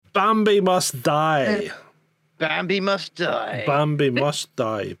Bambi must die. Bambi must die. Bambi must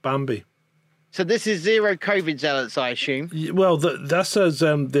die. Bambi. So this is zero COVID zealots, I assume. Well, this is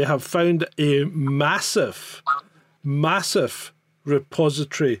they have found a massive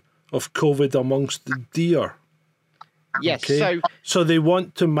repository of COVID amongst the deer. Yes. Okay? So they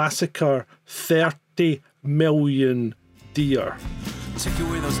want to massacre 30 million deer. Take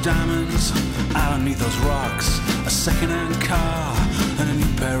away those diamonds, I don't need those rocks. A second-hand car and a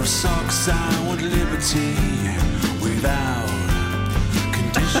new pair of socks. I want liberty without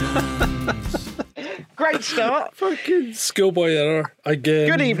conditions. Great start. Fucking schoolboy error again.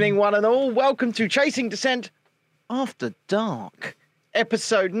 Good evening, one and all. Welcome to Chasing Descent After Dark,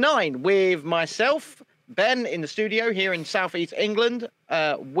 episode 9, with myself, Ben, in the studio here in southeast England,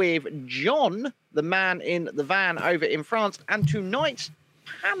 with John, the man in the van over in France, and tonight's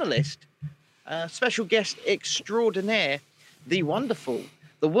panelist, special guest extraordinaire, the wonderful,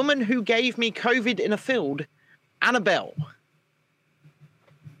 the woman who gave me COVID in a field, Annabelle.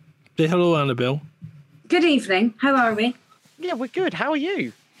 Say hello, Annabelle. Good evening. How are we? Yeah, we're good. How are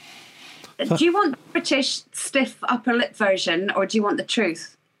you? Do you want the British stiff upper lip version, or do you want the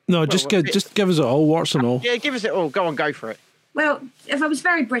truth? No, just give us it all, warts and all. Yeah, give us it all. Go on, go for it. Well, if I was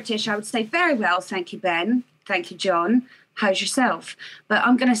very British, I would say very well, thank you, Ben. Thank you, John. How's yourself? But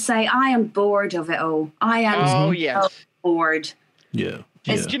I'm going to say I am bored of it all. I am so bored. Yeah.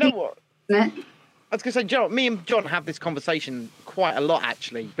 Do you know what? Isn't it? I was going to say, John, me and John have this conversation quite a lot,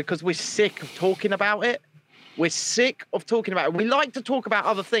 actually, because we're sick of talking about it. We're sick of talking about it. We like to talk about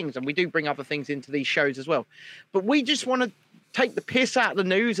other things, and we do bring other things into these shows as well. But we just want to take the piss out of the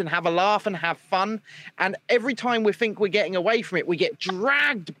news and have a laugh and have fun. And every time we think we're getting away from it, we get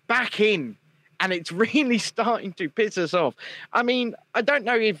dragged back in. And it's really starting to piss us off. I mean, I don't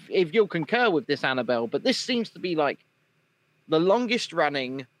know if you'll concur with this, Annabelle, but this seems to be like the longest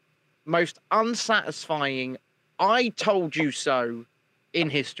running, most unsatisfying I told you so in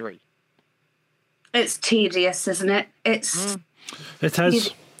history. It's tedious, isn't it? It's It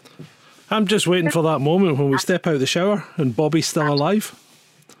is. I'm just waiting for that moment when we step out the shower and Bobby's still alive.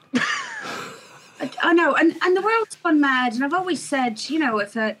 I know, and the world's gone mad. And I've always said, you know,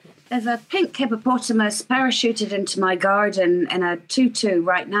 if a pink hippopotamus parachuted into my garden in a tutu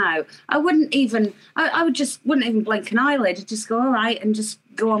right now, I wouldn't even blink an eyelid. I'd just go, all right, and just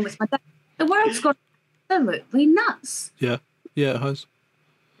go on with my day. The world's gone absolutely nuts. Yeah, it has.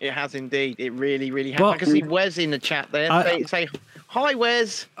 It has indeed. It really, really has. Well, I can see Wes in the chat there. Say hi,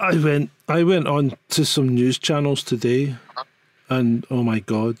 Wes. I went on to some news channels today, and oh my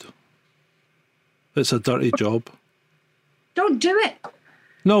God, it's a dirty job. Don't do it.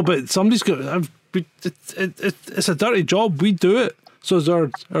 No, but somebody's got. It's a dirty job. We do it, so as our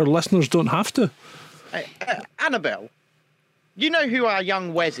listeners don't have to. Annabelle, you know who our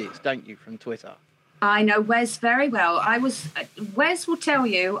young Wes is, don't you, from Twitter? I know Wes very well. Wes will tell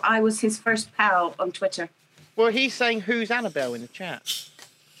you I was his first pal on Twitter. Well, he's saying who's Annabelle in the chat.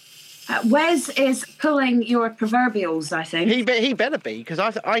 Wes is pulling your proverbials, I think. He better be, because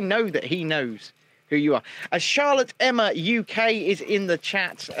I know that he knows who you are. Charlotte Emma UK is in the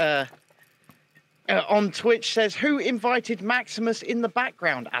chat on Twitch, says, who invited Maximus in the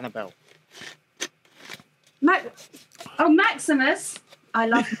background, Annabelle? Maximus. I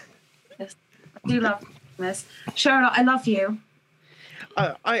love Maximus. I do love Maximus. Charlotte, I love you.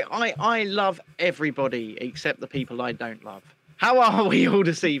 I love everybody except the people I don't love. How are we all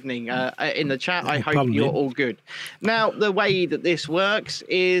this evening in the chat? I hope you're all good. Now, the way that this works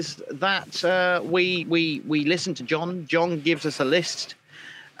is that we listen to John. John gives us a list,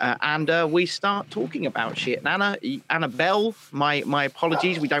 and we start talking about shit. And Annabelle, my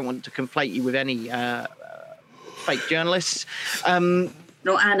apologies. We don't want to conflate you with any fake journalists.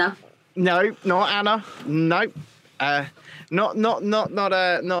 Not Anna. No, not Anna. No. Not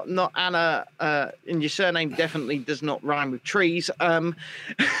Anna. And your surname definitely does not rhyme with trees.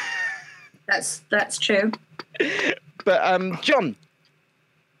 That's true. But John,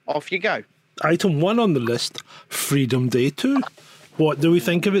 off you go. Item 1 on the list: Freedom Day 2. What do we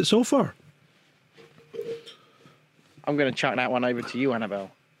think of it so far? I'm going to chuck that one over to you, Annabelle.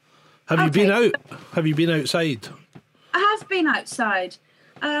 Have you been out? Have you been outside? I have been outside.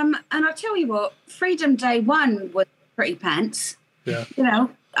 And I'll tell you what, Freedom Day 1 was pretty pants. Yeah. You know,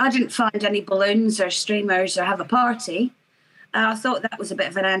 I didn't find any balloons or streamers or have a party. I thought that was a bit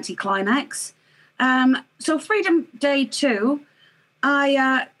of an anticlimax. So Freedom Day 2,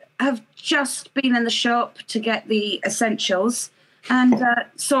 I have just been in the shop to get the essentials and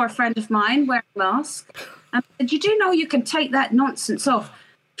saw a friend of mine wearing a mask. And said, you do know you can take that nonsense off.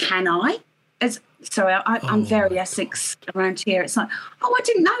 Can I? So I'm very Essex around here. It's like, oh, I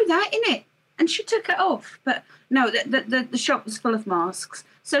didn't know that, innit? And she took it off. But no, the shop was full of masks.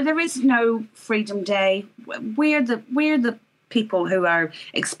 So there is no Freedom Day. We're the people who are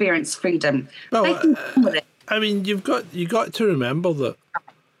experience freedom. Well, they can come with it. I mean, you got to remember that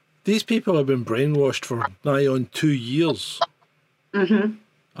these people have been brainwashed for nigh on 2 years,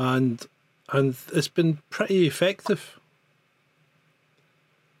 and it's been pretty effective.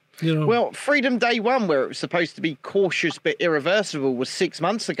 You know. Well, Freedom Day 1, where it was supposed to be cautious but irreversible, was 6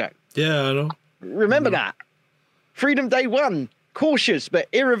 months ago. Yeah, I know. Remember that? Freedom Day 1, cautious but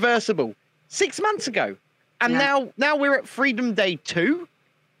irreversible, 6 months ago. And now we're at Freedom Day 2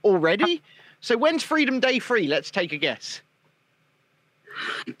 already. So when's Freedom Day 3? Let's take a guess.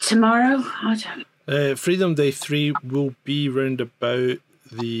 Tomorrow? I don't. Freedom Day 3 will be round about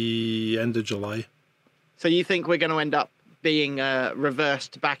the end of July. So you think we're going to end up being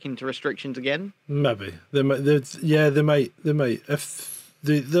reversed back into restrictions again? Maybe they might. They might. If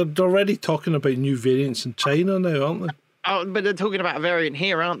they're already talking about new variants in China now, aren't they? Oh, but they're talking about a variant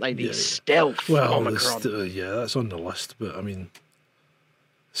here, aren't they? The stealth Omicron. That's on the list. But I mean,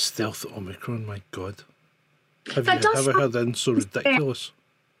 stealth Omicron. My God, have you ever heard anything so ridiculous?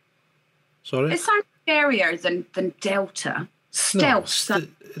 Sorry, it sounds scarier than Delta. Stealth. No,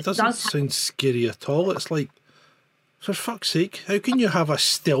 it doesn't sound scary at all. It's like, for fuck's sake, how can you have a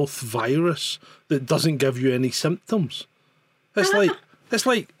stealth virus that doesn't give you any symptoms? It's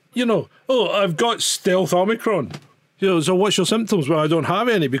like, you know, oh, I've got stealth Omicron. You know, so what's your symptoms? Well, I don't have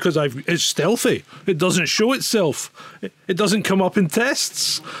any because it's stealthy. It doesn't show itself. It doesn't come up in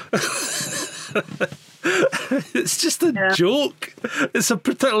tests. It's just a joke. It's a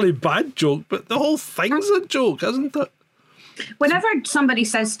particularly bad joke, but the whole thing's a joke, isn't it? Whenever somebody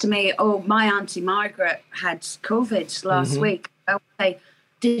says to me, oh, my Auntie Margaret had COVID last week, I'll say,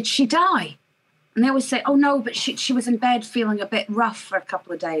 did she die? And they always say, oh, no, but she was in bed feeling a bit rough for a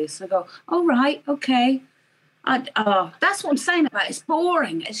couple of days. I go, oh, right, okay. That's what I'm saying about it. It's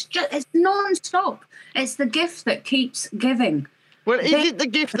boring. It's non-stop. It's the gift that keeps giving. Well, is it the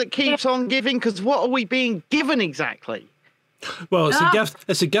gift that keeps on giving? Because what are we being given exactly? Well, it's a gift.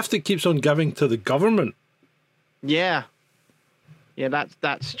 It's a gift that keeps on giving to the government. Yeah. Yeah,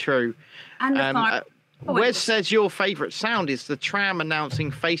 that's true. And Wes says your favourite sound is the tram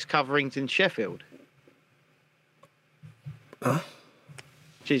announcing face coverings in Sheffield. Huh?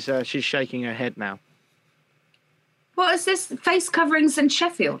 She's shaking her head now. What is this? Face coverings in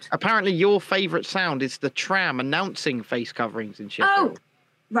Sheffield? Apparently your favourite sound is the tram announcing face coverings in Sheffield. Oh,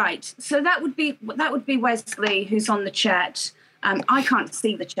 right. So that would be Wesley, who's on the chat. I can't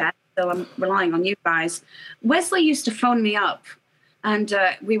see the chat, so I'm relying on you guys. Wesley used to phone me up, and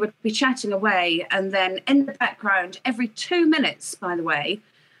we would be chatting away, and then in the background, every 2 minutes, by the way,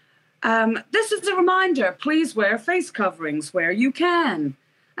 this is a reminder, please wear face coverings where you can.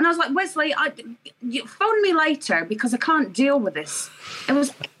 And I was like, Wesley, you phone me later because I can't deal with this. It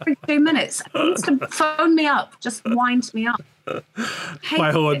was every 2 minutes. He used to phone me up, just wind me up.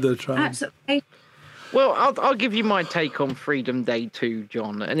 My whole tram. Absolutely. Well, I'll give you my take on Freedom Day 2,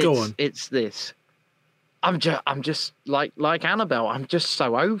 John, and it's this. I'm just like Annabelle. I'm just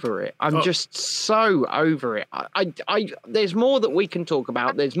so over it. I'm just so over it. I there's more that we can talk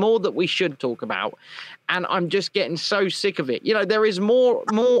about. There's more that we should talk about, and I'm just getting so sick of it. You know, there is more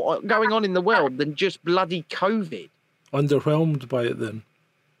going on in the world than just bloody COVID. Underwhelmed by it, then?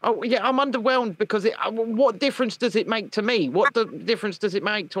 Oh yeah, I'm underwhelmed because what difference does it make to me? What difference does it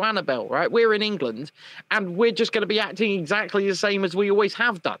make to Annabelle? Right, we're in England, and we're just going to be acting exactly the same as we always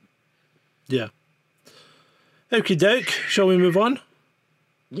have done. Yeah. Okie doke, shall we move on?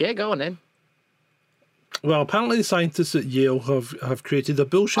 Yeah, go on then. Well, apparently the scientists at Yale have created a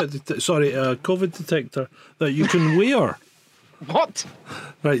COVID detector that you can wear. What?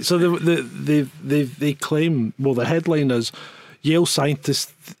 Right, so they claim, well, the headline is, Yale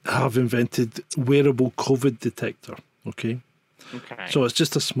scientists have invented wearable COVID detector, okay? Okay. So it's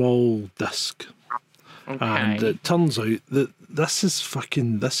just a small disc. Okay. And it turns out that this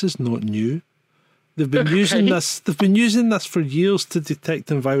is not new. They've been using this. They've been using this for years to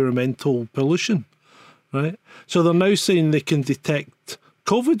detect environmental pollution, right? So they're now saying they can detect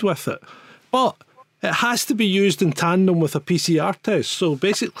COVID with it, but it has to be used in tandem with a PCR test. So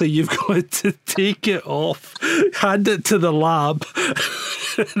basically, you've got to take it off, hand it to the lab,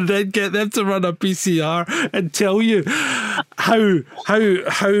 and then get them to run a PCR and tell you how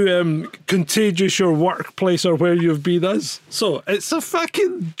contagious your workplace or where you've been is. So it's a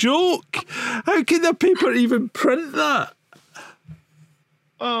fucking joke. How can the paper even print that?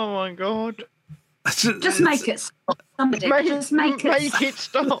 Oh my God. Just make it stop. Somebody just make it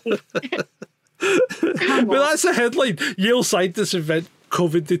stop. Come Well, on. that's a headline. Yale scientists invent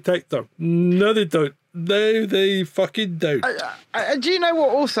COVID detector. No, they don't. No, they fucking don't. Do you know what?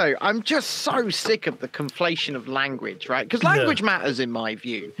 Also, I'm just so sick of the conflation of language, right? Because language matters in my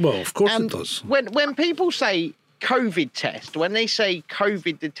view. Well, of course And it does. when people say COVID test, when they say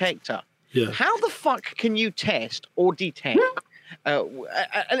COVID detector, Yeah. how the fuck can you test or detect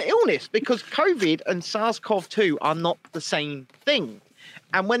an illness? Because COVID and SARS-CoV-2 are not the same thing.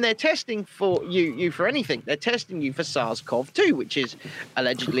 And when they're testing for you for anything, they're testing you for SARS-CoV-2, which is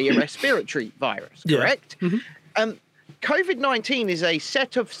allegedly a respiratory virus, Yeah. correct? Mm-hmm. COVID-19 is a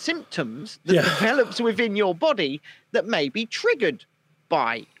set of symptoms that Yeah. develops within your body that may be triggered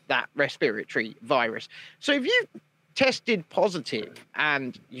by that respiratory virus. So if you tested positive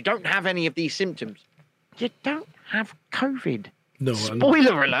and you don't have any of these symptoms, you don't have COVID. No, I know.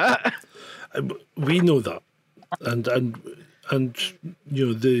 Spoiler alert. We know that, and you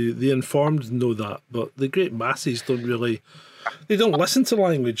know the informed know that, but the great masses don't really. They don't listen to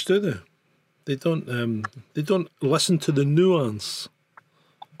language, do they? They don't listen to the nuance.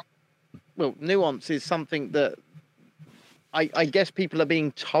 Well, nuance is something that I guess people are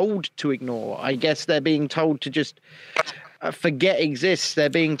being told to ignore. I guess they're being told to just forget exists. They're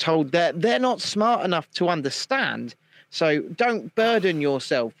being told that they're not smart enough to understand. So don't burden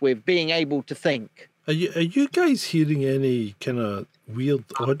yourself with being able to think. Are you guys hearing any kind of weird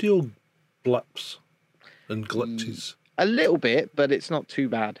audio blips and glitches? A little bit, but it's not too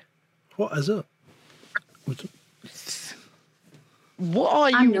bad. What is it? What are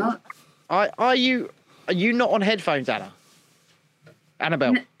you? I'm not. Are you not on headphones, Anna?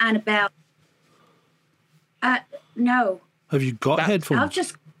 Annabelle? Annabelle. No. Have you got That- headphones? I'll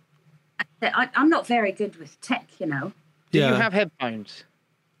just. I'm not very good with tech, you know. Do you have headphones?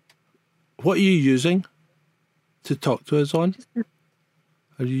 What are you using to talk to us on?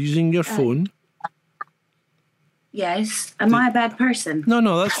 Are you using your phone? Yes. Am I a bad person? No,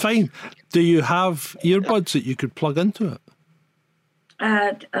 that's fine. Do you have earbuds that you could plug into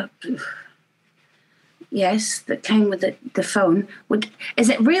it? Yes, that came with the phone. Is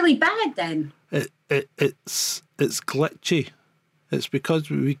it really bad then? It's glitchy. It's because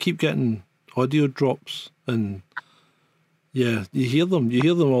we keep getting audio drops, and yeah, you hear them. You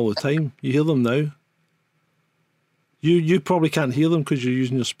hear them all the time. You hear them now. You probably can't hear them because you're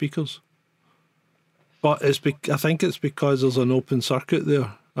using your speakers. But I think it's because there's an open circuit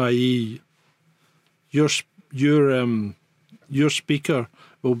there, i.e., your speaker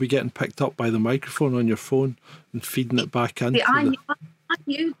will be getting picked up by the microphone on your phone and feeding it back into.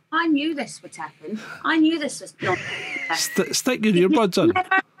 See, I knew this would happen. I knew this was not Stick your earbuds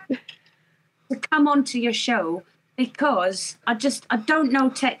in. to come onto your show because I don't know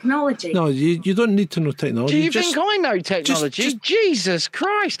technology. No, you don't need to know Do technology. you think I know technology? Jesus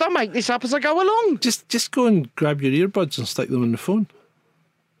Christ, I make this up as I go along. Just go and grab your earbuds and stick them in the phone.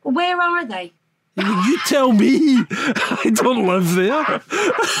 Where are they? You tell me. I don't live there.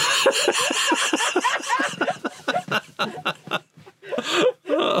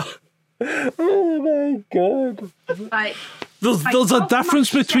 Oh my God. Right. There's a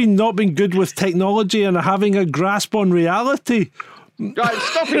difference between not being good with technology and having a grasp on reality. Right,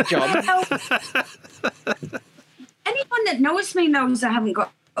 stop it, John. Anyone that knows me knows I haven't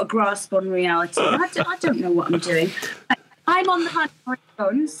got a grasp on reality. I don't know what I'm doing. I'm on the hunt for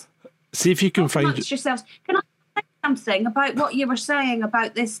phones. See if you can find Amongst yourselves. Can I say something about what you were saying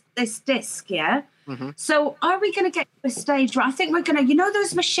about this disc, yeah? Mm-hmm. So are we going to get to a stage where I think we're going to, you know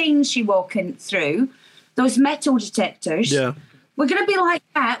those machines you walking through, those metal detectors? Yeah. We're going to be like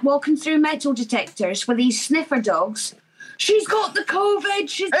that, walking through metal detectors with these sniffer dogs. She's got the COVID.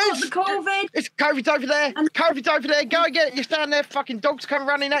 She's got the COVID. It's COVID's over there. COVID's over there. Go and get it. You stand there, fucking dogs come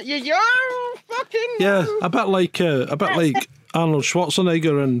running at you. Yo, fucking. Yeah, a bit like Arnold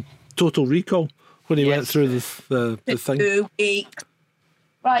Schwarzenegger in Total Recall when he went through the thing. 2 weeks.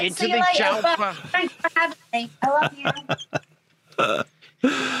 Right, Into see you the later. jumper. Bye. Thanks for having me. I love you.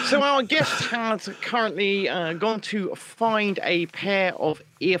 So our guest has currently gone to find a pair of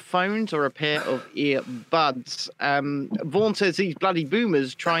earphones or a pair of earbuds. Vaughan says these bloody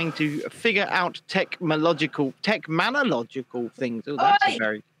boomers trying to figure out technological things. Oh, that's Oi.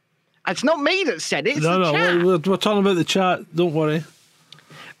 very. It's not me that said it. It's No, the chat. we're talking about the chat. Don't worry.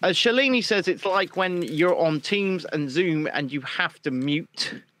 Shalini says it's like when you're on Teams and Zoom and you have to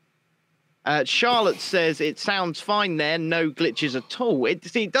mute. Charlotte says it sounds fine there, no glitches at all. It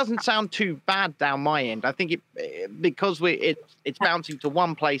doesn't sound too bad down my end. I think because it's bouncing to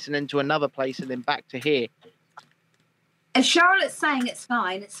one place and then to another place and then back to here. If Charlotte's saying it's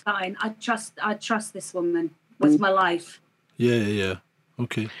fine, it's fine. I trust this woman with my life. Yeah.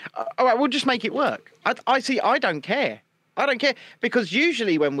 Okay. All right, we'll just make it work. I see. I don't care. I don't care because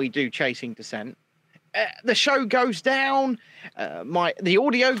usually when we do Chasing Descent, the show goes down, the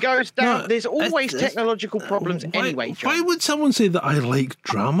audio goes down. No, There's always technological problems anyway, John. Why would someone say that I like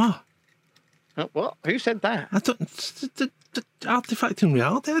drama? What? Who said that? I don't. The artifact in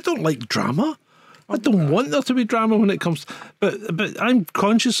reality. I don't like drama. I don't want there to be drama when it comes. But I'm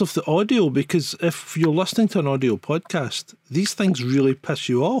conscious of the audio because if you're listening to an audio podcast, these things really piss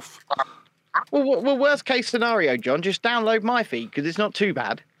you off. Well, worst case scenario, John, just download my feed because it's not too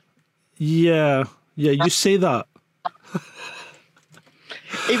bad. Yeah, you say that.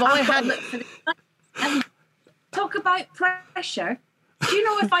 If I had... Talk about pressure. Do you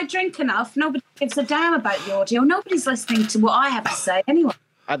know if I drink enough, nobody gives a damn about the audio. Nobody's listening to what I have to say anyway.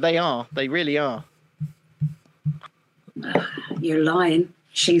 They are. They really are. You're lying.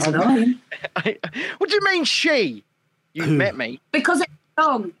 She's lying. What do you mean she? You've met me. Because it's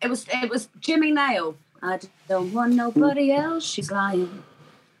wrong. It was Jimmy Nail. I don't want nobody else. She's lying.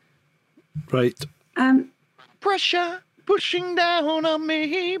 Right. Pressure pushing down on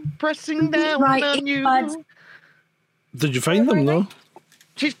me, pressing down on you. Did you find them though?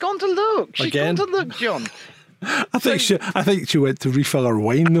 She's gone to look. She's Again? gone to look, John. I think she went to refill her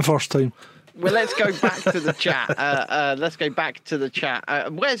wine the first time. Well, let's go back to the chat. Let's go back to the chat.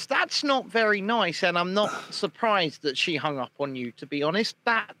 Wes, that's not very nice, and I'm not surprised that she hung up on you, to be honest.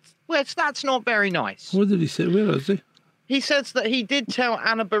 Wes, that's not very nice. What did he say? Where is he? He says that he did tell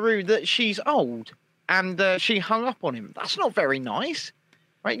Anna Baru that she's old, and she hung up on him. That's not very nice.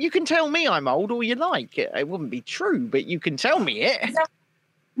 Right? You can tell me I'm old all you like. It wouldn't be true, but you can tell me it.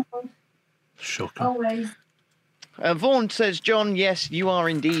 Shocking. Always. Vaughan says, John, yes, you are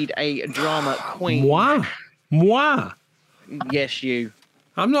indeed a drama queen. Moi. Yes, you.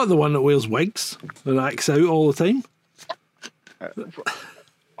 I'm not the one that wears wigs and acts out all the time.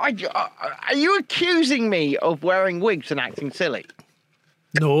 Are you accusing me of wearing wigs and acting silly?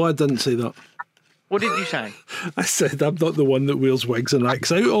 No, I didn't say that. What did you say? I said I'm not the one that wears wigs and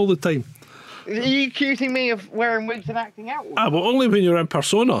acts out all the time. Are you accusing me of wearing wigs and acting out? But only when you're in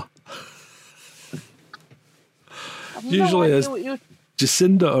persona. Usually it's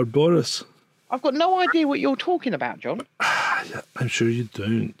Jacinda or Boris. I've got no idea what you're talking about, John. I'm sure you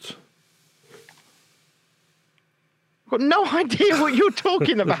don't. I've got no idea what you're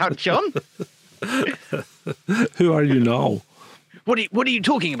talking about, John. Who are you now? What are you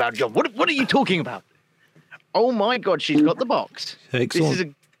talking about, John? What are you talking about? Oh my God, she's got the box.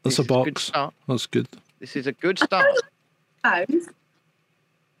 Excellent. That's a box. Good start. That's good. This is a good start.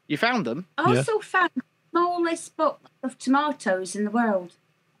 You found them? I also found the smallest box of tomatoes in the world.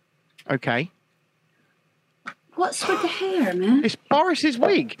 Okay. What's with the hair, man? It's Boris's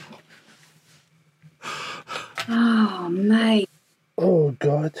wig. Oh, mate. Oh,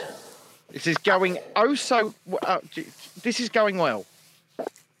 God. This is going this is going well.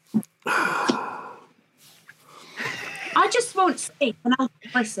 I just won't speak and I'll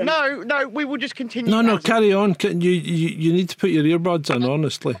listen. No, we will just continue. No, carry on. You need to put your earbuds in,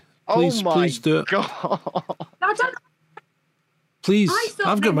 honestly. Please, please do it. God. I don't. Please, I thought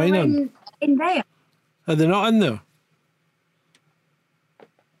I've got mine in there. Are they not in there?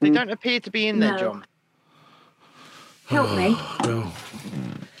 They don't appear to be in there, John. Help me.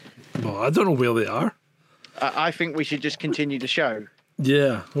 Well, I don't know where they are. I think we should just continue the show.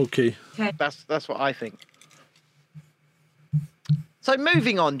 Yeah, okay. That's what I think. So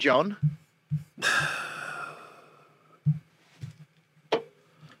moving on, John.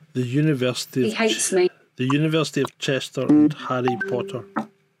 The University He hates me. The University of Chester and Harry Potter.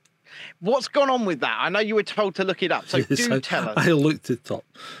 What's gone on with that? I know you were told to look it up, so Yes, tell us. I looked it up.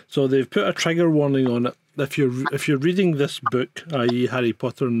 So they've put a trigger warning on it. If you're reading this book, i.e. Harry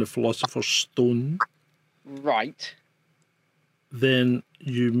Potter and the Philosopher's Stone, right, then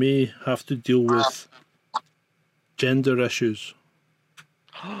you may have to deal with gender issues.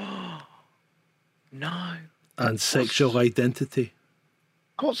 No. And sexual identity.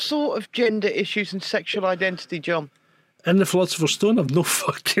 What sort of gender issues and sexual identity, John? In the Philosopher's Stone, I've no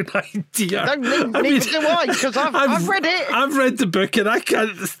fucking idea. No, neither do I, because I've read it. I've read the book and I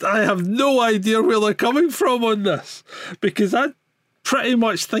have no idea where they're coming from on this. Because I pretty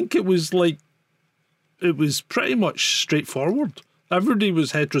much think it was pretty much straightforward. Everybody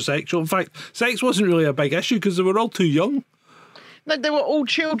was heterosexual. In fact, sex wasn't really a big issue because they were all too young. No, they were all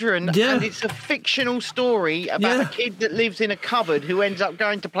children, and it's a fictional story about a kid that lives in a cupboard who ends up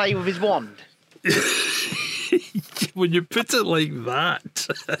going to play with his wand. When you put it like that.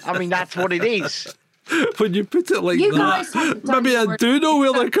 I mean, that's what it is. When you put it like that, maybe I do know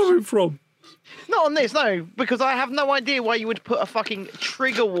where they're coming from. Not on this, no, because I have no idea why you would put a fucking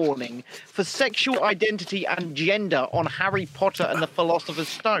trigger warning for sexual identity and gender on Harry Potter and the Philosopher's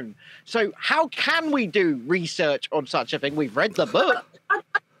Stone. So how can we do research on such a thing? We've read the book. I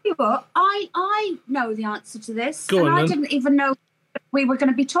tell you what, I know the answer to this, Go on, I then. didn't even know we were going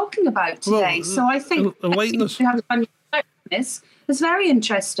to be talking about today. Well, so I think enlighten us. you have done this. It's very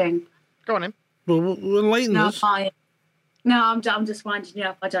interesting. Go on, him. Well, enlighten No, us. I'm just winding you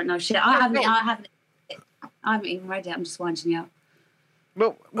up. I don't know shit. I haven't even read it. I'm just winding you up.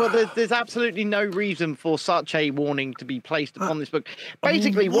 Well, there's absolutely no reason for such a warning to be placed upon this book.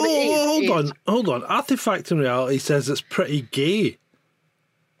 Basically, what it is... Hold on. Artifact in Reality says it's pretty gay.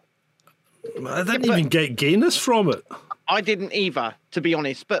 I didn't even get gayness from it. I didn't either, to be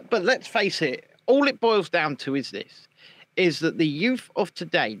honest. But let's face it, all it boils down to is this, is that the youth of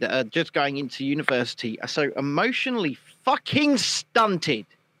today that are just going into university are so emotionally fucking stunted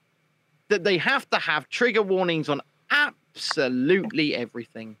that they have to have trigger warnings on absolutely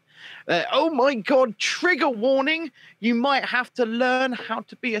everything. Oh my God, trigger warning. You might have to learn how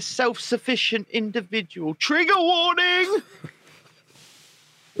to be a self-sufficient individual. Trigger warning.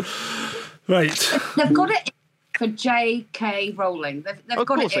 Right. They've got it for J.K. Rowling. They've Of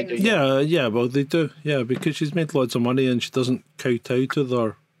got course it they in. do. Yeah, well, they do. Yeah, because she's made lots of money and she doesn't kowtow to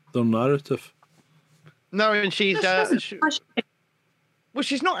their narrative. No, and she's... Well,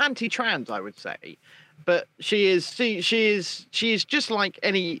 she's not anti-trans, I would say, but she is just like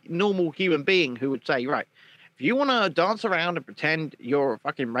any normal human being who would say, right, if you want to dance around and pretend you're a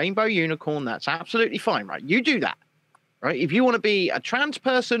fucking rainbow unicorn, that's absolutely fine, right? You do that, right? If you want to be a trans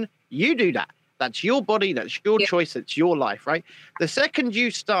person, you do that. That's your body, that's your choice, that's your life, right? The second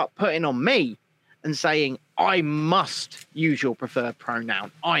you start putting on me and saying, I must use your preferred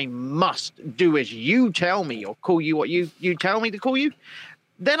pronoun, I must do as you tell me or call you what you tell me to call you,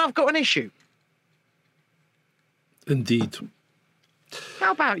 then I've got an issue. Indeed.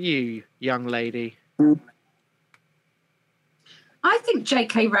 How about you, young lady? I think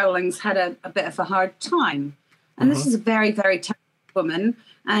J.K. Rowling's had a bit of a hard time. And this is a very, very talented woman.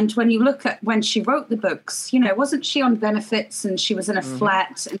 And when you look at when she wrote the books, wasn't she on benefits and she was in a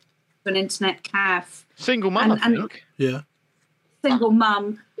flat and an internet cafe? Single mum, I think. Yeah. Single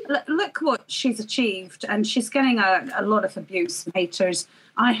mum. Look what she's achieved. And she's getting a lot of abuse and haters.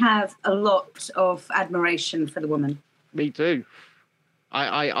 I have a lot of admiration for the woman. Me too.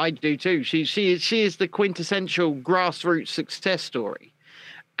 I do too. She is the quintessential grassroots success story.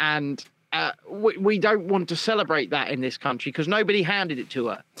 And we don't want to celebrate that in this country because nobody handed it to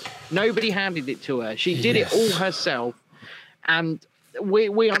her. She did it all herself. And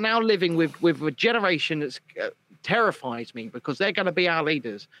we are now living with a generation that terrifies me because they're going to be our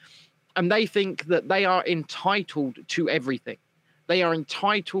leaders. And they think that they are entitled to everything. They are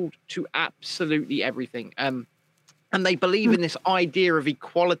entitled to absolutely everything. And they believe in this idea of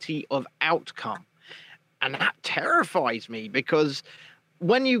equality of outcome. And that terrifies me because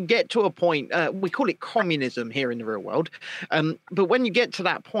when you get to a point, we call it communism here in the real world. But when you get to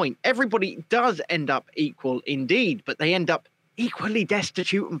that point, everybody does end up equal indeed, but they end up equally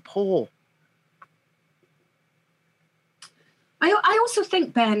destitute and poor. I also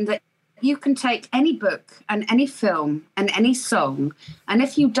think, Ben, that you can take any book and any film and any song, and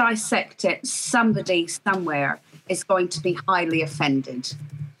if you dissect it, somebody somewhere is going to be highly offended.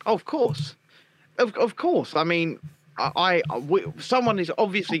 Of course. Of course. I mean, someone is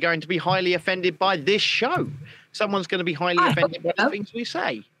obviously going to be highly offended by this show. Someone's going to be highly offended by the things we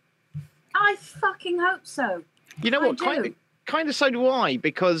say. I fucking hope so. You know what? Kind of so do I,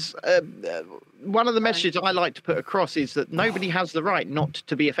 because one of the messages I like to put across is that nobody has the right not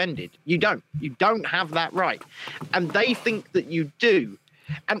to be offended. You don't. You don't have that right. And they think that you do.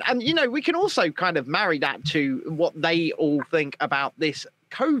 And we can also kind of marry that to what they all think about this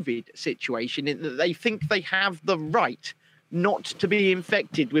COVID situation, in that they think they have the right not to be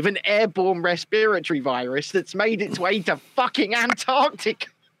infected with an airborne respiratory virus that's made its way to fucking Antarctica.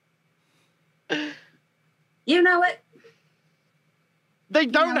 You know it. They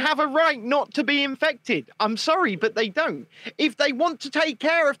don't have a right not to be infected. I'm sorry, but they don't. If they want to take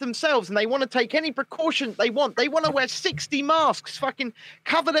care of themselves and they want to take any precautions they want to wear 60 masks, fucking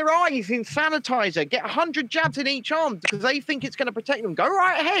cover their eyes in sanitizer, get 100 jabs in each arm because they think it's going to protect them. Go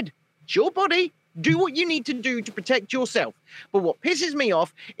right ahead. It's your body. Do what you need to do to protect yourself. But what pisses me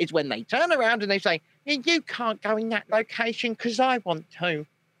off is when they turn around and they say, you can't go in that location because I want to.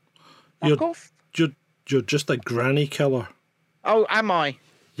 Fuck off. You're just a granny killer. Oh, am I?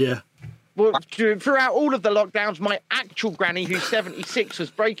 Yeah. Well, throughout all of the lockdowns, my actual granny, who's 76,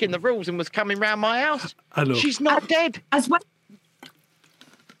 was breaking the rules and was coming round my house. I know. She's not dead. As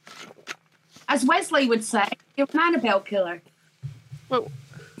as Wesley would say, you're an Annabelle killer. Well,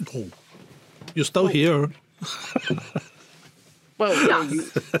 Oh, you're still here. well,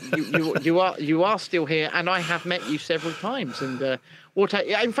 you are still here, and I have met you several times. And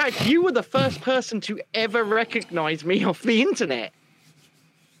in fact, you were the first person to ever recognise me off the internet.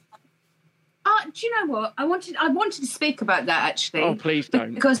 Do you know what? I wanted to speak about that actually. Oh, please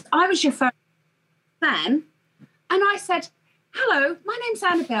don't. Because I was your first fan, and I said, "Hello, my name's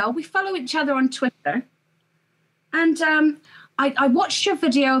Annabelle. We follow each other on Twitter." And I watched your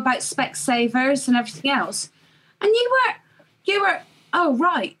video about Specsavers and everything else, and you were. Oh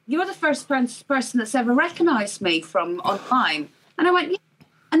right, you're the first person that's ever recognised me from online. And I went, yeah.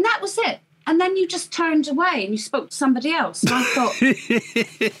 And that was it. And then you just turned away and you spoke to somebody else. And I thought,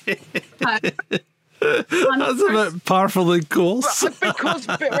 that's a bit powerfully coarse. Because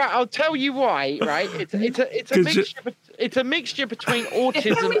right, I'll tell you why. Right, it's a mixture. It's a mixture between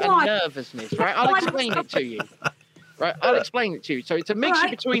autism and nervousness. Right, I'll explain it to you. Right, I'll explain it to you. So it's a mixture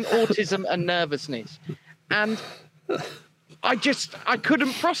between autism and nervousness, and I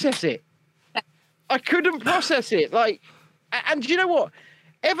couldn't process it. I couldn't process it. Like, and you know what?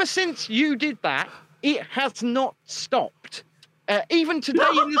 Ever since you did that, it has not stopped. Even today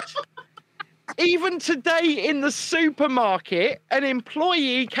in the supermarket, an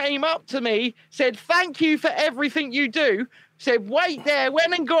employee came up to me, said, "Thank you for everything you do." Said, "Wait there,"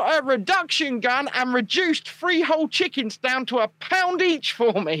 went and got a reduction gun and reduced 3 whole chickens down to £1 each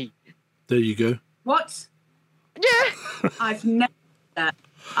for me. There you go. what? Yeah. I've never had that.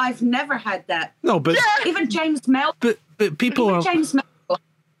 I've never had that. No, but Even James Melville. but people Even are. James Melville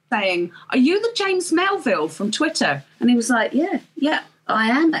saying, "Are you the James Melville from Twitter?" And he was like, "Yeah, I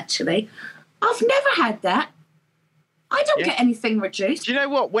am actually." I've never had that. I don't get anything reduced. Do you know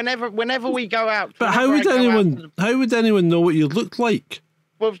what? Whenever we go out, But how would anyone know what you looked like?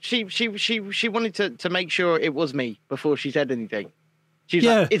 Well, she wanted to make sure it was me before she said anything. She's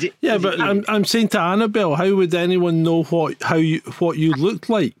Yeah, like, "Is it?" yeah, is but it you?" I'm saying to Annabelle, how would anyone know what you looked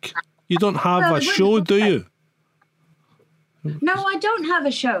like? You don't have Well, a it show, wouldn't do look you? No, I don't have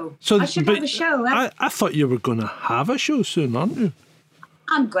a show. So, I should but have a show. I thought you were going to have a show soon, aren't you?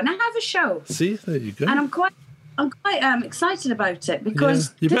 I'm going to have a show. See, there you go. And I'm quite excited about it because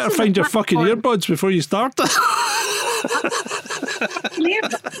Yeah. You this better is find a your fucking platform- earbuds before you start.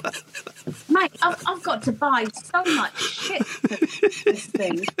 Mate, I've got to buy so much shit for this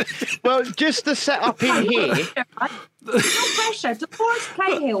thing. Well, just the setup in here. No pressure. Dolores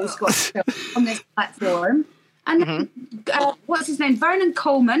Cahill's got a show on this platform. And what's his name? Vernon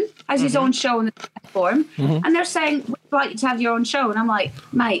Coleman has his own show on the platform. And they're saying, "We'd like you to have your own show." And I'm like,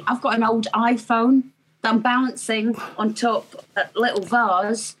 mate, I've got an old iPhone that I'm balancing on top a little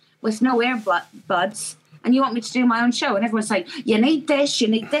vase with no earbuds. And you want me to do my own show? And everyone's saying, you need this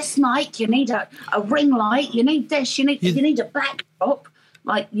mic, you need a ring light, you need this, you need a backdrop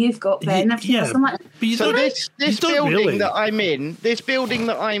like you've got, Ben. Yeah, I'm like, but you So don't- this you don't building really. that I'm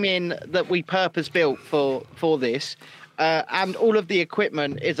in, that we purpose built for this, and all of the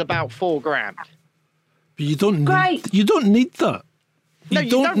equipment is about £4,000. But you don't Great. need. You don't need that. No, You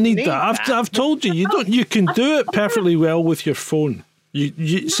don't need that. I've told you. You don't. You can do it perfectly well with your phone.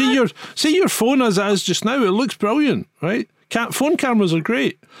 You see your phone as it is just now. It looks brilliant, right? Phone cameras are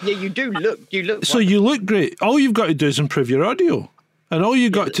great. Yeah, you do look. You look. So you look great. All you've got to do is improve your audio, and all you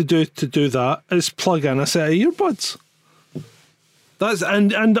got to do that is plug in a set of earbuds. That's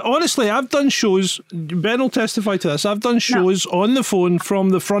and honestly, I've done shows. Ben will testify to this. I've done shows on the phone from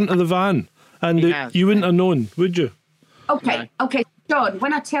the front of the van, and you wouldn't have known, would you? okay, John,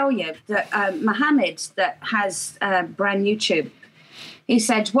 when I tell you that Mohammed that has brand YouTube, he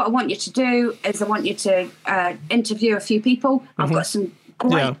said, what I want you to do is I want you to interview a few people. I've got some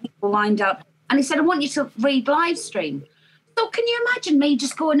great people lined up. And he said, I want you to read live stream. So can you imagine me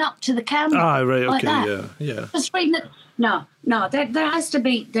just going up to the camera? Ah, right, like okay, that? yeah. Just reading it. No, there has to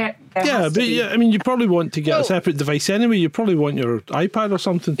be. There Yeah, has to but be. I mean, you probably want to get a separate device anyway. You probably want your iPad or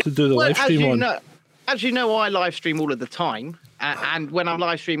something to do the live stream on. As you know, I live stream all of the time. And when I'm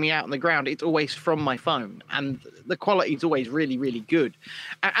live streaming out on the ground, it's always from my phone. And the quality is always really, really good.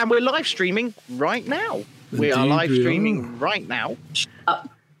 And we're live streaming right now. We are Indeed live we streaming right now.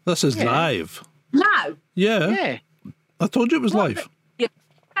 This is live. No. Yeah. Yeah. I told you it was live. You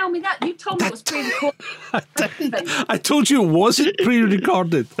tell me that. You told me it was pre-recorded. I told you it wasn't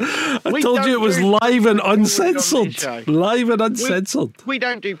pre-recorded. I We told you it don't was do live and pre-recorded on this uncensored. show. Live and uncensored. We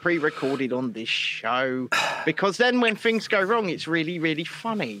don't do pre-recorded on this show because then when things go wrong, it's really, really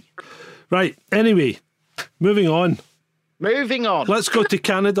funny. Right. Anyway, moving on. Moving on. Let's go to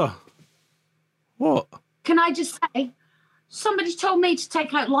Canada. What? Can I just say, Somebody told me to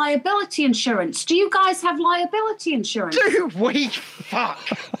take out liability insurance. Do you guys have liability insurance? Do we fuck?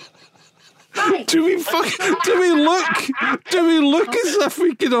 Right. Do we look as if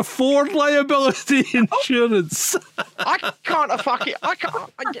we can afford liability insurance? I can't fuck it. I can't.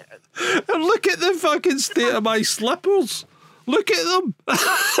 And look at the fucking state of my slippers. Look at them.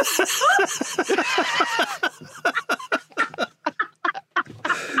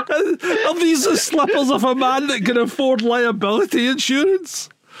 Are these the slippers of a man that can afford liability insurance?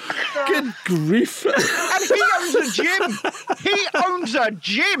 Good grief. And he owns a gym. He owns a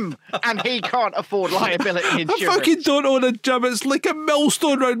gym and he can't afford liability insurance. I fucking don't own a gym. It's like a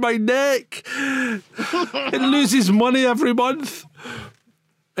millstone round my neck. It loses money every month.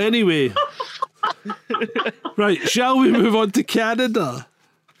 Anyway. Right, shall we move on to Canada?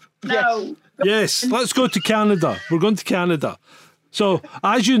 No. Yes, let's go to Canada. We're going to Canada. So,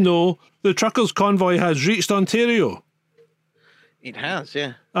 as you know, the Truckers' Convoy has reached Ontario. It has,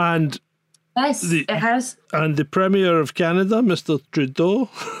 yeah. And Yes, it has. And the Premier of Canada, Mr. Trudeau,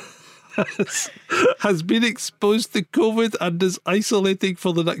 has been exposed to COVID and is isolating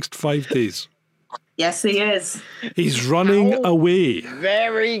for the next 5 days. Yes, he is. He's running away.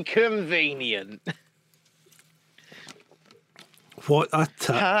 Very convenient. What a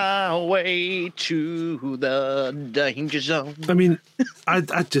Highway to the danger zone. I mean,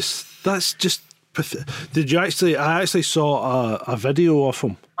 that's just did you actually? I actually saw a video of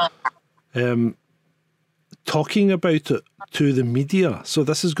him talking about it to the media. So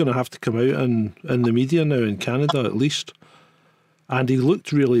this is going to have to come out in the media now in Canada at least. And he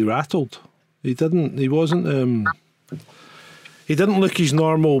looked really rattled. He didn't look his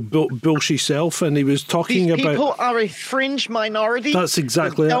normal bullshit self, and he was talking These about. people are a fringe minority. That's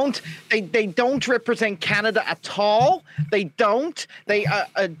exactly it. They don't represent Canada at all. They don't. They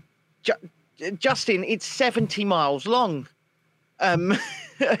Justin, it's 70 miles long.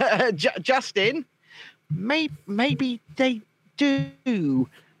 Justin, maybe they do,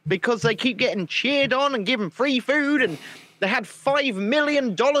 because they keep getting cheered on and given free food, and they had $5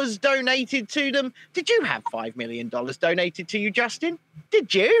 million donated to them. Did you have $5 million donated to you, Justin?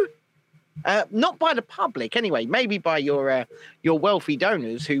 Did you? Not by the public, anyway. Maybe by your wealthy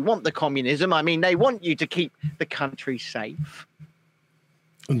donors who want the communism. I mean, they want you to keep the country safe.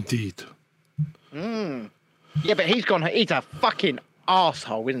 Indeed. Yeah, but he's a fucking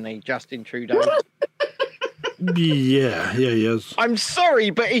arsehole, isn't he, Justin Trudeau? Yeah, he is. I'm sorry,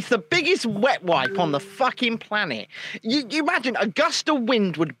 but he's the biggest wet wipe on the fucking planet. You imagine a gust of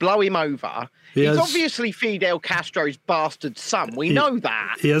wind would blow him over. He's obviously Fidel Castro's bastard son. We know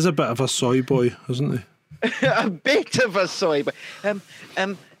that. He is a bit of a soy boy, isn't he? A bit of a soy boy.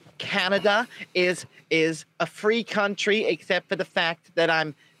 Canada is a free country, except for the fact that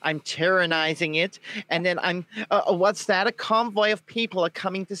I'm tyrannizing it, and then what's that? A convoy of people are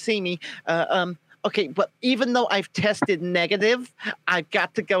coming to see me. Okay, but even though I've tested negative, I've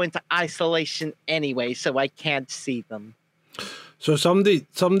got to go into isolation anyway, so I can't see them. So somebody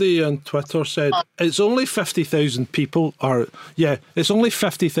on Twitter said it's only 50,000 people. It's only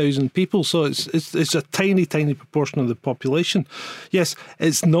 50,000 people. So it's a tiny proportion of the population. Yes,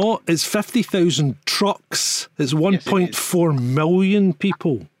 it's not. It's 50,000 trucks. It's 1.4 million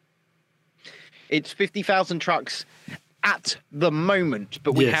people. It's 50,000 trucks at the moment,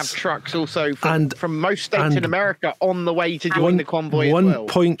 but we have trucks also from most states in America on the way to join the convoy as well.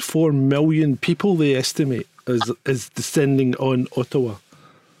 1.4 million people, they estimate, is descending on Ottawa.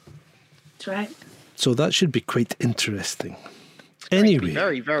 That's right. So that should be quite interesting. Anyway,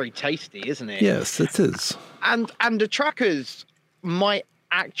 very, very tasty, isn't it? Yes, it is. And the truckers might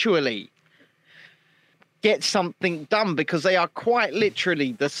actually get something done, because they are quite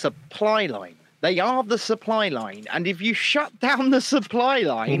literally the supply line. They are the supply line, and if you shut down the supply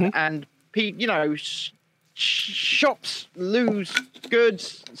line and shops lose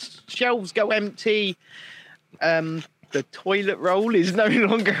goods, shelves go empty, the toilet roll is no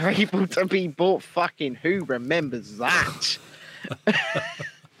longer able to be bought. Fucking who remembers that?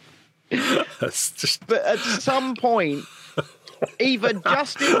 But at some point, either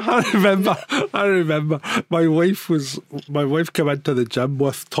Justin. I remember. My wife came into the gym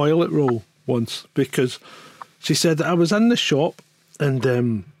with toilet roll once, because she said that I was in the shop and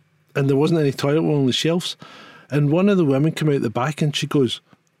there wasn't any toilet roll on the shelves, and one of the women came out the back and she goes,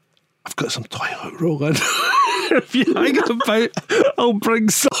 "I've got some toilet roll in. If you hang about, I'll bring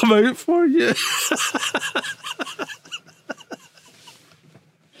some out for you."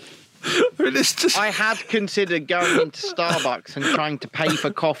 I mean, it's just. I had considered going into Starbucks and trying to pay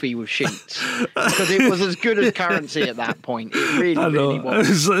for coffee with sheets because it was as good as currency at that point. It really, I know. really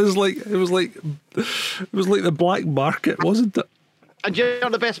was. It was like the black market, wasn't it? And you know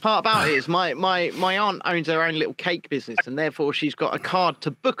the best part about it is my aunt owns her own little cake business, and therefore she's got a card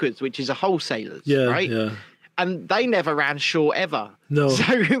to Booker's, which is a wholesaler's, right? Yeah. And they never ran short ever. No.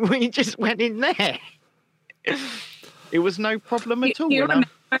 So we just went in there. It was no problem at all.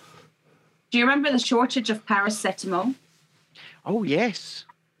 Do you remember the shortage of paracetamol? Oh yes.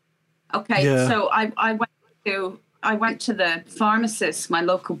 Okay, Yeah. so I went to the pharmacist, my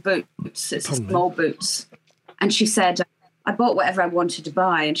local Boots. It's a small Boots, and she said, I bought whatever I wanted to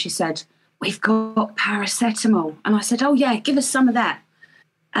buy, and she said, we've got paracetamol, and I said, oh yeah, give us some of that,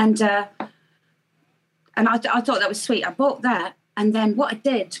 and I thought that was sweet. I bought that, and then what I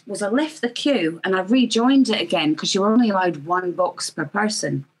did was I left the queue and I rejoined it again because you were only allowed one box per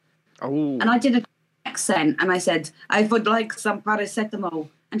person. Oh. And I did an accent and I said, I would like some paracetamol.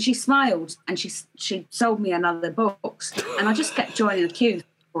 And she smiled and she sold me another box. And I just kept joining the queue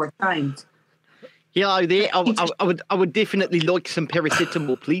 4 times. Yeah, I would definitely like some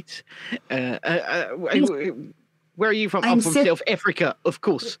paracetamol, please. Where are you from? I'm from South Africa, of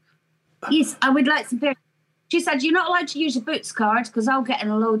course. Yes, I would like some paracetamol. She said, you're not allowed to use your Boots card because I'll get in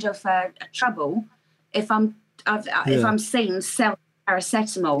a load of trouble if I'm seen selling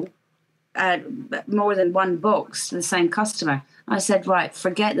paracetamol. More than one box to the same customer. I said, right,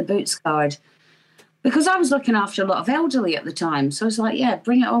 forget the Boots card. Because I was looking after a lot of elderly at the time. So I was like, yeah,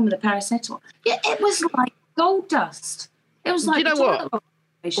 bring it on with the paracetamol. Yeah, it was like gold dust. It was like, you know what?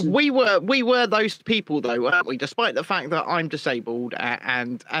 We were those people though, weren't we? Despite the fact that I'm disabled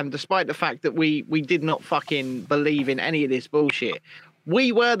and despite the fact that we did not fucking believe in any of this bullshit.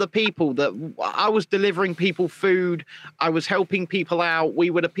 We were the people that I was delivering people food. I was helping people out. We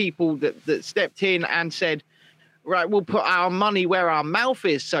were the people that stepped in and said, right, we'll put our money where our mouth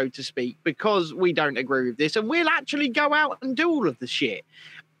is, so to speak, because we don't agree with this. And we'll actually go out and do all of the shit.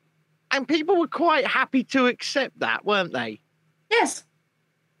 And people were quite happy to accept that, weren't they? Yes.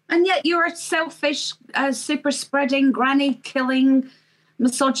 And yet you're a selfish, super spreading, granny killing,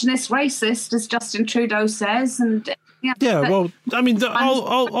 misogynist racist, as Justin Trudeau says. And yeah, well, I mean,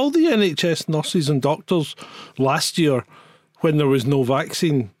 all the NHS nurses and doctors last year, when there was no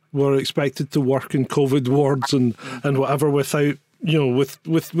vaccine, were expected to work in COVID wards and whatever without,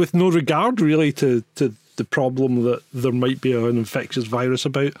 with no regard really to the problem that there might be an infectious virus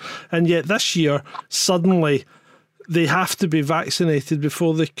about. And yet this year, suddenly, they have to be vaccinated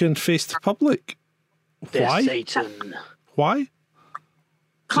before they can face the public. Why? Satan. Why?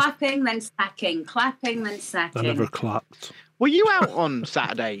 Clapping, then sacking. Clapping, then sacking. I never clapped. Were you out on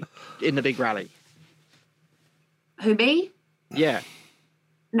Saturday in the big rally? Who, me? Yeah.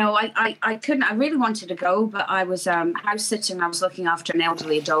 No, I couldn't. I really wanted to go, but I was house sitting. I was looking after an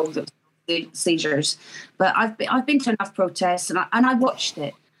elderly dog that was seizures. But I've been to enough protests, and I watched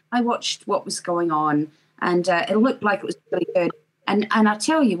it. I watched what was going on, and it looked like it was really good. And I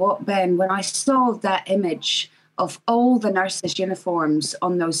tell you what, Ben, when I saw that image of all the nurses' uniforms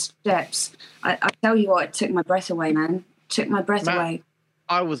on those steps, I tell you what, it took my breath away, man. Took my breath away.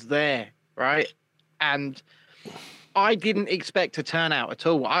 I was there, right? And I didn't expect a turnout at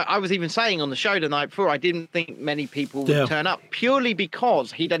all. I was even saying on the show the night before, I didn't think many people would turn up purely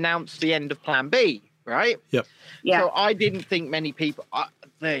because he'd announced the end of Plan B, right? Yep. Yeah. So I didn't think many people.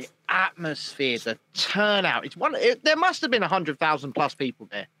 The atmosphere, the turnout. There must have been 100,000 plus people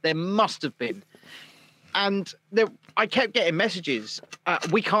there. There must have been. And I kept getting messages.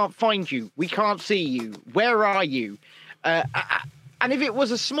 We can't find you. We can't see you. Where are you? And if it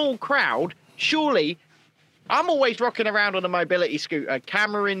was a small crowd, surely I'm always rocking around on a mobility scooter,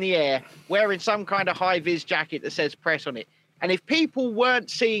 camera in the air, wearing some kind of high-vis jacket that says press on it. And if people weren't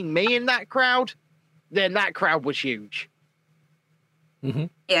seeing me in that crowd, then that crowd was huge. Mm-hmm.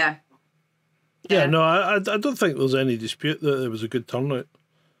 Yeah. Yeah, no, I don't think there's any dispute that there was a good turnout.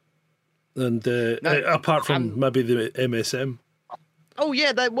 And apart from maybe the MSM. Oh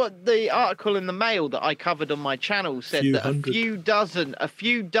yeah, the article in the Mail that I covered on my channel said that a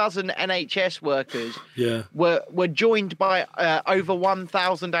few dozen NHS workers were joined by over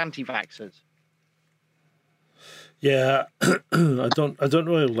 1,000 anti-vaxxers. Yeah, I don't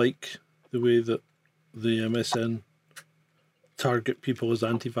really like the way that the MSN target people as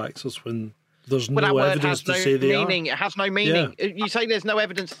anti-vaxxers when there's no evidence to say they are. It has no meaning. Yeah. You say there's no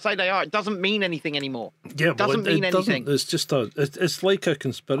evidence to say they are. It doesn't mean anything anymore. Yeah, it doesn't mean anything. It's just it's like a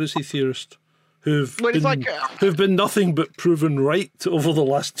conspiracy theorist who've been nothing but proven right over the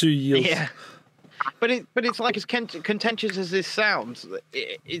last 2 years. Yeah. But it's like as contentious as this sounds,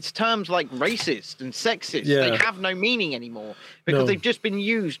 it's terms like racist and sexist. Yeah. They have no meaning anymore because they've just been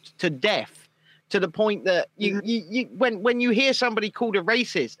used to death, to the point that when you hear somebody called a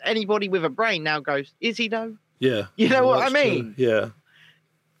racist, anybody with a brain now goes, "Is he though?" Yeah. You know what I That's mean? true. Yeah.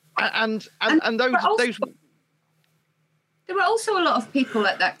 And those. There were also a lot of people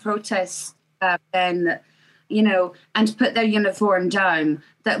at that protest then, you know, and put their uniform down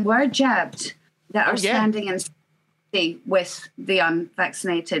that were jabbed, that are standing in sympathy with the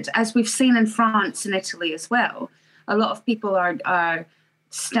unvaccinated, as we've seen in France and Italy as well. A lot of people are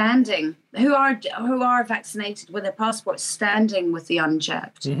standing who are vaccinated with their passports, standing with the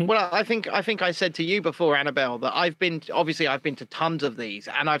unjabbed. Mm-hmm. Well, I think I said to you before, Annabelle, that I've been to tons of these,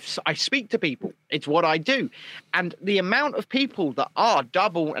 and I speak to people. It's what I do, and the amount of people that are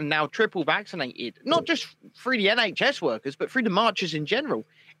double and now triple vaccinated, not just through the NHS workers, but through the marchers in general,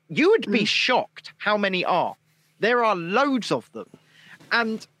 you would be shocked how many are. There are loads of them,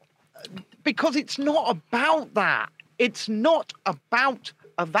 and because it's not about that. It's not about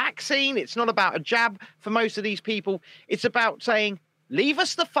a vaccine. It's not about a jab for most of these people. It's about saying, leave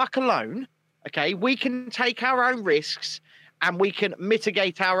us the fuck alone. Okay, we can take our own risks and we can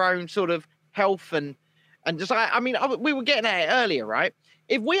mitigate our own sort of health and just. I mean, we were getting at it earlier, right?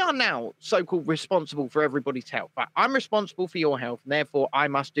 If we are now so-called responsible for everybody's health, right? I'm responsible for your health, and therefore I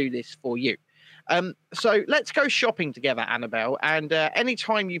must do this for you. So let's go shopping together, Annabelle. And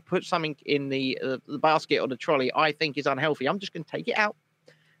anytime you put something in the basket or the trolley I think is unhealthy, I'm just going to take it out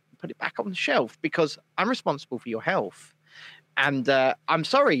and put it back on the shelf because I'm responsible for your health. And I'm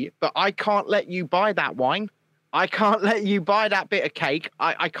sorry, but I can't let you buy that wine. I can't let you buy that bit of cake.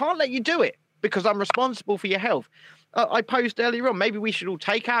 I can't let you do it because I'm responsible for your health. I posed earlier on, maybe we should all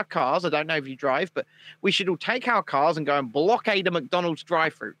take our cars. I don't know if you drive, but we should all take our cars and go and blockade a McDonald's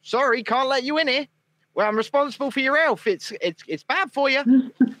drive-through. Sorry, can't let you in here. Well, I'm responsible for your health. It's bad for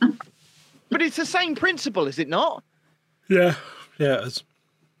you. But it's the same principle, is it not? Yeah. Yeah, it is.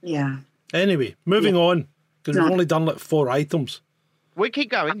 Yeah. Anyway, moving on, because we've only done like 4 items. We keep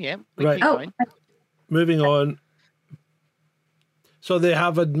going, yeah. Right. Keep going. Moving on. So they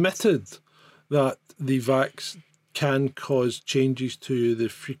have admitted that the vax can cause changes to the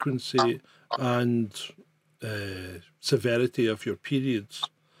frequency and severity of your periods.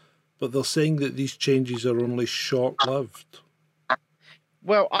 But they're saying that these changes are only short-lived.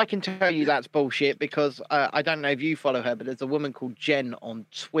 Well, I can tell you that's bullshit because I don't know if you follow her, but there's a woman called Jen on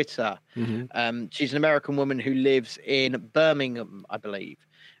Twitter. Mm-hmm. She's an American woman who lives in Birmingham, I believe.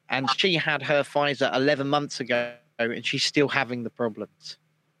 And she had her Pfizer 11 months ago, and she's still having the problems.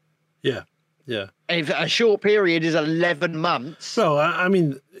 Yeah, yeah. If a short period is 11 months. Well, I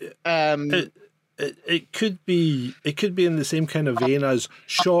mean, it could be in the same kind of vein as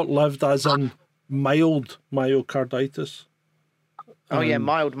short-lived, as in mild myocarditis. Oh yeah,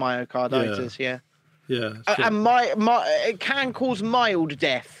 mild myocarditis. Yeah. Yeah. And it can cause mild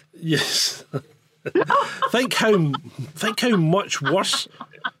death. Yes. Think how much worse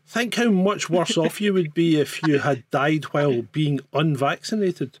off you would be if you had died while being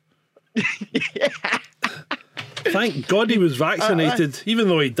unvaccinated. Yeah. Thank God he was vaccinated. Even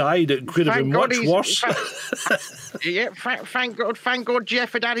though he died, it could have been much worse. Yeah, thank God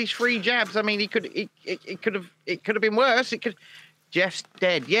Jeff had his 3 jabs. I mean, it could have been worse. Jeff's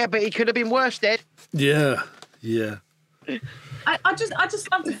dead. Yeah, but it could have been worse dead. Yeah, yeah. I just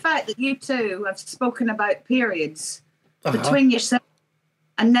love the fact that you two have spoken about periods between yourselves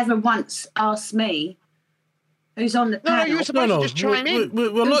and never once asked me who's on the panel. No, you're supposed to just chime in.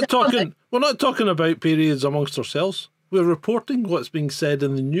 We're not talking about periods amongst ourselves. We're reporting what's being said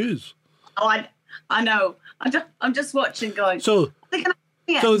in the news. Oh, I know. I'm just watching, going. So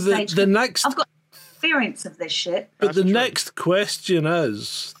the next. I've got experience of this shit. But the next question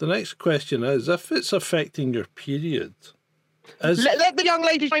is, if it's affecting your period. Let the young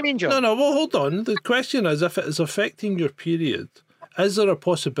lady chime in, John. No, well, hold on. The question is, if it is affecting your period, is there a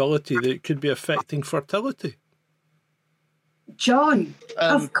possibility that it could be affecting fertility? John,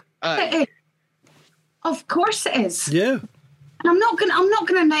 of course it is. Of course it is. Yeah. And I'm not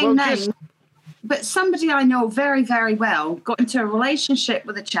gonna name names, but somebody I know very, very well got into a relationship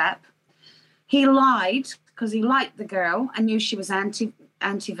with a chap. He lied because he liked the girl and knew she was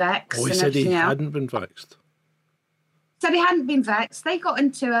anti-vax. Oh, he said he hadn't been vaxxed. Said he hadn't been vaxxed. They got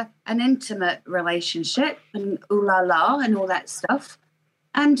into an intimate relationship and ooh la la and all that stuff.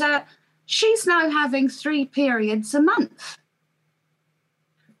 And she's now having 3 periods a month.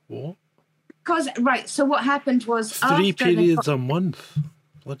 What? So what happened was 3 periods a month.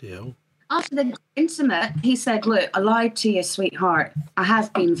 Bloody hell. After the intimate, he said, "Look, I lied to you, sweetheart. I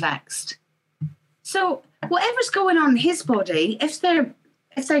have been vaxxed." So whatever's going on in his body, if they're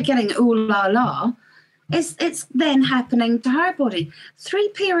getting ooh la la, it's then happening to her body. 3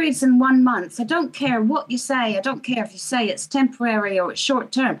 periods in 1 month. I don't care what you say. I don't care if you say it's temporary or it's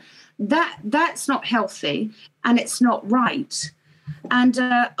short term. That's not healthy and it's not right. And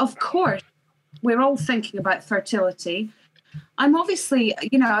of course, we're all thinking about fertility. I'm obviously,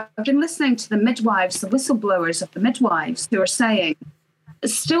 I've been listening to the midwives, the whistleblowers of the midwives who are saying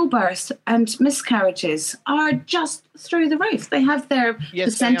stillbirth and miscarriages are just through the roof. They have their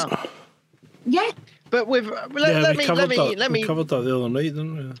percentage. They are. Yeah. But we covered that the other night,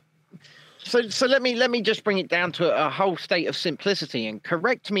 didn't we? So let me just bring it down to a whole state of simplicity, and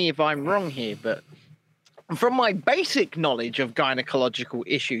correct me if I'm wrong here, but from my basic knowledge of gynecological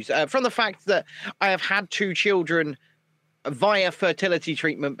issues, from the fact that I have had 2 children via fertility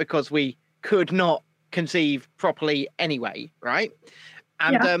treatment because we could not conceive properly anyway, right?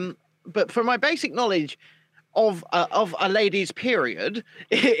 And but from my basic knowledge of a lady's period,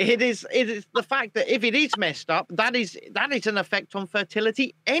 it is the fact that if it is messed up, that is an effect on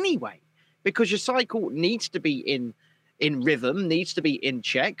fertility anyway, because your cycle needs to be in rhythm, needs to be in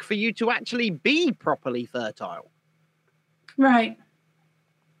check for you to actually be properly fertile. Right.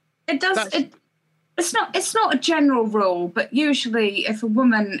 It does. It's not a general rule, but usually if a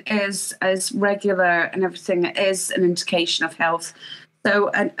woman is as regular and everything, it is an indication of health. So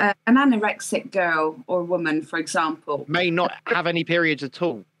an anorexic girl or woman, for example, may not have any periods at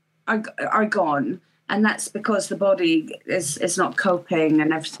all. Are gone, and that's because the body is not coping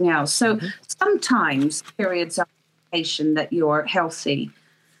and everything else. So sometimes periods are an indication that you're healthy.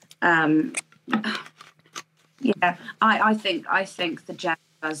 I think the gender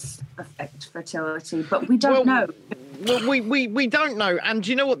does affect fertility, but we don't know. Well, we don't know, and do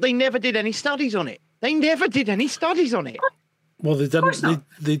you know what? They never did any studies on it. Well, they didn't.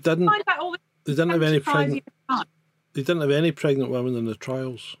 They didn't. They didn't have any pregnant. They didn't have any pregnant women in the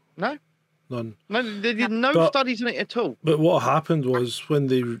trials. No, none. No, they did no studies on it at all. But what happened was when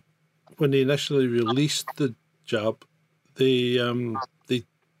they initially released the jab, they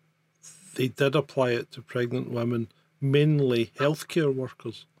did apply it to pregnant women, mainly healthcare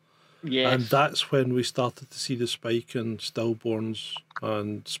workers. Yes. And that's when we started to see the spike in stillborns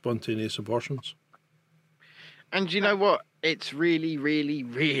and spontaneous abortions. And you know what? It's really, really,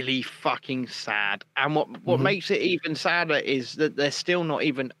 really fucking sad. And what makes it even sadder is that they're still not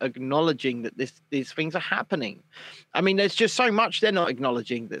even acknowledging that these things are happening. I mean, there's just so much they're not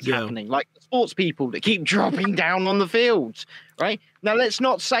acknowledging that's happening. Like the sports people that keep dropping down on the fields, right? Now, let's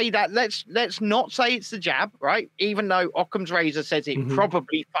not say that. Let's not say it's the jab, right? Even though Occam's razor says it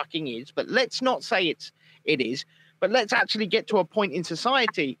probably fucking is. But let's not say it is. But let's actually get to a point in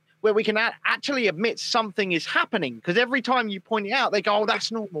society where we can actually admit something is happening. Because every time you point it out, they go, oh,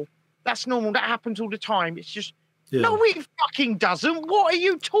 that's normal. That's normal. That happens all the time. It's just, no, it fucking doesn't. What are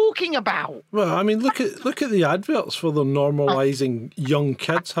you talking about? Well, I mean, look at the adverts for the normalising young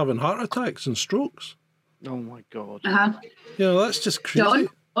kids having heart attacks and strokes. Oh, my God. That's just crazy.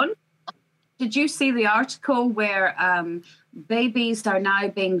 John, did you see the article where babies are now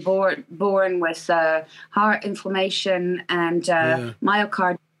being born with heart inflammation and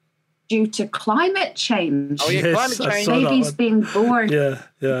myocarditis due to climate change? Oh, yeah, climate change. Babies being born.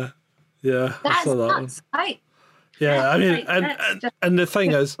 Yeah. That's nuts, right? Yeah, I mean, and the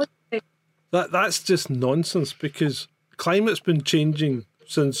thing is, that's just nonsense, because climate's been changing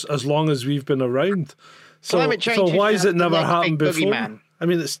since as long as we've been around. So why has it never happened before? I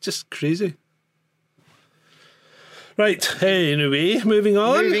mean, it's just crazy. Right, anyway, moving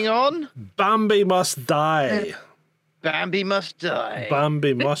on. Bambi must die. Bambi must die.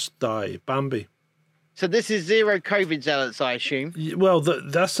 Bambi must die. Bambi. So this is zero COVID zealots, I assume. Well,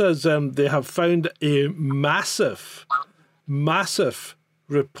 this is they have found a massive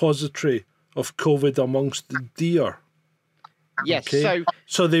repository of COVID amongst the deer. Yes. Okay?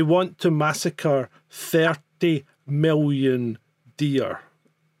 So they want to massacre 30 million deer.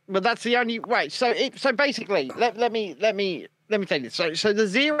 But that's the only right. So basically, let me tell you this. So the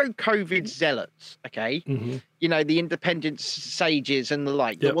zero COVID zealots, okay, you know, the independent sages and the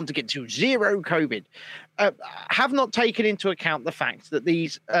like that want to get to zero COVID, have not taken into account the fact that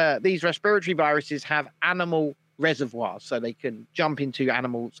these respiratory viruses have animal reservoirs, so they can jump into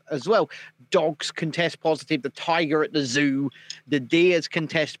animals as well. Dogs can test positive. The tiger at the zoo, the deers can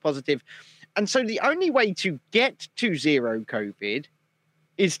test positive, and so the only way to get to zero COVID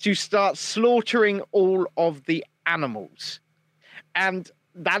is to start slaughtering all of the animals. And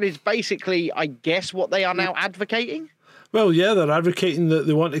that is basically, I guess, what they are now advocating. Well, yeah, they're advocating that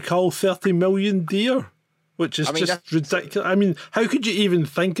they want to kill 30 million deer, which is just ridiculous. I mean, how could you even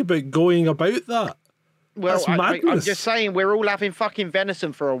think about going about that? Well, That's I'm madness. just saying we're all having fucking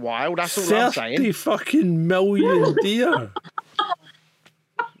venison for a while. That's all I'm 30 saying. fucking million deer.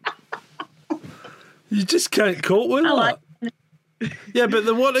 You just can't cope with I like that. Yeah, but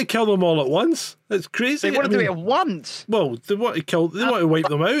they want to kill them all at once. It's crazy. They want to I do it mean, at once. Well, they want to kill. They want to wipe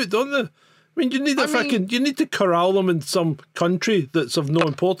them out, don't they? I mean, you need you need to corral them in some country that's of no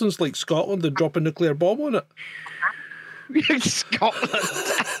importance, like Scotland, and drop a nuclear bomb on it. Scotland.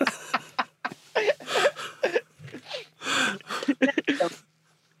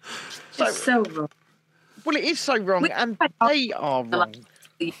 It's so wrong. Well, it is so wrong, and they are wrong.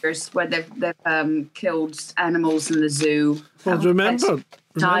 Years where they've killed animals in the zoo. Well, remember,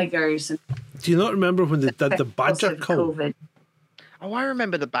 tigers. And do you not remember when they did the badger because of cull? COVID. Oh, I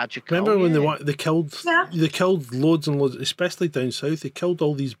remember the badger cull. Remember when yeah. they killed loads and loads, especially down south. They killed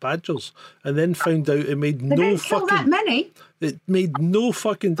all these badgers and then found out it made They no didn't kill that fucking many. it made no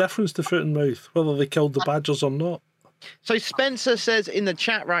fucking difference to foot and mouth whether they killed the badgers or not. So Spencer says in the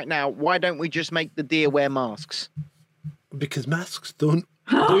chat right now, why don't we just make the deer wear masks? Because masks don't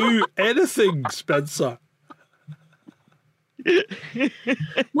do anything, Spencer.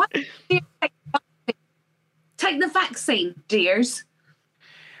 What? Take the vaccine, dears.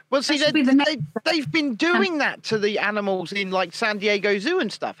 Well, see, That should be the next- they've been doing that to the animals in like San Diego Zoo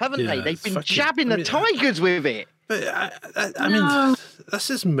and stuff, haven't they? Yeah, They've been fucking- jabbing I the mean, tigers with it. But I mean, this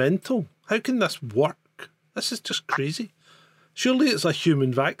is mental. How can this work? This is just crazy. Surely it's a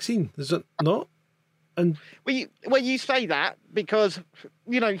human vaccine, is it not? And Well, you say that because,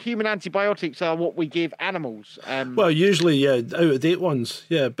 human antibiotics are what we give animals. well, usually, yeah, out of date ones,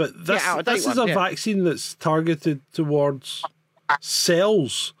 yeah. But this out-of-date this is ones, a yeah. vaccine that's targeted towards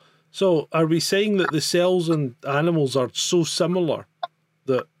cells. So, are we saying that the cells in animals are so similar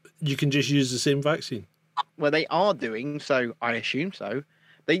that you can just use the same vaccine? Well, they are doing so. I assume so.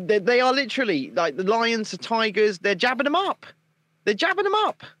 They are literally like the lions, the tigers. They're jabbing them up. They're jabbing them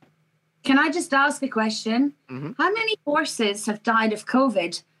up. Can I just ask a question? Mhm. How many horses have died of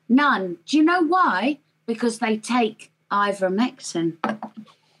COVID? None. Do you know why? Because they take ivermectin.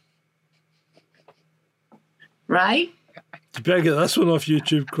 Right? You better get this one off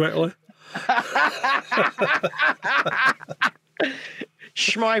YouTube quickly.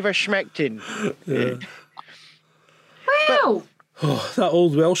 Schmeiver Schmectin. Well, Oh, that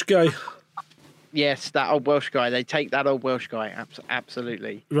old Welsh guy. Yes, that old Welsh guy. They take that old Welsh guy.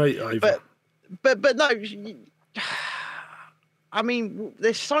 Absolutely. Right, Ivor. But no. I mean,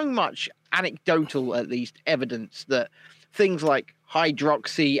 there's so much anecdotal, at least, evidence that things like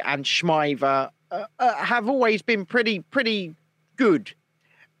hydroxy and Schmeiver have always been pretty good,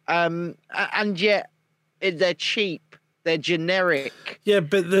 and yet they're cheap. They're generic. Yeah,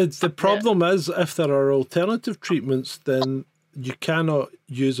 but the problem is if there are alternative treatments, then you cannot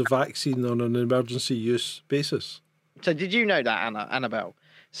use a vaccine on an emergency use basis. So did you know that, Annabelle?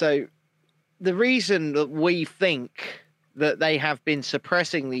 So the reason that we think that they have been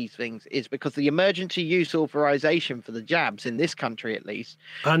suppressing these things is because the emergency use authorization for the jabs in this country, at least,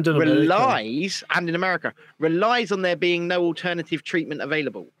 And in America. relies on there being no alternative treatment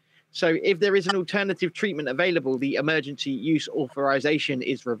available. So if there is an alternative treatment available, the emergency use authorization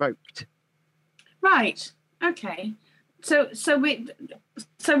is revoked. right. Okay. So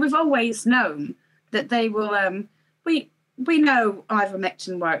we've always known that they will. We know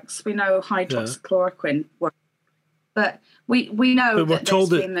ivermectin works. We know hydroxychloroquine works. But we know But we're that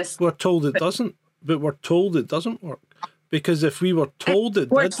told there's been this. we're told it doesn't. But we're told it doesn't work. Because if we were told it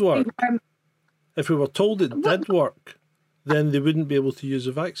works did work, everywhere. if we were told it did work, then they wouldn't be able to use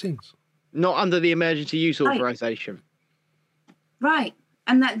the vaccines. Not under the emergency use authorization. Right.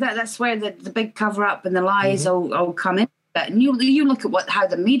 And that's where the big cover up and the lies all come in. And you look at how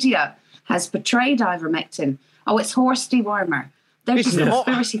the media has portrayed ivermectin. Oh, it's horse dewormer. They're It's just not.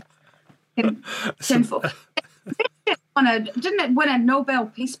 conspiracy sinful. Didn't it win a Nobel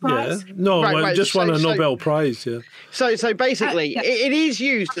Peace Prize? Yeah. No, Right, well, right, just won so- a so- Nobel Prize, yeah. So basically, Yeah. it is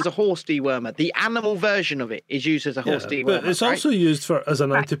used as a horse dewormer. The animal version of it is used as a horse dewormer. But it's right? also used as an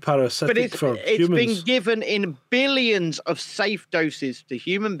antiparasitic But it's for been humans. given in billions of safe doses to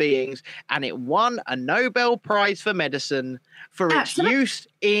human beings, and it won a Nobel Prize for medicine for its Absolutely. use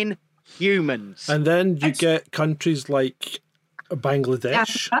in humans. And then you get countries like Bangladesh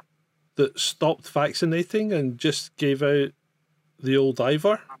Africa. that stopped vaccinating and just gave out the old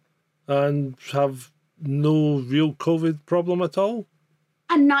Ivor and have no real COVID problem at all.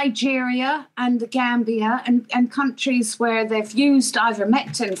 And Nigeria and the Gambia and countries where they've used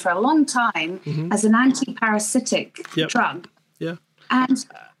ivermectin for a long time as an anti-parasitic Yep. drug. Yeah. And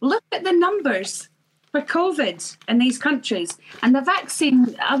look at the numbers for COVID in these countries. And the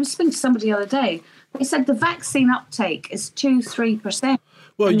vaccine, I was speaking to somebody the other day, They said the vaccine uptake is 2-3%.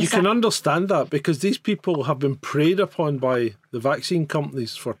 Well, And you is can that- understand that because these people have been preyed upon by the vaccine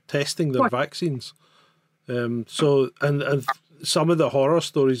companies for testing their Right. vaccines. So some of the horror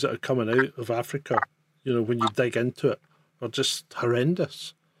stories that are coming out of Africa, when you dig into it, are just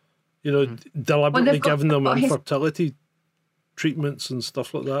horrendous. Deliberately got- giving them got his- infertility treatments and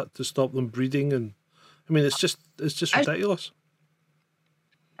stuff like that to stop them breeding, and I mean, it's just ridiculous.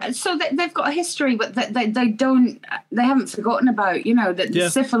 So they've got a history, but they haven't forgotten about, the Yeah.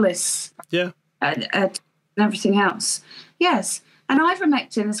 syphilis Yeah, and everything else. Yes. And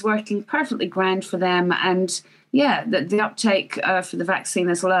ivermectin is working perfectly grand for them. And yeah, the uptake for the vaccine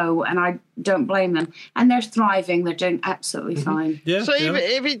is low, and I don't blame them. And they're thriving. They're doing absolutely fine. yeah. So yeah.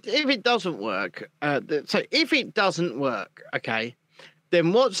 if it doesn't work, okay,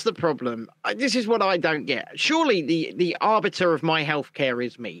 then what's the problem? This is what I don't get. Surely the arbiter of my healthcare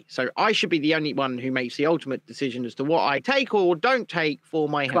is me, so I should be the only one who makes the ultimate decision as to what I take or don't take for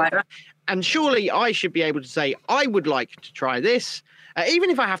my health. Quite right. And surely I should be able to say, I would like to try this, even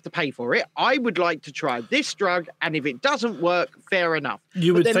if I have to pay for it. I would like to try this drug, and if it doesn't work, fair enough.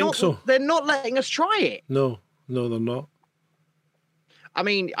 You But would they're think not, so. They're not letting us try it. No, they're not. I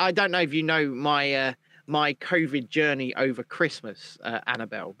mean, I don't know if you know my my COVID journey over Christmas,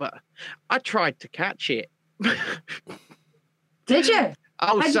 Annabelle, but I tried to catch it. Did you?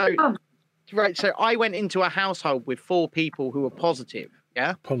 Oh, How'd so you go? right. So I went into a household with 4 people who were positive.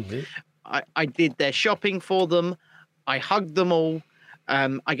 Yeah, Pardon me. I did their shopping for them. I hugged them all.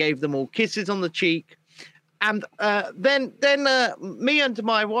 I gave them all kisses on the cheek. And then me and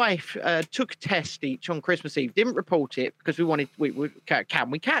my wife took a test each on Christmas Eve. Didn't report it because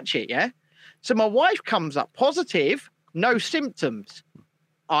can we catch it? Yeah. So my wife comes up positive, no symptoms.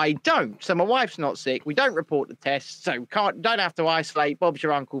 I don't. So my wife's not sick. We don't report the test, so don't have to isolate. Bob's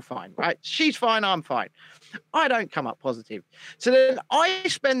your uncle, fine, right? She's fine. I'm fine. I don't come up positive. So then I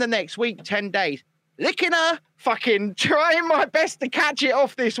spend the next week, 10 days, licking her, fucking trying my best to catch it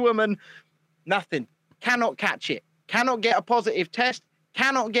off this woman. Nothing. Cannot catch it. Cannot get a positive test.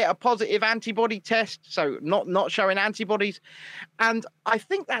 Cannot get a positive antibody test. So not showing antibodies. And I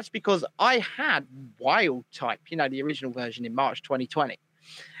think that's because I had wild type, the original version in March 2020.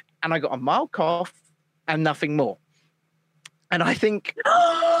 And I got a mild cough and nothing more. And I think,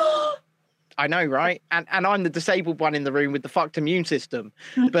 I know, right? And I'm the disabled one in the room with the fucked immune system.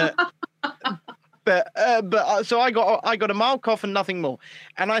 But so I got a mild cough and nothing more.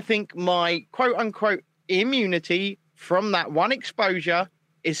 And I think my quote unquote immunity from that one exposure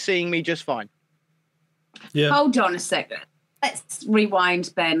is seeing me just fine. Yeah. Hold on a second. Let's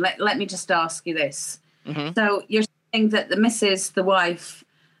rewind, Ben. Let me just ask you this. Mhm. So you're saying that the wife,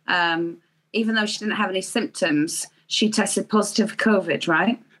 even though she didn't have any symptoms, she tested positive for COVID,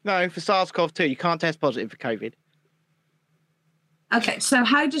 right? No, for SARS-CoV-2, you can't test positive for COVID. Okay, so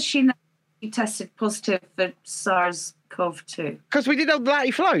how does she know she tested positive for SARS-CoV-2? Because we did all the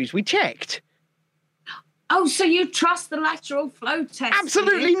lateral flows. We checked. Oh, so you trust the lateral flow test? do you?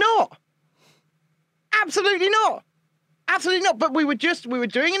 Absolutely not. Absolutely not. Absolutely not. But we were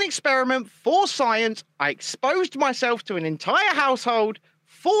doing an experiment for science. I exposed myself to an entire household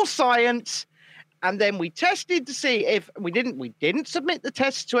for science. And then we tested to see if we didn't submit the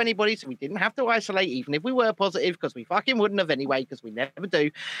tests to anybody, so we didn't have to isolate, even if we were positive, because we fucking wouldn't have anyway, because we never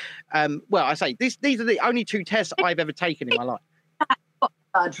do. Well, I say these are the only 2 tests I've ever taken in my life.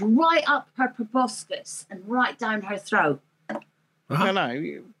 Blood right up her proboscis and right down her throat. I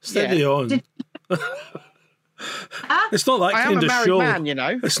know. Steady on. Did- It's not that I am kind a of married show. man, you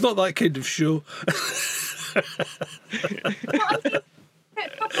know. It's not that kind of show.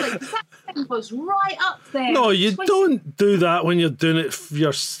 Properly, 'cause that thing was right up there. No, you Twisted. don't do that when you're doing it for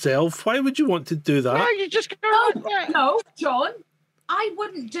yourself. Why would you want to do that? No, you just go No, like that. no, John. I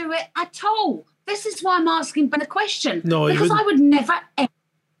wouldn't do it at all. This is why I'm asking Ben a question. No, you because I wouldn't. would never ever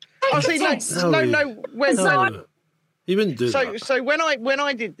take Oh, a see, test. No, No, you wouldn't do that. So when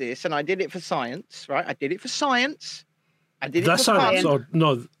I did this, and I did it for science, right? I did it for science. I did it That's for science fun. or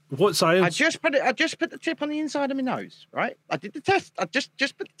no? What I science? just put the tip on the inside of my nose, right? I did the test. I just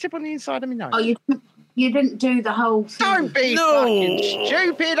put the tip on the inside of my nose. Oh, you didn't do the whole thing. Don't be No. fucking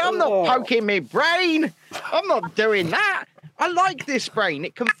stupid. I'm not poking my brain. I'm not doing that. I like this brain.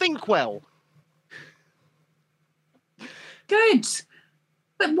 It can think well. Good.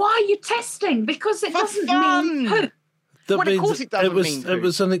 But why are you testing? Because it For doesn't fun. mean poop. That Well, of course it doesn't was, mean it food.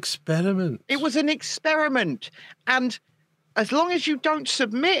 was an experiment. It was an experiment. And as long as you don't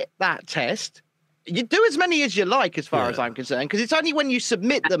submit that test, you do as many as you like, as far as I'm concerned, because it's only when you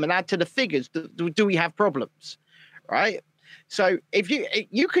submit them and add to the figures do we have problems, right? So if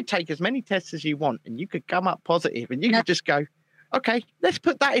you could take as many tests as you want, and you could come up positive, and you could just go, okay, let's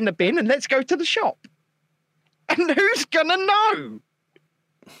put that in the bin and let's go to the shop. And who's gonna know?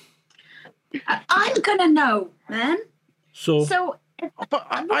 I'm gonna know, man. So But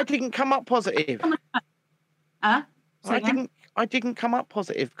I didn't come up positive. Say I again? didn't come up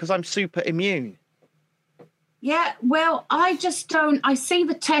positive because I'm super immune. Yeah, well, I just don't. I see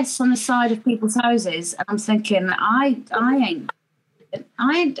the tests on the side of people's houses, and I'm thinking, I ain't doing it.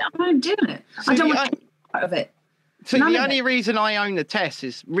 I don't want to be part of it. So None the of only reason I own the tests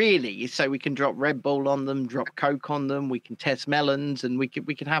is so we can drop Red Bull on them, drop Coke on them, we can test melons, and we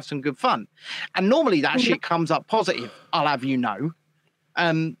can have some good fun. And normally that shit comes up positive, I'll have you know.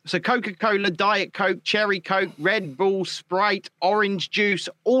 So Coca-Cola, Diet Coke, Cherry Coke, Red Bull, Sprite, orange juice,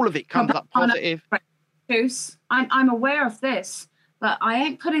 all of it comes up positive. Juice. I'm aware of this, but I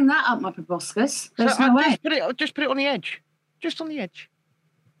ain't putting that up my proboscis. There's no way. Just put it on the edge. Just on the edge.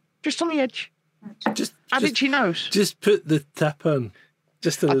 Just on the edge. Add it to your nose. Just put the tip in,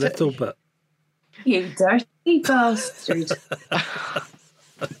 just a little bit. You dirty bastard. I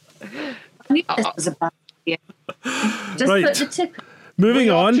knew this was a bad idea. Just Right. put the tip in. Moving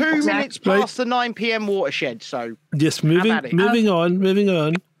on. 2 minutes past the 9 p.m. watershed, so Yes, Have at it. moving on.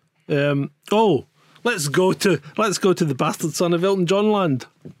 Let's go to the bastard son of Elton John land.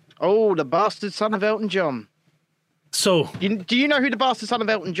 oh, the bastard son of Elton John. So Do you know who the bastard son of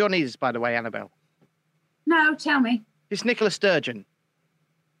Elton John is, by the way, Annabelle? No, tell me. It's Nicola Sturgeon.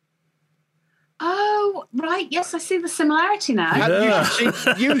 Oh, right. Yes, I see the similarity now.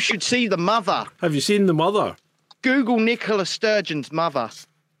 Yeah. You should see the mother. have you seen the mother? Google Nicola Sturgeon's mother.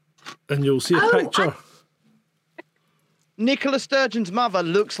 And you'll see a Oh, picture. Nicola Sturgeon's mother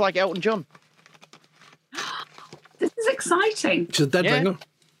looks like Elton John. This is exciting. She's a dead Yeah. ringer.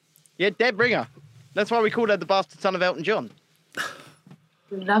 Yeah, dead ringer. That's why we call her the bastard son of Elton John.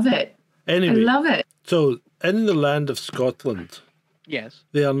 Love it. I Anyway, love it. so in the land of Scotland, Yes.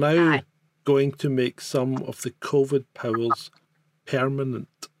 they are now Aye. going to make some of the COVID powers permanent.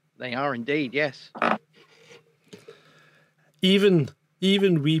 They are indeed, yes. Even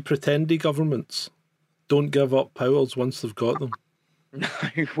wee pretendy governments don't give up powers once they've got them. No,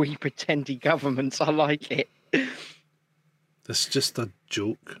 we pretendy governments. I like it. It's just a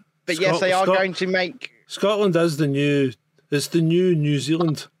joke. But yes, they are going to make... Scotland is the new New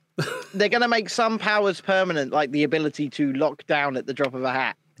Zealand. They're going to make some powers permanent, like the ability to lock down at the drop of a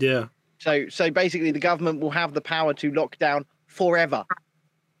hat. Yeah. So basically, the government will have the power to lock down forever.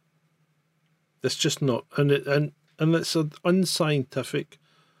 It's just not, and it's an unscientific,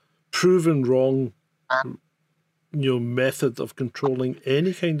 proven wrong, method of controlling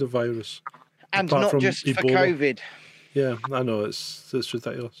any kind of virus. And Apart not from just for Ebola. COVID. Yeah, I know it's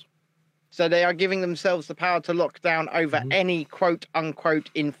ridiculous. So they are giving themselves the power to lock down over any quote unquote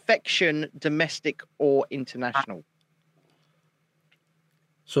infection, domestic or international.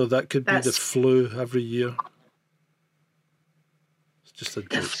 So that could be the That's- flu every year. It's just a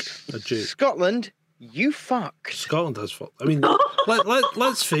joke. A joke. Scotland, you fucked. Scotland has fucked. I mean,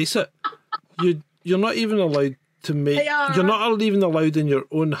 let's face it. You're not even allowed to make. They are. You're not even allowed in your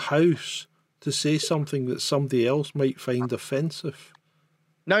own house to say something that somebody else might find offensive.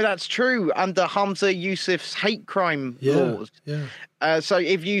 No, that's true. Under Hamza Yousaf's hate crime laws. Yeah. So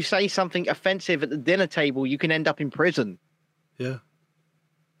if you say something offensive at the dinner table, you can end up in prison. Yeah.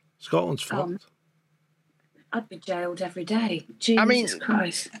 Scotland's fucked. I'd be jailed every day. Jesus mean,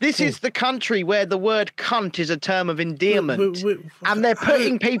 Christ. This is the country where the word cunt is a term of endearment. And they're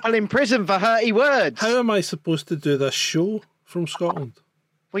putting people in prison for hurty words. How am I supposed to do this show from Scotland?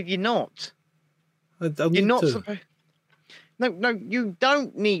 Well, you're not. I'll You're need not to. supposed. No, you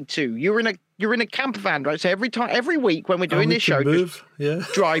don't need to. You're in a camper van, right? So every week when we're I'll doing need this to show, move. Yeah.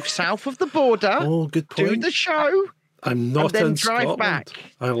 just drive south of the border, Oh, good do point. the show, I'm not then in drive Scotland. back.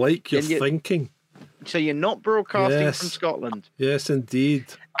 I like your Then you- thinking. so you're not broadcasting Yes. from Scotland. Yes, indeed.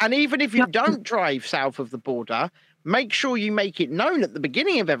 And even if you don't drive south of the border, make sure you make it known at the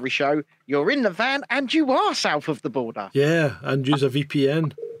beginning of every show you're in the van and you are south of the border. Yeah, and use a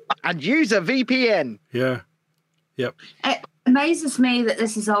VPN. And use a VPN. Yeah. Yep. It amazes me that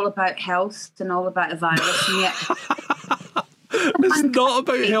this is all about health and all about a virus, and yet It's not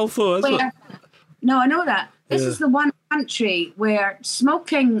about health, though, is it? where, no, I know that. This Yeah. is the one country where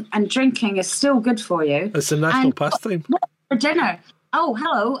smoking and drinking is still good for you. It's a national And- pastime. For dinner, oh,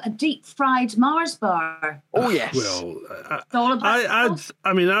 hello, a deep fried Mars bar. Oh, yes. Well, It's all about health.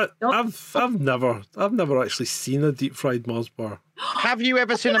 I've never actually seen a deep fried Mars bar. Have you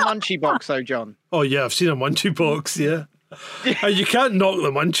ever seen a munchie box, though, John? Oh yeah, I've seen a munchie box. Yeah. And you can't knock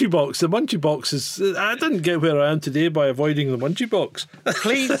the Munchie Box. The Munchie Box is... I didn't get where I am today by avoiding the Munchie Box.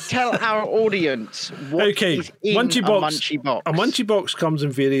 Please tell our audience what is in Munchie Box. a Munchie Box. A Munchie Box comes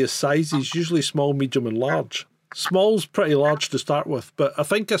in various sizes, usually small, medium and large. Small's pretty large to start with, but I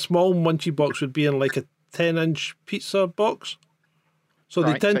think a small Munchie Box would be in like a 10-inch pizza box. So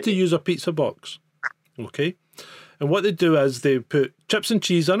they tend to use a pizza box. Okay? And what they do is they put chips and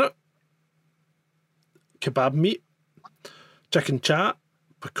cheese in it, kebab meat, chicken chat,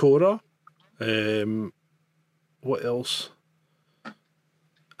 pakora, what else?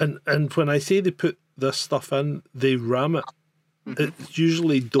 And when I say they put this stuff in, they ram it. It's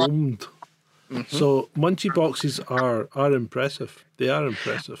usually domed. So Munchie Boxes are impressive. They are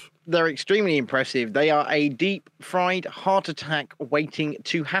impressive. They're extremely impressive. They are a deep fried heart attack waiting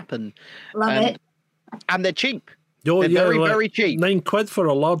to happen. Love it. And they're cheap. Oh, They're very, very cheap. £9 for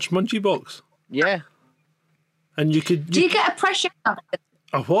a large Munchie Box. Yeah. And you could... Do you get a pressure cuff?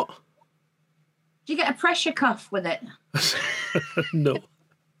 A what? Do you get a pressure cuff with it? No.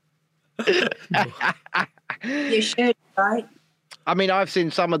 You should, right? I mean, I've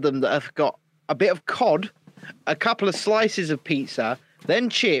seen some of them that have got a bit of cod, a couple of slices of pizza, then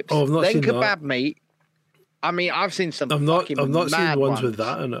chips, I've not then seen kebab that. meat. I mean, I've seen some. I've not mad seen ones with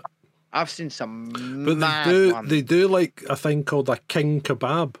that in it. I've seen some But mad ones. they do like a thing called a king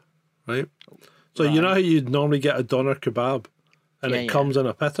kebab, right? So you know how you'd normally get a doner kebab and it comes in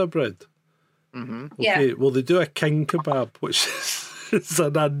a pita bread? Mm-hmm. Okay, Yeah. well, they do a king kebab, which is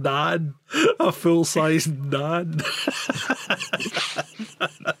a naan, a full-sized naan.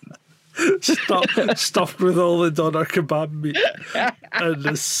 Stuffed with all the doner kebab meat and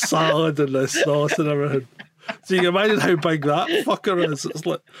the salad and the sauce and everything. So you can imagine how big that fucker is. It's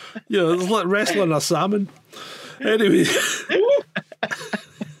like, it's like wrestling a salmon. Anyway.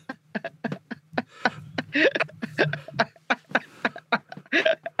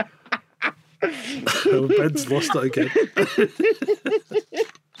 Ben's lost it again.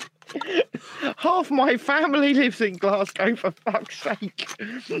 Half my family lives in Glasgow, for fuck's sake.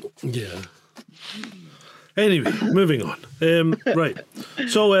 Yeah. Anyway, moving on. Right.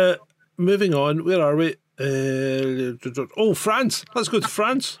 So, moving on. Where are we? France. Let's go to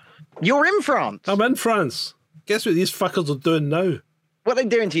France. You're in France. I'm in France. Guess what these fuckers are doing now? What are they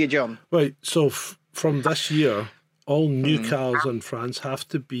doing to you, John? Right. So, from this year, all new cars in France have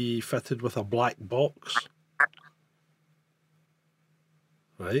to be fitted with a black box.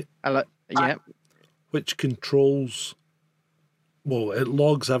 Right? Yeah. Which controls, well, it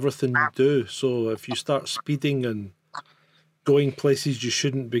logs everything you do. So if you start speeding and going places you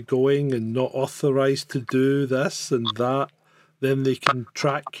shouldn't be going and not authorised to do this and that, then they can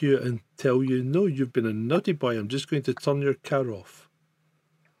track you and tell you, no, you've been a naughty boy, I'm just going to turn your car off.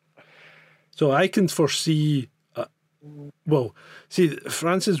 So I can foresee... Well, see,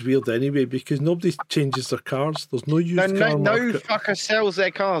 France is weird anyway because nobody changes their cars. There's no used car No market. fucker sells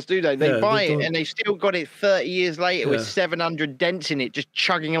their cars, do they? They buy they it don't. and they've still got it 30 years later with 700 dents in it, just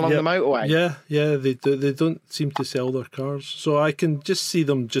chugging along the motorway. Yeah, they do. They don't seem to sell their cars, so I can just see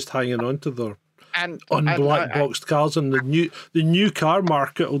them just hanging on to their unblack boxed cars, and the new car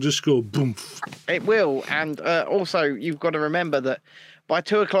market will just go boom. It will, and also you've got to remember that. By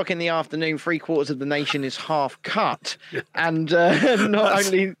 2:00 in the afternoon, 3/4 of the nation is half cut, and not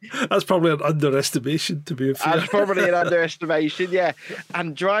only that's probably an underestimation. To be fair, that's probably an underestimation. Yeah,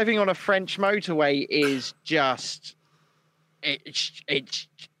 and driving on a French motorway is just it's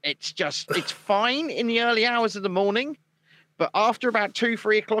fine in the early hours of the morning, but after about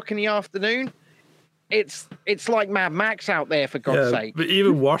 2-3 o'clock in the afternoon, it's like Mad Max out there, for God's sake. But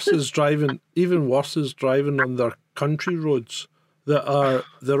even worse is driving on their country roads.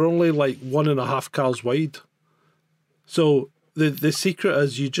 They're only like 1.5 cars wide. So the secret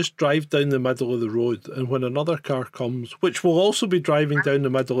is you just drive down the middle of the road, and when another car comes, which will also be driving down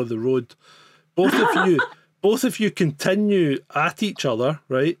the middle of the road, both of you continue at each other,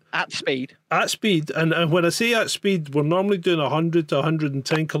 right? At speed. And when I say at speed, we're normally doing 100 to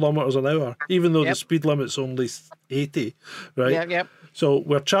 110 kilometres an hour, even though the speed limit's only 80, right? Yep. So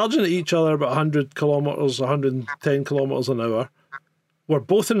we're charging at each other about 100 kilometres, 110 kilometres an hour. We're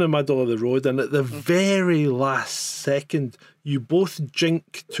both in the middle of the road, and at the very last second, you both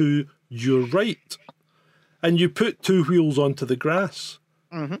jink to your right, and you put two wheels onto the grass.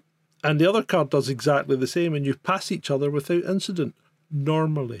 Mm-hmm. And the other car does exactly the same, and you pass each other without incident,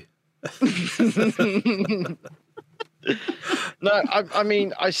 normally. No, I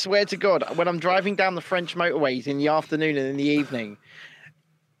mean, I swear to God, when I'm driving down the French motorways in the afternoon and in the evening,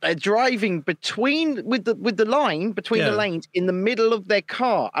 they're driving with the line between the lanes in the middle of their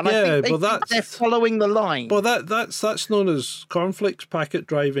car, and I think they're following the line. Well, that's known as cornflakes packet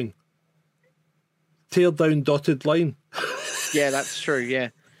driving. Tail down dotted line. Yeah, that's true. Yeah,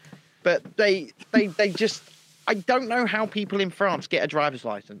 but they just. I don't know how people in France get a driver's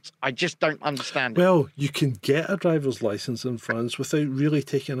license. I just don't understand it. Well, you can get a driver's license in France without really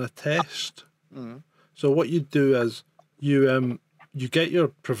taking a test. Mm. So what you do is you get your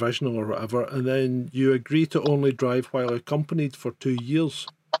provisional or whatever, and then you agree to only drive while accompanied for 2 years.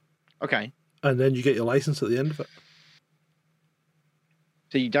 Okay. And then you get your license at the end of it.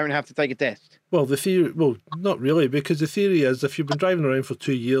 So you don't have to take a test? Well, not really, because the theory is if you've been driving around for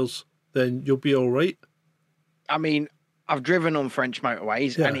 2 years, then you'll be all right. I mean, I've driven on French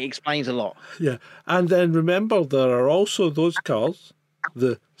motorways, and it explains a lot. Yeah. And then remember, there are also those cars,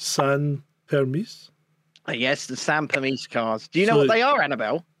 the Sans Permis. Yes, the Sans Permis cars. Do you know what they are,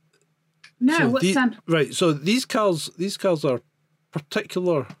 Annabelle? No, so what's Sans? Right, so these cars are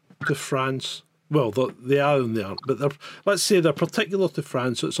particular to France. Well, they are and they aren't, but let's say they're particular to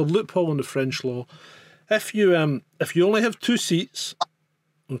France. So it's a loophole in the French law. If you only have 2 seats,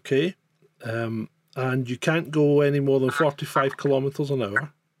 okay, and you can't go any more than 45 kilometres an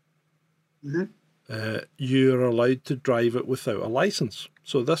hour, you're allowed to drive it without a licence.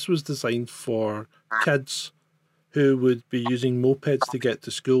 So this was designed for kids who would be using mopeds to get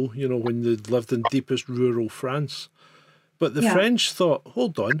to school, when they lived in deepest rural France. But the French thought,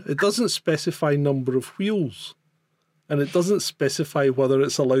 hold on, it doesn't specify number of wheels, and it doesn't specify whether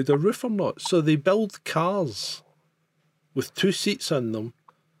it's allowed a roof or not. So they build cars with 2 seats in them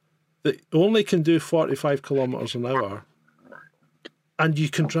that only can do 45 kilometres an hour, and you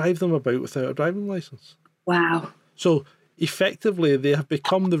can drive them about without a driving licence. Wow. So effectively, they have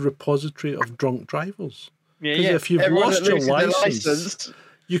become the repository of drunk drivers. Yeah, because if you've lost your licence,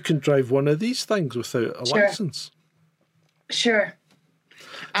 you can drive one of these things without a licence. Sure.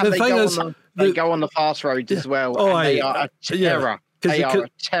 And they go on the fast roads as well. Oh, and they are a terror. They are a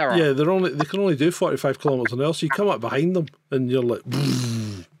terror. Yeah, they can only do 45 kilometres an hour, so you come up behind them and you're like,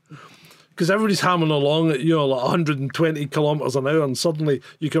 because everybody's hammering along at 120 kilometres an hour, and suddenly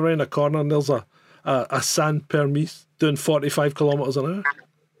you come around a corner and there's a Sans Permis doing 45 kilometres an hour.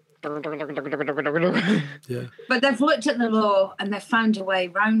 Yeah. But they've looked at the law and they've found a way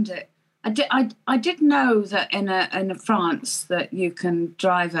around it. I did know that in France that you can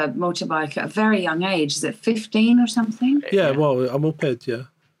drive a motorbike at a very young age. Is it 15 or something? Yeah, well, a moped, yeah.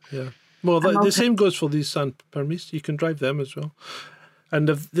 Well, the same goes for these Sans Permis. You can drive them as well. And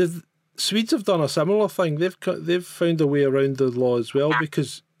the Swedes have done a similar thing. They've found a way around the law as well,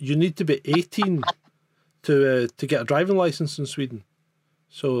 because you need to be 18 to get a driving licence in Sweden.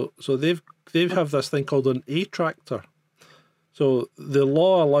 So they have this thing called an A-tractor. So the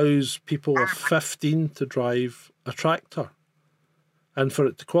law allows people of 15 to drive a tractor. And for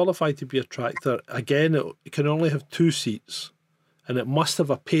it to qualify to be a tractor, again, it can only have 2 seats. And it must have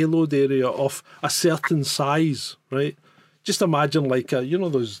a payload area of a certain size, right? Just imagine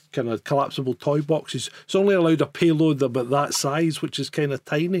those kind of collapsible toy boxes. It's only allowed a payload about that size, which is kind of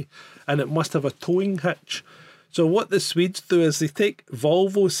tiny. And it must have a towing hitch. So what the Swedes do is they take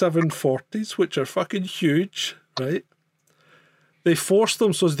Volvo 740s, which are fucking huge, right? They force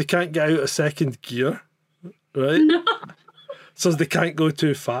them so as they can't get out of second gear, right? No. So as they can't go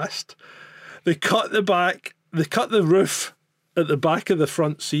too fast. They cut the roof at the back of the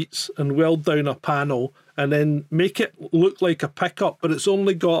front seats and weld down a panel and then make it look like a pickup, but it's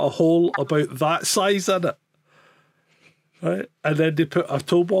only got a hole about that size in it, right? And then they put a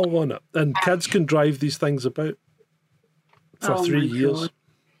tow ball on it, and kids can drive these things about for 3 years. God.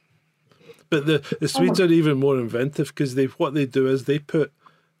 But the Swedes are even more inventive, because what they do is they put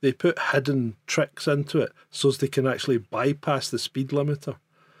hidden tricks into it so as they can actually bypass the speed limiter.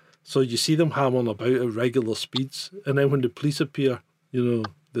 So you see them hammering about at regular speeds, and then when the police appear,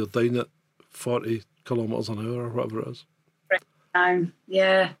 they're down at 40 kilometres an hour or whatever it is.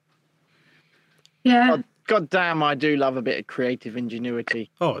 Yeah. God damn, I do love a bit of creative ingenuity.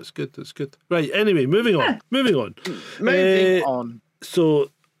 Oh, it's good. Right, anyway, moving on. Moving on.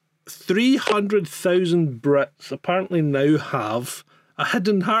 So 300,000 Brits apparently now have a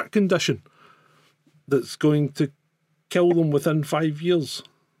hidden heart condition that's going to kill them within 5 years.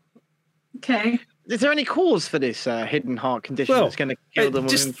 Okay. Is there any cause for this hidden heart condition that's going to kill them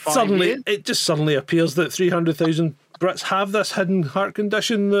within 5 years? It just suddenly appears that 300,000 Brits have this hidden heart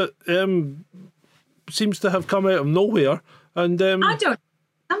condition that seems to have come out of nowhere. And I don't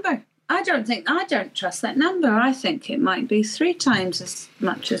remember. I don't trust that number. I think it might be 3 times as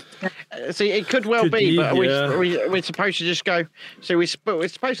much as. See, it could well Could be, be, but yeah. we're supposed to just go. So we're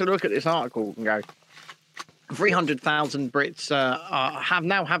supposed to look at this article and go. 300,000 Brits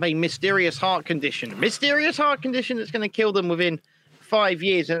have a mysterious heart condition. Mysterious heart condition that's going to kill them within 5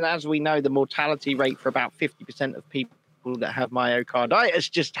 years. And as we know, the mortality rate for about 50% of people that have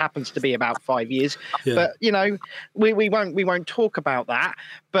myocarditis just happens to be about 5 years. Yeah. But you know, we won't talk about that.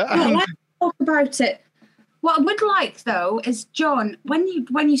 But Let's talk about it. What I would like, though, is John. When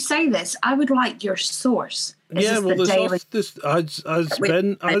you say this, I would like your source. Is Yeah, this well, the Daily?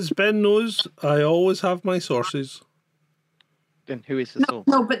 as Ben knows, I always have my sources. then who is the source?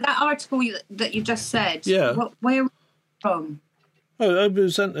 No, but that article that you just said. Yeah. Where was it from? Oh, I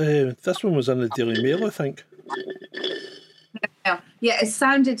was in, this one was in the Daily Mail, I think. Yeah, it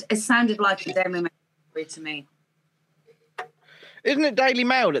sounded like a Daily Mail story to me. Isn't it Daily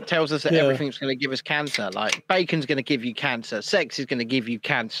Mail that tells us that Yeah. everything's going to give us cancer? Like bacon's going to give you cancer, sex is going to give you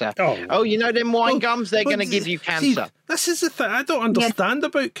cancer. Oh. Oh, you know them wine Well, gums? They're but going to give you see, cancer. this is the thing. I don't understand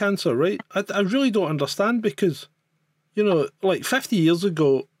about cancer, right? I really don't understand because, you know, like 50 years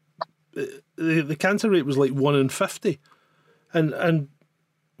ago, the cancer rate was like 1 in 50. And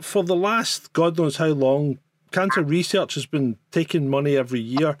for the last God knows how long, cancer research has been taking money every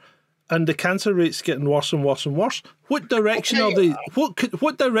year. And the cancer rate's getting worse and worse and worse. What direction are they?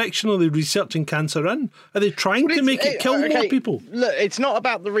 What direction are they researching cancer in? Are they trying to make it kill more people? Look, it's not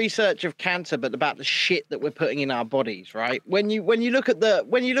about the research of cancer, but about the shit that we're putting in our bodies, right? When you look at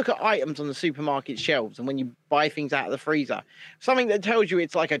items on the supermarket shelves, and when you buy things out of the freezer, something that tells you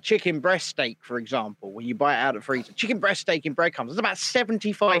it's like a chicken breast steak, for example, when you buy it out of the freezer, chicken breast steak in breadcrumbs, there's about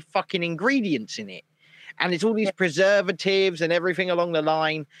 75 fucking ingredients in it. And it's all these preservatives and everything along the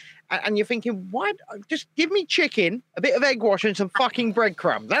line. And you're thinking, why? Just give me chicken, a bit of egg wash, and some fucking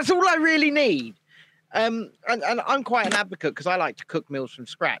breadcrumbs. That's all I really need. And I'm quite an advocate because I like to cook meals from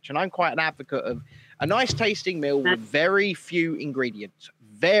scratch. And I'm quite an advocate of a nice tasting meal with very few ingredients.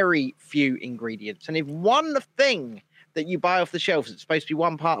 Very few ingredients. And if one thing that you buy off the shelves that's supposed to be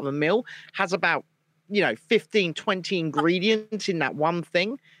one part of a meal has about, 15, 20 ingredients in that one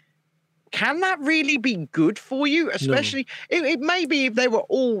thing, can that really be good for you? Especially, it may be if they were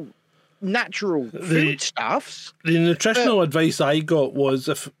all natural foodstuffs. The nutritional advice I got was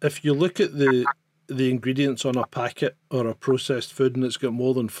if you look at the ingredients on a packet or a processed food and it's got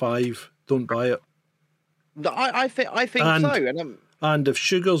more than 5, don't buy it. I think so. And if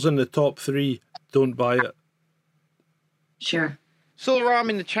sugar's in the top 3, don't buy it. Sure. Solar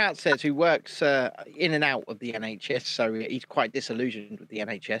in the chat says, who works in and out of the NHS, so he's quite disillusioned with the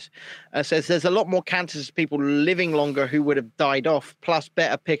NHS, says there's a lot more cancers people living longer who would have died off, plus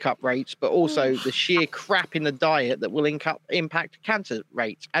better pickup rates, but also the sheer crap in the diet that will impact cancer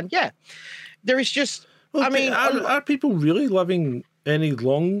rates. And yeah, there is just, Well, are people really living any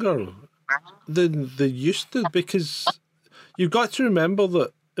longer than they used to? Because you've got to remember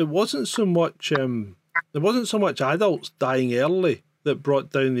that it wasn't so much adults dying early that brought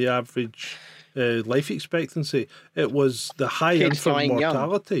down the average life expectancy. It was the high infant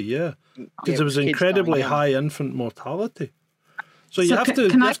mortality, because there was incredibly high infant mortality. So you have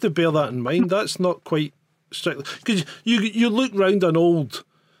to bear that in mind. That's not quite strictly, because you look round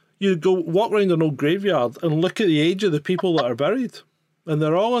walk around an old graveyard and look at the age of the people that are buried, and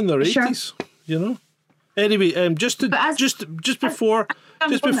they're all in their 80s. Anyway, just before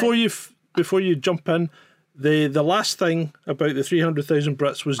you jump in. The last thing about the 300,000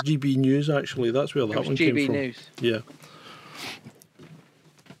 Brits was GB News, actually. That's where that one came from. GB News. Yeah.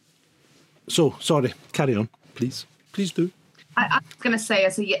 So, sorry, carry on, please. Please do. I was going to say,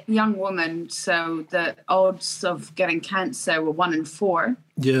 as a young woman, so the odds of getting cancer were 1 in 4.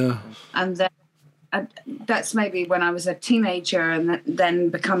 Yeah. And then that's maybe when I was a teenager and then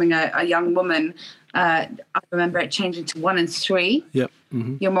becoming a young woman. I remember it changing to 1 in 3. Yep.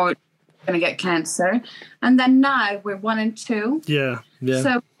 Mm-hmm. You're more going to get cancer, and then now we're 1 in 2. Yeah.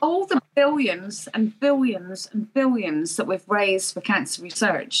 So all the billions and billions and billions that we've raised for cancer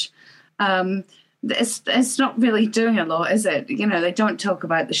research, it's not really doing a lot, is it? They don't talk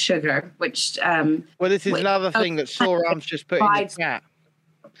about the sugar, which well, this is another thing that Soram's just put in the chat.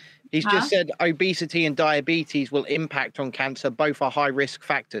 He's just said obesity and diabetes will impact on cancer. Both are high risk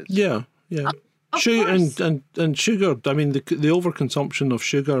factors. Yeah. Sugar and sugar. I mean, the overconsumption of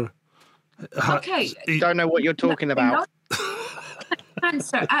sugar. Okay. Don't know what you're talking about.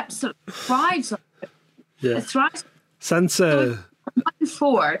 Cancer absolutely thrives on it. Yeah. It thrives. Since 1 in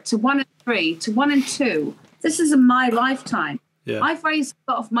 4 to 1 in 3 to 1 in 2. This is in my lifetime. Yeah. I've raised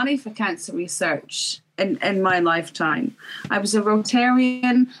a lot of money for cancer research in my lifetime. I was a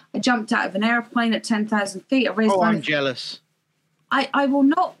Rotarian. I jumped out of an airplane at 10,000 feet. I raised money. I'm jealous. I will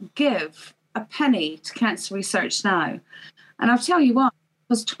not give a penny to cancer research now. And I'll tell you what,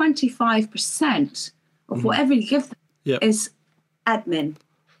 because 25% of whatever you give them is admin.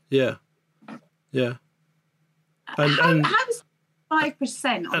 Yeah. Yeah. How is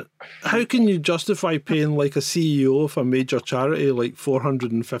 5%? How can you justify paying like a CEO of a major charity like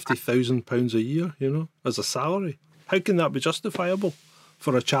 £450,000 a year, you know, as a salary? How can that be justifiable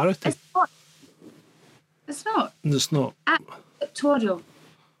for a charity? It's not. It's not. Total.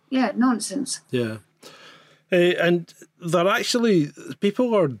 Yeah, nonsense. Yeah. And they're actually,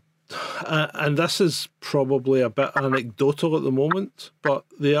 people are, and this is probably a bit anecdotal at the moment, but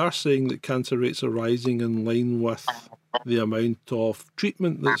they are saying that cancer rates are rising in line with the amount of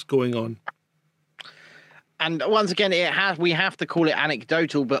treatment that's going on. And once again, we have to call it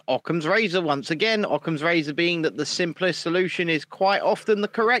anecdotal, but Occam's razor, once again, Occam's razor being that the simplest solution is quite often the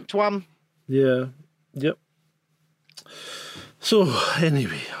correct one. Yeah. Yep. So,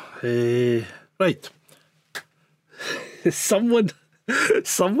 anyway, right. Someone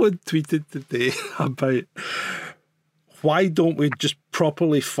tweeted today about why don't we just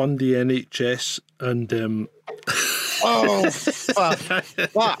properly fund the NHS and oh, for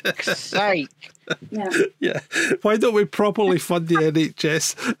fuck's sake. Yeah. Why don't we properly fund the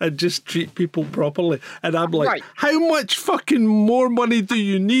NHS and just treat people properly? And I'm like, Right. How much fucking more money do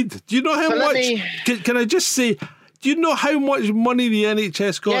you need? Do you know how So let much? me- Can I just say, do you know how much money the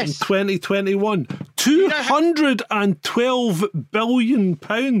NHS got in Yes. 2021? £212 billion.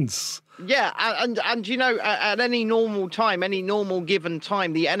 Yeah, and you know, at any normal time, any normal given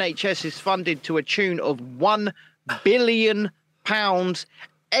time, the NHS is funded to a tune of £1 billion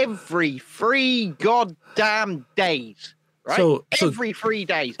every 3 goddamn days. Right? So every 3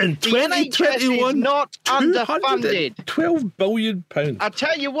 days. In The NHS is 2021, not underfunded. £12 billion. I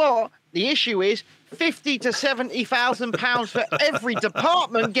tell you what, the issue is £50,000 to £70,000 for every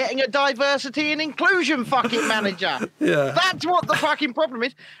department getting a diversity and inclusion fucking manager. Yeah. That's what the fucking problem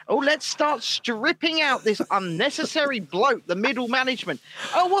is. Oh, let's start stripping out this unnecessary bloat, the middle management.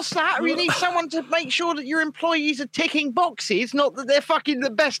 Oh, what's that? We need someone to make sure that your employees are ticking boxes, not that they're fucking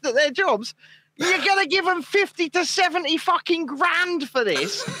the best at their jobs. You're gonna give them 50 to 70 fucking grand for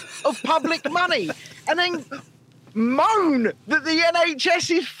this of public money, and then moan that the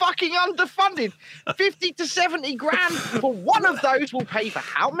NHS is fucking underfunded. 50 to 70 grand for one of those will pay for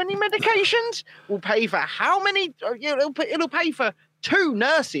how many medications? Will pay for how many? You know, it'll pay for 2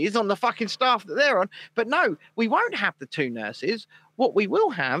 nurses on the fucking staff that they're on. But no, we won't have the 2 nurses. What we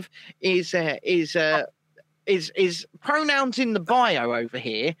will have is pronouns in the bio over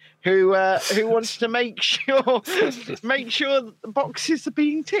here who wants to make sure that the boxes are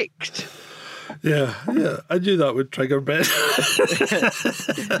being ticked. Yeah, I knew that would trigger Ben.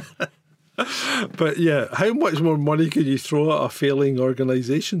 But yeah, how much more money can you throw at a failing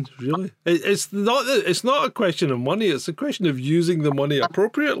organisation? Really, it's not a question of money. It's a question of using the money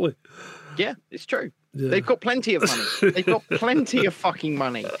appropriately. Yeah, it's true. Yeah. They've got plenty of money. They've got plenty of fucking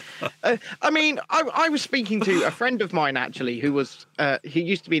money. I mean, I was speaking to a friend of mine actually who used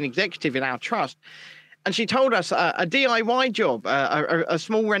to be an executive in our trust. And she told us a DIY job, a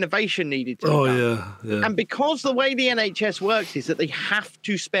small renovation needed to be done. Yeah. And because the way the NHS works is that they have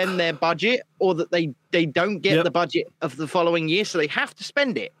to spend their budget, or that they don't get the budget of the following year, so they have to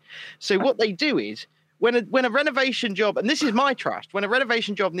spend it. So what they do is when a renovation job, and this is my trust, when a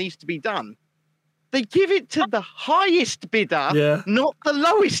renovation job needs to be done, they give it to the highest bidder, not the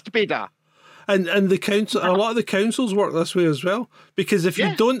lowest bidder. And the council, a lot of the councils work this way as well, because if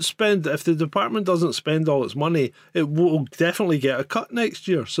you don't spend, if the department doesn't spend all its money, it will definitely get a cut next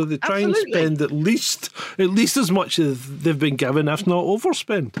year. So they try and spend at least as much as they've been given, if not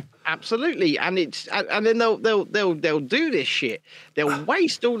overspend. Absolutely, and then they'll do this shit. They'll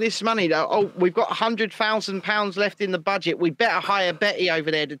waste all this money. We've got £100,000 left in the budget. We better hire Betty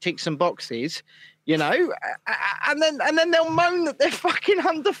over there to tick some boxes. You know, and then they'll moan that they're fucking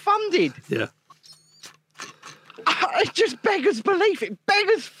underfunded. Yeah. It just beggars belief. It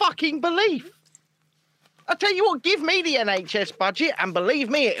beggars fucking belief. I tell you what, give me the NHS budget, and believe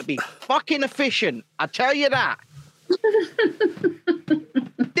me, it'll be fucking efficient. I tell you that.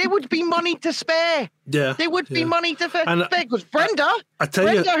 There would be money to spare. Yeah. There would be money to spare. Because Brenda,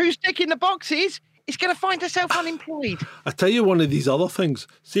 Brenda, who's ticking the boxes, is going to find herself unemployed. I tell you one of these other things.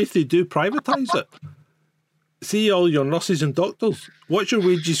 See if they do privatise it. See all your nurses and doctors. Watch your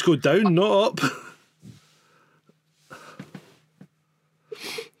wages go down, not up.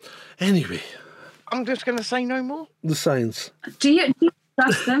 Anyway. I'm just going to say no more. The science. Do you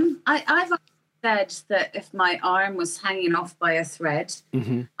trust them? I've said that if my arm was hanging off by a thread,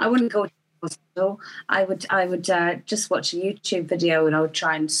 Mm-hmm. I wouldn't go to the hospital. I would just watch a YouTube video and I would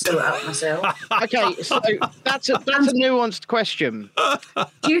try and sew it out myself. Okay, so that's a nuanced question.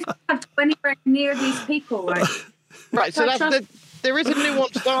 Do you have to go anywhere near these people? Right, so there is a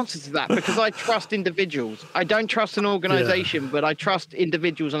nuanced answer to that because I trust individuals. I don't trust an organisation, but I trust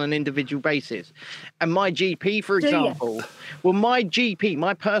individuals on an individual basis. And my GP, for example, my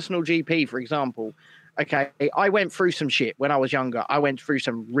personal GP, for example, okay, I went through some shit when I was younger. I went through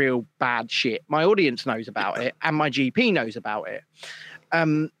some real bad shit. My audience knows about it, and my GP knows about it.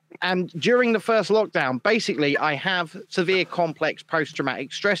 And during the first lockdown, basically, I have severe complex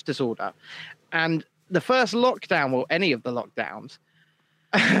post-traumatic stress disorder. And the first lockdown, or any of the lockdowns,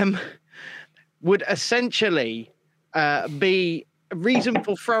 would essentially be a reason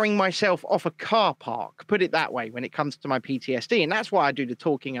for throwing myself off a car park, put it that way, when it comes to my PTSD. And that's why I do the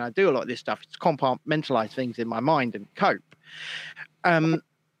talking and I do a lot of this stuff. It's compartmentalize things in my mind and cope. And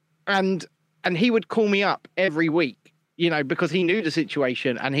he would call me up every week, because he knew the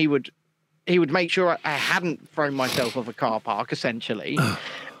situation, and he would make sure I hadn't thrown myself off a car park, essentially.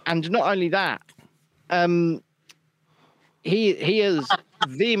 And not only that, he has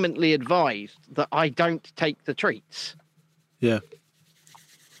vehemently advised that I don't take the treats. Yeah.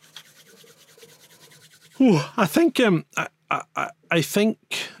 Ooh, I think I think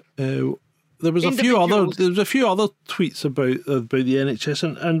there was a few other tweets about the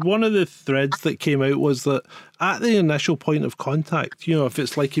NHS, and one of the threads that came out was that at the initial point of contact, if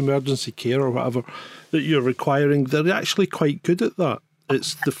it's like emergency care or whatever that you're requiring, they're actually quite good at that.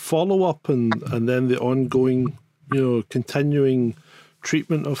 It's the follow-up and then the ongoing, continuing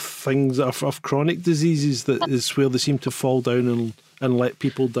treatment of things of chronic diseases that is where they seem to fall down and let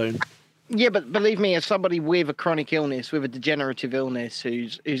people down. Yeah, but believe me, as somebody with a chronic illness, with a degenerative illness,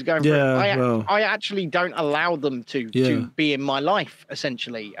 who's going through it, I actually don't allow them to be in my life.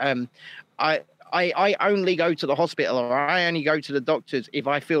 Essentially, I only go to the hospital, or I only go to the doctors if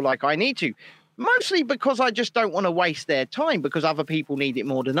I feel like I need to. Mostly because I just don't want to waste their time, because other people need it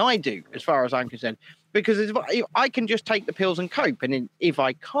more than I do, as far as I'm concerned. Because if I can just take the pills and cope. And if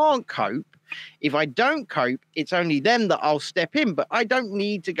I can't cope, if I don't cope, it's only then that I'll step in. But I don't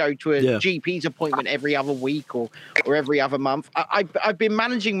need to go to a GP's appointment every other week or every other month. I've been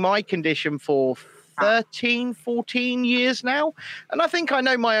managing my condition for 13, 14 years now. And I think I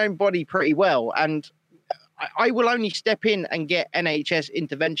know my own body pretty well. And I will only step in and get NHS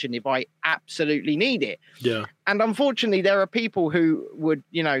intervention if I absolutely need it. Yeah. And unfortunately, there are people who would,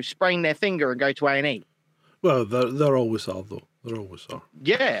 sprain their finger and go to A&E. Well, there always are, though. There always are.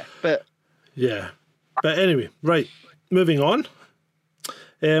 Yeah, but... Yeah. But anyway, right. Moving on.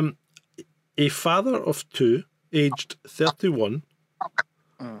 A father of two, aged 31,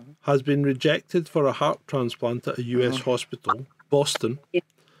 has been rejected for a heart transplant at a US hospital, Boston,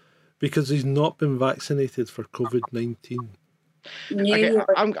 because he's not been vaccinated for COVID-19. Okay,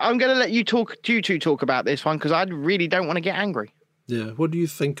 I'm going to let you two talk about this one, because I really don't want to get angry. Yeah, what do you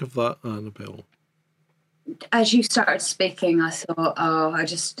think of that, Annabelle? As you started speaking, I thought, I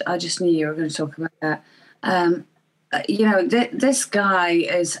just knew you were going to talk about that. This guy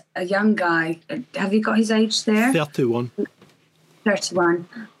is a young guy. Have you got his age there? 31. 31.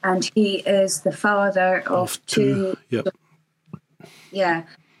 And he is the father of two. Yep. Yeah.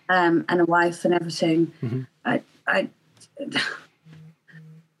 And a wife and everything. Mm-hmm.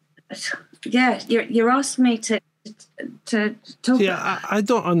 You're asking me to talk. Yeah, I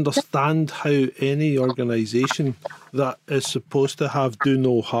don't understand how any organisation that is supposed to have do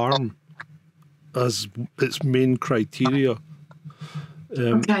no harm as its main criteria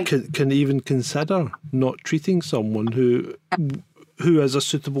can even consider not treating someone who is a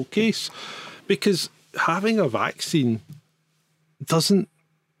suitable case, because having a vaccine doesn't.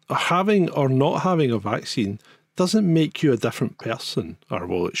 Having or not having a vaccine doesn't make you a different person, or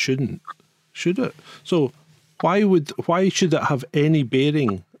well, it shouldn't, should it? So why should it have any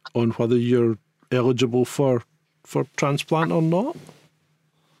bearing on whether you're eligible for transplant or not?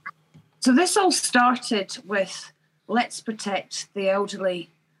 So this all started with let's protect the elderly,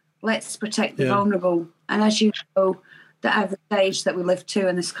 let's protect the vulnerable, and as you know, the average age that we live to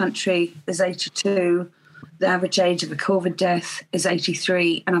in this country is 82. The average age of a COVID death is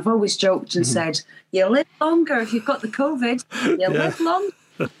 83. And I've always joked and said, you live longer if you've got the COVID. You live longer.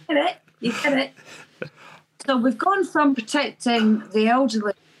 You get it. So we've gone from protecting the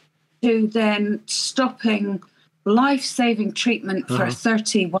elderly to then stopping life-saving treatment for a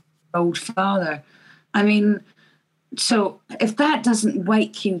 31-year-old father. I mean, so if that doesn't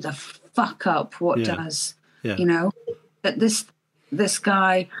wake you the fuck up, what does? Yeah. That this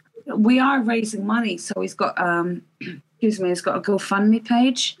guy we are raising money. So he's got he's got a GoFundMe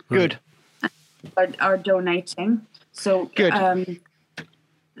page. Good. Are donating. So Good.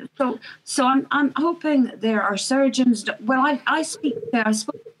 So I'm hoping there are surgeons. Well, I spoke to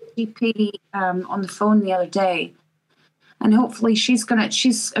GP on the phone the other day, and hopefully she's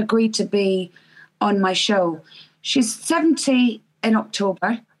agreed to be on my show. She's 70 in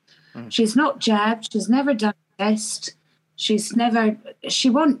October. She's not jabbed. She's never done a test. She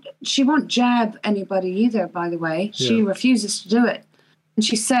won't jab anybody either, by the way. She refuses to do it. And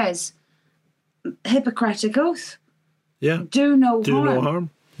she says, Hippocratic oath. Yeah. Do no harm. harm.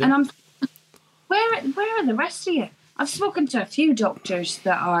 Yeah. And I'm where are the rest of you? I've spoken to a few doctors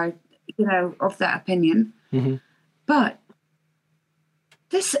that are, of that opinion. Mm-hmm. But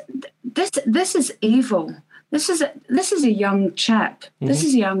this is evil. This is a young chap. Mm-hmm. This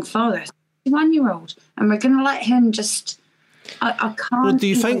is a young father, 1-year-old, and we're going to let him just. I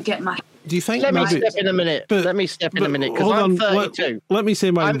can't get my. Do you think? Let me step in a minute. Because I'm 32. Let me say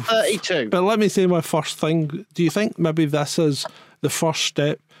I'm 32. But let me say my first thing. Do you think maybe this is the first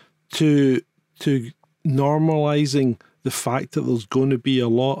step to normalising the fact that there's going to be a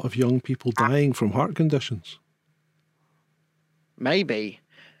lot of young people dying from heart conditions? Maybe,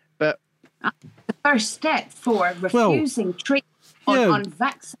 but the first step for refusing treatment on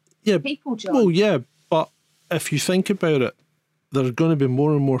vaccinated people, John. Well, yeah, but if you think about it, there's going to be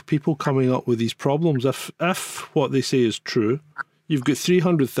more and more people coming up with these problems. If what they say is true, you've got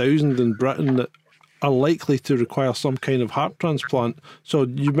 300,000 in Britain that are likely to require some kind of heart transplant. So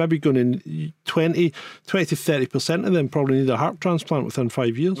you're maybe going to 20 to 30% of them probably need a heart transplant within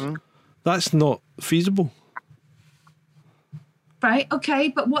 5 years. That's not feasible. Right, okay,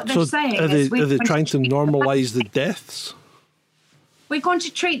 but what they're saying is... Are they trying to normalise the deaths? We're going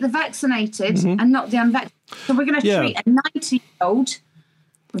to treat the vaccinated and not the unvaccinated. So we're going to treat a 90-year-old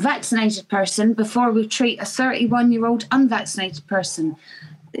vaccinated person before we treat a 31-year-old unvaccinated person.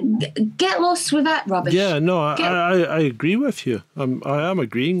 Get lost with that rubbish. Yeah, no, I agree with you. I am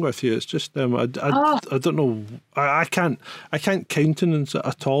agreeing with you. It's just I don't know. I can't countenance it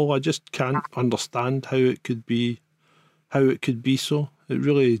at all. I just can't understand how it could be so. It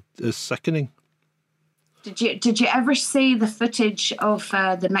really is sickening. Did you ever see the footage of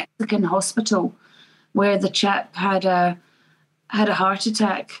the Mexican hospital where the chap had a heart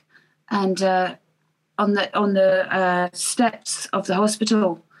attack and on the steps of the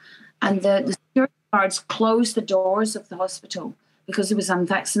hospital, and the security guards closed the doors of the hospital because he was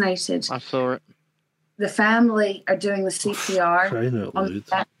unvaccinated? I saw it. The family are doing the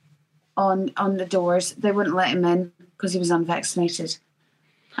CPR on the doors. They wouldn't let him in because he was unvaccinated.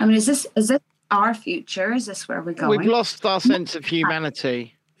 I mean, is this our future? Is this where we're going? We've lost our sense of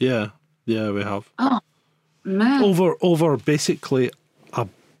humanity. Yeah, we have. Oh, man. Over basically a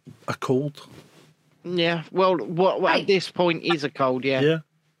cold. Yeah, well, what at this point is a cold, Yeah.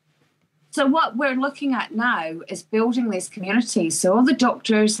 So what we're looking at now is building these communities. So all the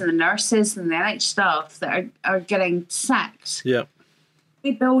doctors and the nurses and the NHS staff that are getting sacked. Yeah.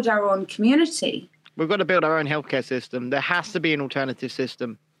 We build our own community. We've got to build our own healthcare system. There has to be an alternative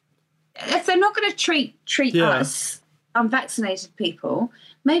system. If they're not going to treat us, unvaccinated people,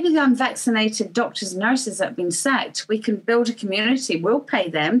 maybe the unvaccinated doctors and nurses that have been sacked, we can build a community. We'll pay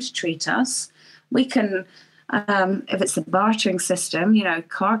them to treat us. We can, if it's a bartering system,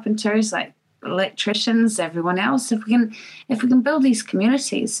 carpenters, like electricians, everyone else. If we can build these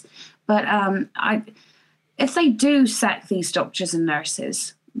communities, but if they do sack these doctors and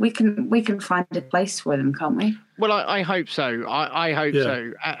nurses, we can find a place for them, can't we? Well, I hope so. I hope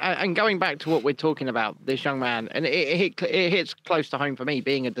so. And going back to what we're talking about, this young man, and it hits close to home for me,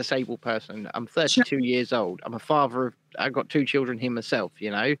 being a disabled person. I'm 32 years old. I'm a father I've got 2 children here myself,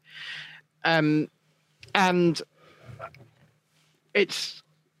 and it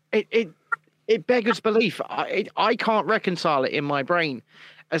beggars belief. I can't reconcile it in my brain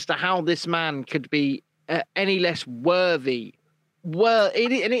as to how this man could be any less worthy. And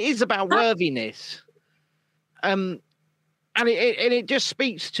it is about worthiness, and it just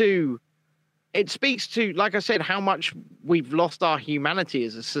speaks to, like I said, how much we've lost our humanity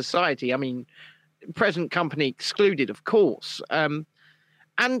as a society. I mean, present company excluded, of course, and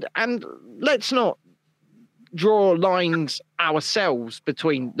let's not draw lines ourselves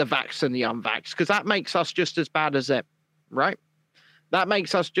between the vax and the unvax, because that makes us just as bad as them, right? That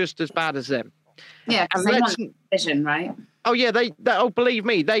makes us just as bad as them. Yeah, because they want vision, right? Oh yeah, believe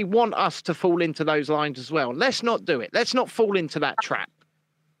me, they want us to fall into those lines as well. Let's not do it. Let's not fall into that trap.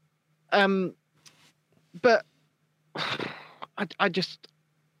 But I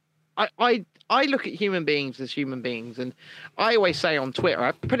I look at human beings as human beings, and I always say on Twitter,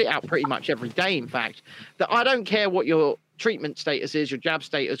 I put it out pretty much every day, in fact, that I don't care what your treatment status is, your jab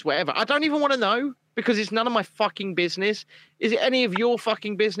status, whatever. I don't even want to know, because it's none of my fucking business. Is it any of your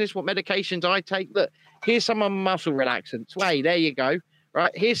fucking business what medications I take? Look, here's some of my muscle relaxants. Hey, there you go.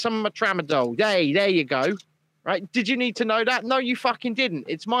 Right, here's some of my tramadol. Hey, there you go. Right, did you need to know that? No, you fucking didn't.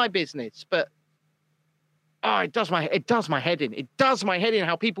 It's my business. But it does my head in. It does my head in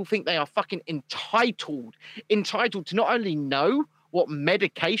how people think they are fucking entitled to not only know what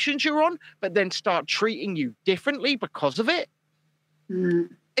medications you're on, but then start treating you differently because of it. Remember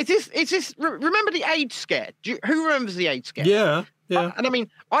the AIDS scare? Who remembers the AIDS scare? Yeah. And I mean,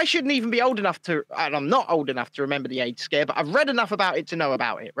 I shouldn't even be old enough to, and I'm not old enough to remember the AIDS scare, but I've read enough about it to know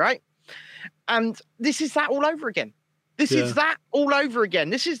about it, right? And this is that all over again. This is that all over again.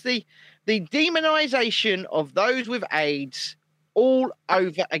 This is the demonization of those with AIDS all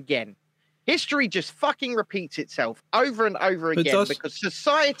over again. History just fucking repeats itself over and over again because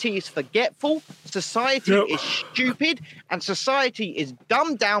society is forgetful, society is stupid, and society is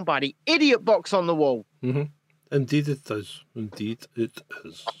dumbed down by the idiot box on the wall. Mm-hmm. Indeed it does. Indeed it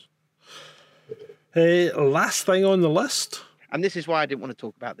is. Last thing on the list. And this is why I didn't want to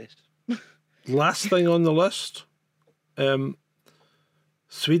talk about this. Last thing on the list.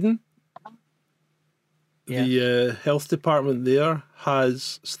 Sweden. Yeah. The health department there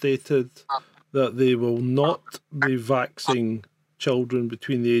has stated that they will not be vaccinating children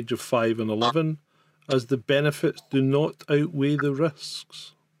between the age of 5 and 11 as the benefits do not outweigh the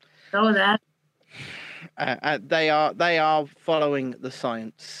risks. Oh, that. They are following the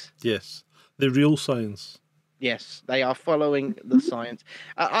science. Yes, the real science. Yes, they are following the science.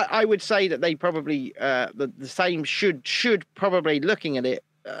 I would say that they probably the same should probably, looking at it,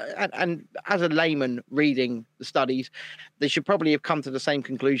 and as a layman reading the studies, they should probably have come to the same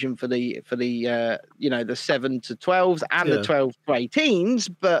conclusion for the the 7 to 12s and the 12 to 18s,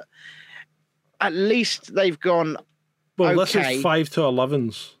 but at least they've gone. Well, this is 5 to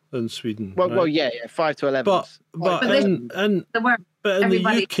 11s in Sweden. Well, right? well, yeah, 5 to 11s. But in the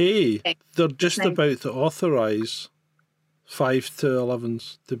UK, they're just about to authorise 5 to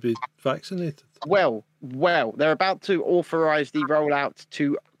 11s to be vaccinated. Well, they're about to authorise the rollout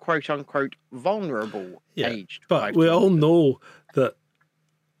to quote unquote vulnerable aged. But we all know that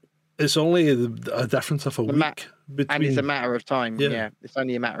it's only a difference of a week between, and it's a matter of time. Yeah, it's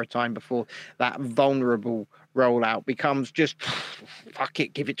only a matter of time before that vulnerable rollout becomes just fuck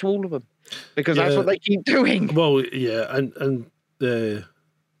it, give it to all of them, because that's what they keep doing. Well, yeah, and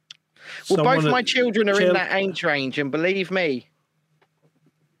well, both my children are in that age range, and believe me,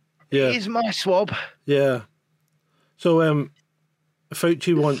 here's my swab. Yeah. So,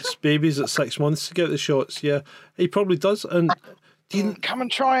 Fauci wants babies at 6 months to get the shots. Yeah, he probably does. And come and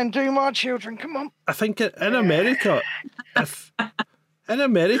try and do my children. Come on. I think in America,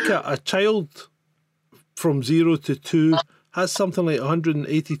 a child from 0 to 2 has something like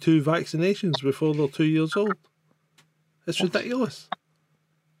 182 vaccinations before they're 2 years old. It's ridiculous.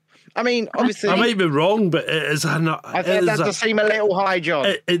 I mean, obviously, I might be wrong, but it is that does seem a little high, John.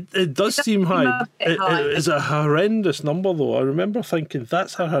 It does seem high. It is a horrendous number, though. I remember thinking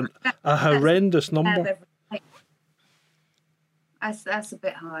that's a horrendous number. That's a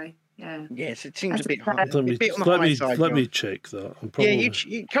bit high. Yeah. Yes, it seems a bit high. Let me check that.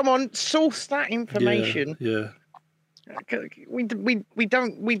 You come on, source that information. Yeah. We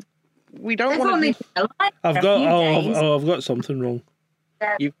don't want to. I've got something wrong.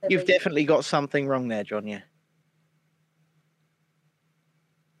 You've definitely got something wrong there, John. Yeah.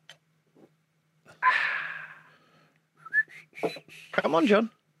 Come on, John.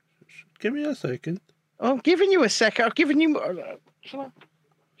 Give me a second. I'm giving you a second. I've given you. Shall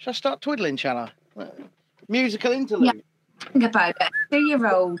I start twiddling? Shall I? Musical interlude. Yeah. Think about it.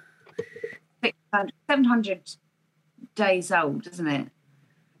 2-year-old, 700 days old, isn't it?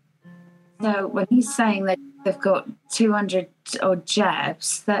 So when he's saying that they've got 200 odd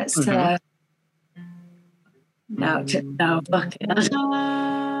jabs, that's no, fuck it.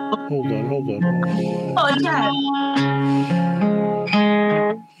 Hold on. Oh, jab.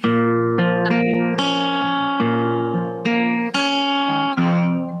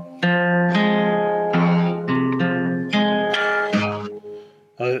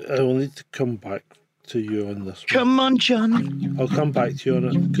 I will need to come back to you on this one. Come on, John. I'll come back to you on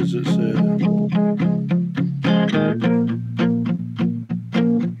it because it's.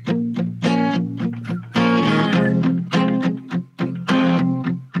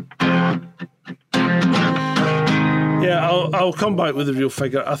 Yeah, I'll come back with the real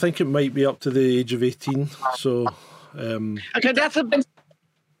figure. I think it might be up to the age of 18. So. Okay, that's a bit.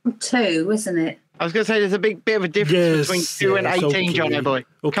 2, isn't it? I was going to say there's a bit of a difference between 2 and 18, okay. John, oh boy.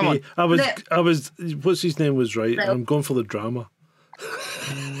 Okay. Come on. I was. What's his name was right. I'm going for the drama.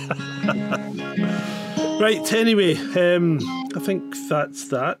 Right. Anyway, I think that's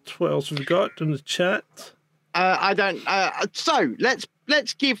that. What else have we got in the chat? I don't. So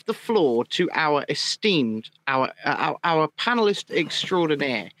let's give the floor to our esteemed, our panelist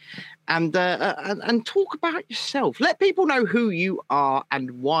extraordinaire, and talk about yourself. Let people know who you are and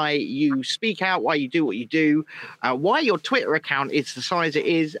why you speak out, why you do what you do, why your Twitter account is the size it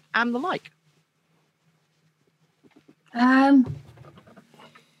is, and the like.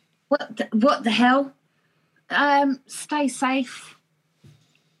 What the hell? Stay safe.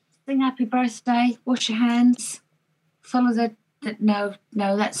 Sing happy birthday. Wash your hands. Follow the no,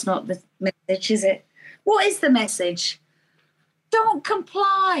 that's not the message, is it? What is the message? Don't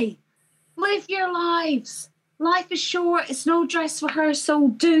comply. Live your lives. Life is short. It's no dress rehearsal.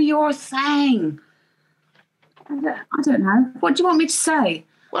 Do your thing. I don't know. What do you want me to say?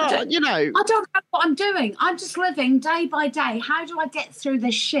 Well, I don't know what I'm doing. I'm just living day by day. How do I get through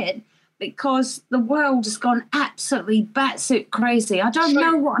this shit? Because the world has gone absolutely batshit crazy. I don't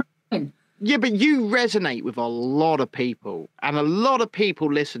know what I'm doing. Yeah, but you resonate with a lot of people, and a lot of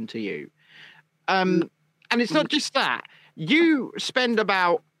people listen to you. And it's not just that. You spend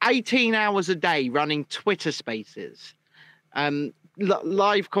about 18 hours a day running Twitter spaces,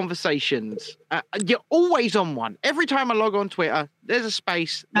 live conversations. You're always on one. Every time I log on Twitter, there's a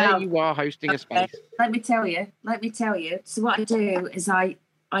space. There you are hosting a space. Let me tell you. So what I do is I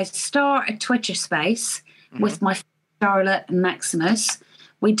start a Twitter space with my Charlotte and Maximus.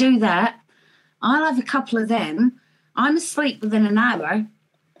 We do that. I'll have a couple of them. I'm asleep within an hour.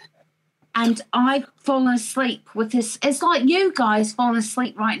 And I've fallen asleep with this. It's like you guys falling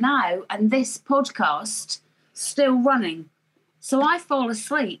asleep right now and this podcast still running. So I fall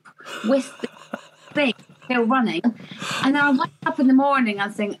asleep with the thing still running. And then I wake up in the morning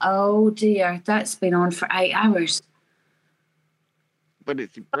and think, oh dear, that's been on for 8 hours. But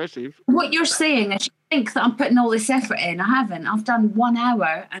it's impressive. What you're saying is you think that I'm putting all this effort in. I haven't. I've done 1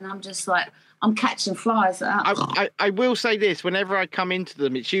 hour and I'm just like, I'm catching flies. I will say this. Whenever I come into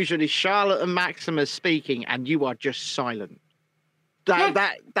them, it's usually Charlotte and Maximus speaking and you are just silent.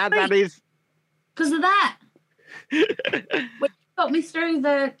 That is... Because of that. Which got me through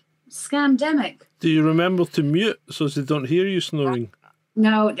the scamdemic. Do you remember to mute so they don't hear you snoring?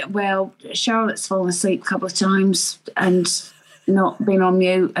 No, well, Charlotte's fallen asleep a couple of times and not been on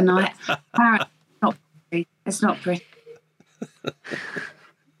mute, and apparently it's not pretty.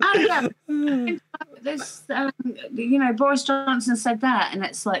 And there's, Boris Johnson said that, and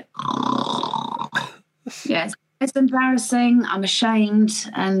it's like, yes, it's embarrassing. I'm ashamed,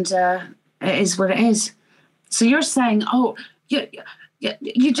 and it is what it is. So you're saying, oh,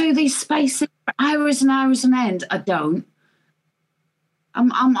 you do these spaces for hours and hours on end? I don't.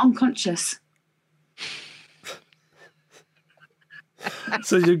 I'm unconscious.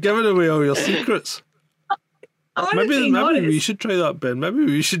 So you're giving away all your secrets. Maybe we should try that, Ben. Maybe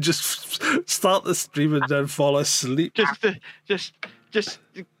we should just start the stream and then fall asleep. Just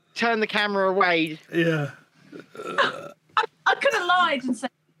turn the camera away. Yeah. I could have lied and said,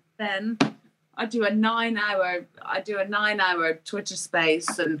 Ben, I do a 9-hour Twitter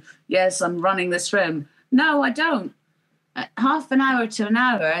space, and yes, I'm running this room. No, I don't. Half an hour to an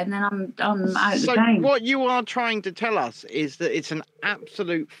hour, and then I'm out of the game. So what you are trying to tell us is that it's an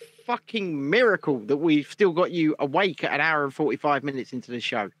absolute fucking miracle that we've still got you awake at 1 hour and 45 minutes into the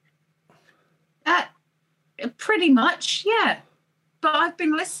show. Pretty much, yeah. But I've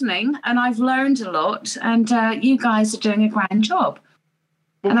been listening, and I've learned a lot, and you guys are doing a grand job.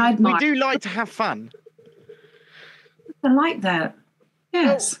 Well, and we do like to have fun. I like that.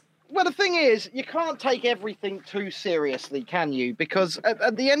 Yes. Well, the thing is, you can't take everything too seriously, can you? Because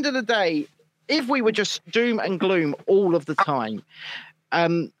at the end of the day, if we were just doom and gloom all of the time,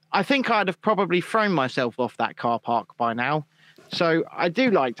 I think I'd have probably thrown myself off that car park by now. So I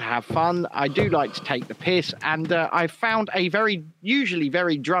do like to have fun. I do like to take the piss. And I found a usually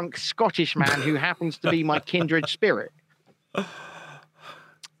very drunk Scottish man who happens to be my kindred spirit.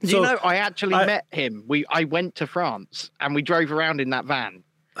 You know, I actually met him. I went to France and we drove around in that van.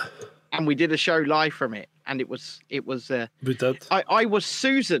 And we did a show live from it, and it was. We did. I was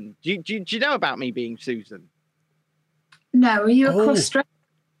Susan. Do you know about me being Susan? No, are you a cross-dresser?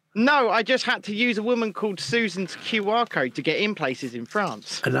 No, I just had to use a woman called Susan's QR code to get in places in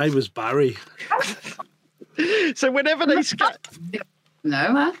France. And I was Barry. So whenever they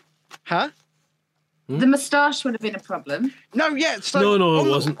No, huh? The moustache would have been a problem. No, yeah. So no, it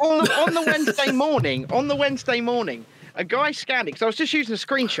wasn't. On the Wednesday morning, a guy scanned it because I was just using a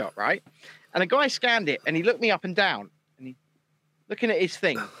screenshot, right? And a guy scanned it and he looked me up and down and he's looking at his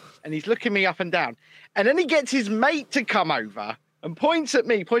thing and he's looking me up and down. And then he gets his mate to come over and points at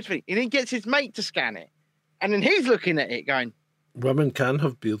me, and he gets his mate to scan it. And then he's looking at it going, women can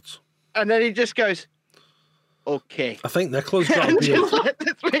have beards. and then he just goes, okay. I think Nicola's got a And beard. just let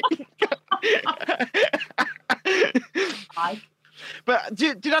this mate go. But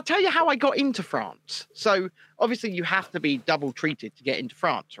did I tell you how I got into France? So obviously you have to be double treated to get into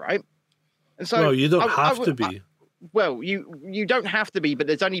France, right? And so Well, you don't have to be. Well, you don't have to be, but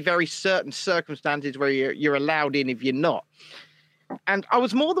there's only very certain circumstances where you're allowed in if you're not. And I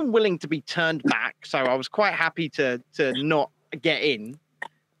was more than willing to be turned back, so I was quite happy to not get in.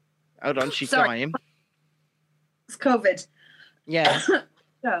 Hold on, she's dying. It's COVID. Yeah.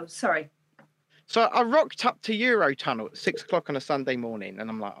 Oh, sorry. So I rocked up to Eurotunnel at 6 o'clock on a Sunday morning, and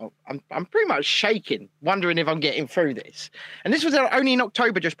I'm like, oh, I'm pretty much shaking, wondering if I'm getting through this. And this was only in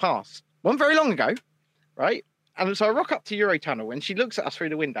October just past, wasn't very long ago, right? And so I rock up to Eurotunnel, and she looks at us through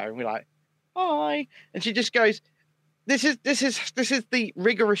the window, and we're like, hi, and she just goes, this is the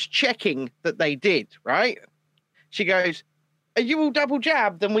rigorous checking that they did, right? She goes, are you all double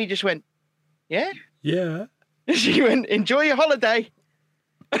jabbed? And we just went, yeah. Yeah. She went, enjoy your holiday.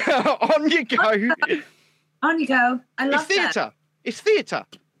 On you go. On you go. I love It's theatre. that. It's theatre.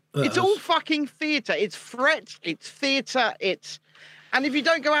 It's is. all fucking theatre. It's threat. It's theatre. And if you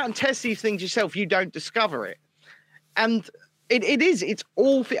don't go out and test these things yourself, you don't discover it. And it is. It's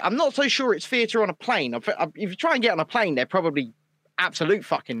all. I'm not so sure it's theatre on a plane. If you try and get on a plane, they're probably absolute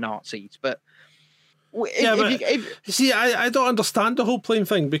fucking Nazis. But see, I don't understand the whole plane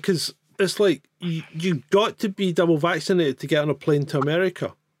thing, because it's like you got to be double vaccinated to get on a plane to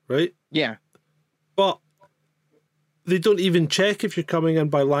America, right? Yeah. But they don't even check if you're coming in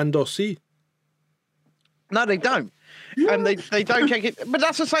by land or sea. No, they don't. And they don't check it. But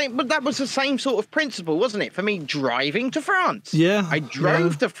that's the same. But that was the same sort of principle, wasn't it? For me, driving to France. Yeah. I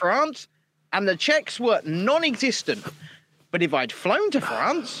drove to France, and the checks were non-existent. But if I'd flown to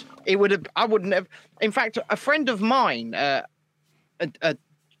France, I wouldn't have. In fact, a friend of mine,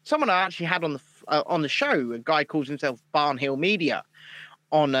 someone I actually had on the show, a guy calls himself Barnhill Media,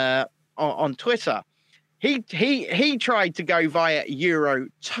 on Twitter. He tried to go via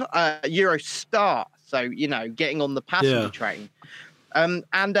Eurostar, so getting on the passenger train, and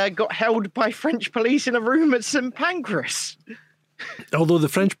got held by French police in a room at St Pancras. Although the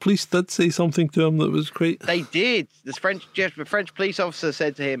French police did say something to him that was great. They did. The French police officer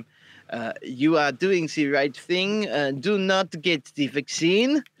said to him, "You are doing the right thing. Do not get the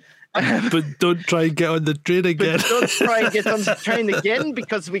vaccine." But don't try and get on the train again. But don't try and get on the train again,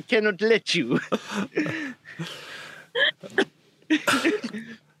 because we cannot let you.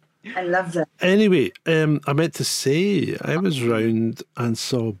 I love that. Anyway, I meant to say, I was round and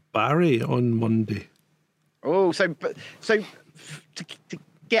saw Barry on Monday. Oh, so to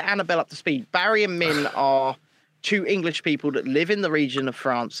get Annabelle up to speed, Barry and Min are two English people that live in the region of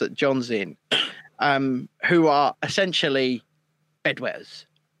France that John's in, who are essentially bedwetters.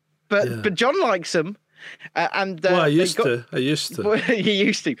 But John likes them. And I used to. Well, you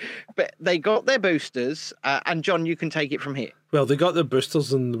used to. But they got their boosters. And John, you can take it from here. Well, they got their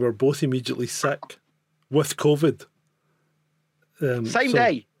boosters and were both immediately sick with COVID. Same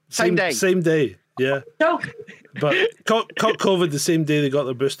day. Same day, yeah. Joke. But caught COVID the same day they got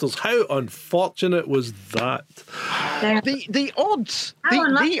their boosters. How unfortunate was that? The odds.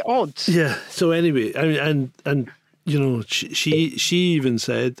 The odds. Yeah. So anyway, I mean, and she even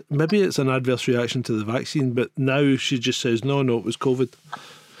said maybe it's an adverse reaction to the vaccine, but now she just says no, it was COVID.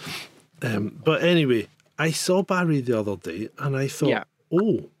 But anyway, I saw Barry the other day and I thought,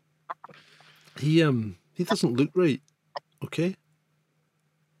 oh, he doesn't look right. Okay.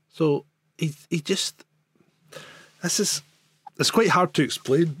 So he just, it's quite hard to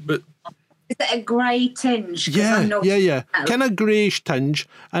explain, but is it a grey tinge? Yeah. Kind of greyish tinge,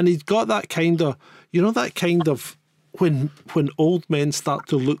 and he's got that kind of, when old men start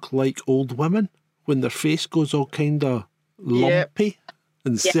to look like old women, when their face goes all kind of lumpy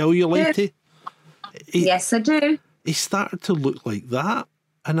and cellulite. Yes, I do. He started to look like that,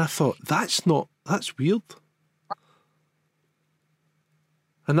 and I thought, that's weird.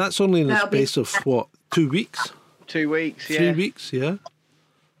 And that's only in the space of, 2 weeks? 2 weeks, 3 weeks, yeah.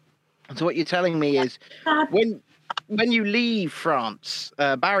 So what you're telling me is, when you leave France,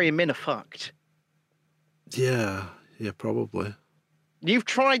 Barry and Min are fucked. Yeah, probably. You've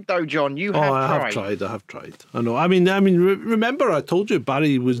tried though, John. I have tried. I know. I mean, remember I told you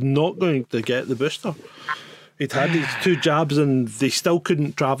Barry was not going to get the booster. He'd had his 2 jabs and they still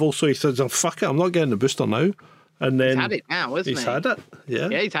couldn't travel, so he said, oh, fuck it, I'm not getting the booster now. And then He's had it now, hasn't he? he's had it. Yeah.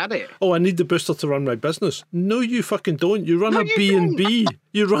 Yeah, he's had it. Oh, I need the booster to run my business. No, you fucking don't. You run No, a you B&B.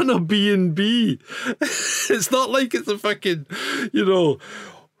 You run a B&B. It's not like it's a fucking,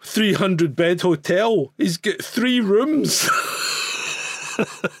 300 bed hotel. He's got 3 rooms.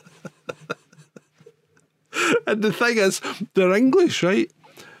 And the thing is, they're English, right?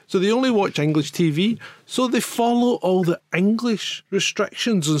 So they only watch English TV. So they follow all the English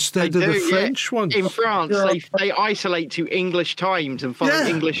restrictions instead of the French ones. In France, they isolate to English times and follow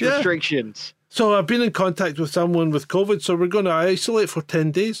English restrictions. So I've been in contact with someone with COVID, so we're going to isolate for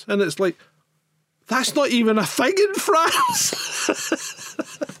 10 days. And it's like, that's not even a thing in France.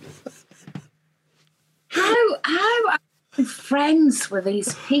 How are you friends with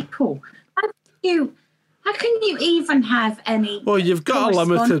these people? How can you even have any? Well, you've got a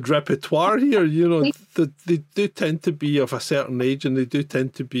limited repertoire here. They do tend to be of a certain age, and they do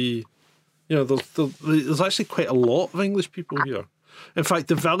tend to be, there's actually quite a lot of English people here. In fact,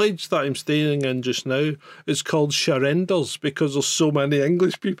 the village that I'm staying in just now is called Sharenders because there's so many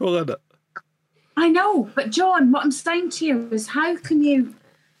English people in it. I know, but John, what I'm saying to you is, how can you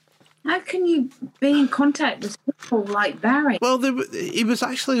be in contact with people like Barry? Well, he was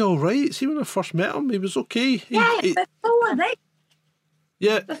actually all right. See, when I first met him, he was okay. But so are they.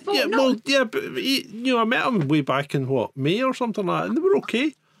 Yeah, Before, yeah, no. well, yeah, but I met him way back in May or something like that, and they were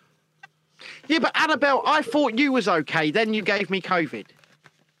okay. Yeah, but Annabelle, I thought you was okay. Then you gave me COVID.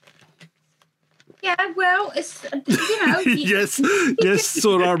 Yeah, well, it's yes,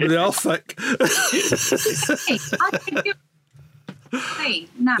 so are they all thick. I can do. Hey,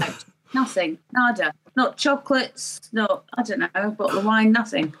 no, nothing, nada, not chocolates, not I don't know, a bottle of wine,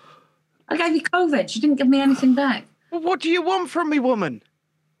 nothing. I gave you COVID. You didn't give me anything back. Well, what do you want from me, woman?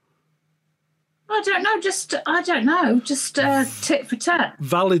 I don't know. Just tit for tat.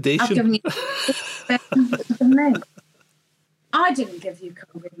 Validation. I've given you. I didn't give you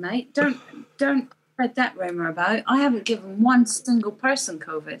COVID, mate. Don't spread that rumor about. I haven't given one single person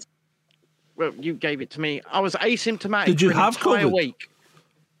COVID. Well, you gave it to me. I was asymptomatic. Did you for an have entire COVID? Week.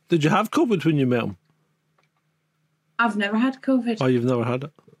 Did you have COVID when you met him? I've never had COVID. Oh, you've never had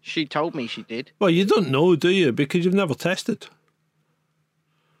it? She told me she did. Well, you don't know, do you? Because you've never tested.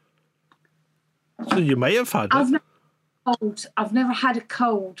 So you might have had it. I've never had a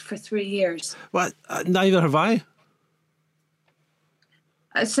cold for 3 years. Well, neither have I.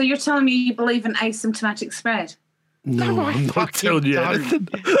 So you're telling me you believe in asymptomatic spread? No, No, I I'm not fucking telling you don't. anything.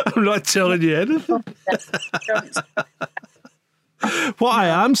 I'm not telling you anything. What I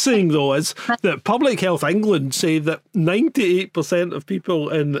am saying, though, is that Public Health England say that 98% of people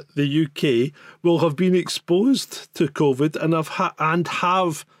in the UK will have been exposed to COVID and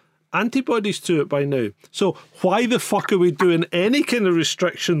have antibodies to it by now. So why the fuck are we doing any kind of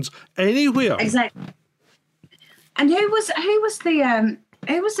restrictions anywhere? Exactly. And who was the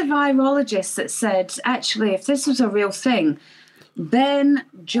virologist that said, actually, if this was a real thing, Ben,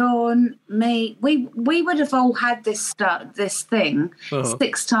 John, me, we would have all had this thing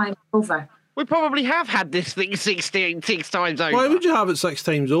 6 times over. We probably have had this thing 6 times over. Why would you have it 6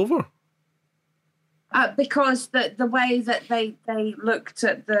 times over? Because the way that they looked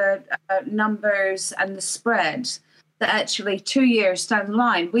at the numbers and the spread, that actually 2 years down the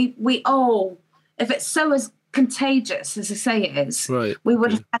line, we all, if it's so as contagious as I say it is, right, we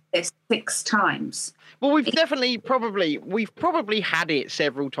would have had this 6 times. Well, we've probably had it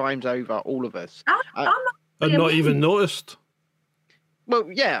several times over, all of us. And not even noticed. Well,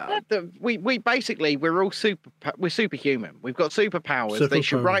 yeah, we're all we're superhuman. We've got superpowers. They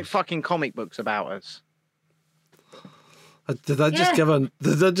should write fucking comic books about us. Did I just give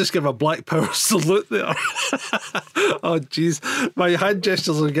a Black Power salute there? Oh, jeez. My hand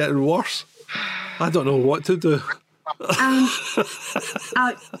gestures are getting worse. I don't know what to do. He's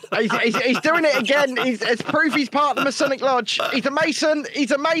doing it again. It's proof he's part of the Masonic Lodge. He's a Mason.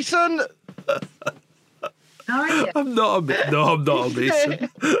 He's a Mason. How are you? I'm not a Mason.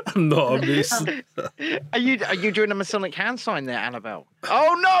 I'm not a Mason. Are you doing a Masonic hand sign there, Annabelle?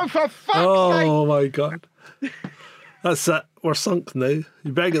 Oh no! For fuck's sake! Oh my God. That's it. We're sunk now. You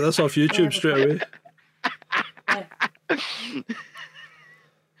better get this off YouTube straight away.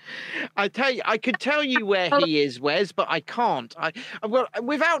 I could tell you where he is, Wes, but I can't. Well,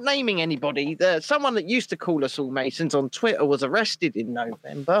 without naming anybody, someone that used to call us all Masons on Twitter was arrested in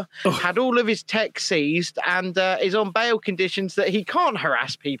November, had all of his tech seized, and is on bail conditions that he can't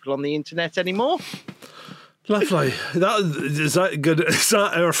harass people on the internet anymore. Lovely. Is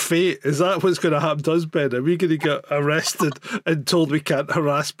that our fate? Is that what's going to happen to us, Ben? Are we going to get arrested and told we can't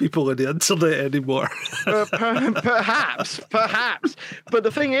harass people on the internet anymore? Perhaps. But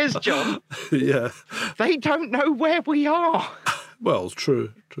the thing is, John, Yeah. they don't know where we are. Well,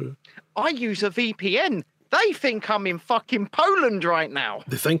 true. I use a VPN. They think I'm in fucking Poland right now.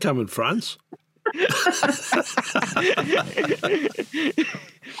 They think I'm in France.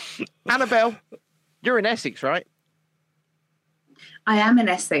 Annabelle, you're in Essex, right? I am in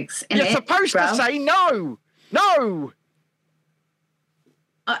Essex. You're supposed to say no. No.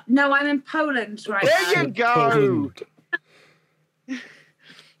 No, I'm in Poland right There now. you go.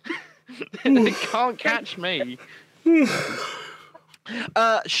 They can't catch me.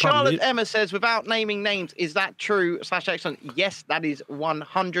 Charlotte Emma says, without naming names, is that true / excellent? Yes, that is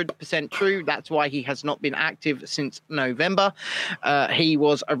 100% true. That's why he has not been active since November. He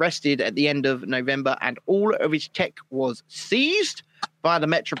was arrested at the end of November and all of his tech was seized by the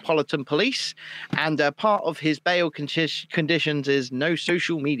Metropolitan Police. And part of his bail conditions is no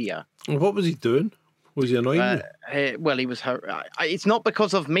social media. What was he doing? Was he annoying you? Well, he was. It's not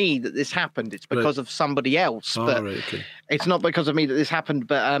because of me that this happened. It's because of somebody else. But right, okay. It's not because of me that this happened.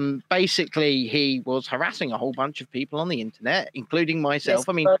 But basically, he was harassing a whole bunch of people on the internet, including myself.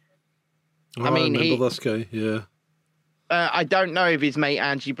 I remember this guy. Yeah. I don't know if his mate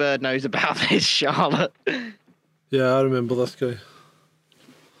Angie Bird knows about this, Charlotte. Yeah, I remember this guy.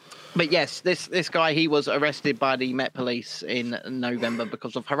 But yes, this guy, he was arrested by the Met Police in November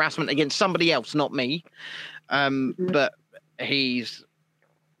because of harassment against somebody else, not me. But he's,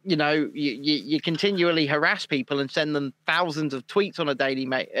 you continually harass people and send them thousands of tweets on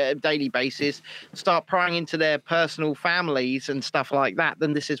a daily basis, start prying into their personal families and stuff like that,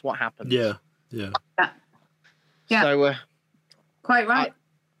 then this is what happens. Yeah. So, quite right.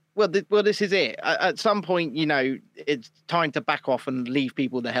 Well, this is it. At some point, it's time to back off and leave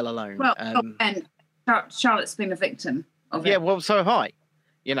people the hell alone. Well, and Charlotte's been a victim of it. Yeah, well, so have I.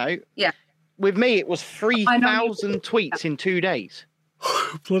 Yeah. With me, it was 3,000 tweets in 2 days.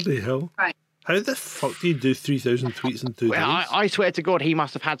 Bloody hell. Right. How the fuck do you do 3,000 tweets in 2 days? Well, I swear to God, he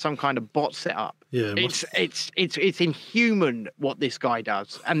must have had some kind of bot set up. Yeah, it's inhuman what this guy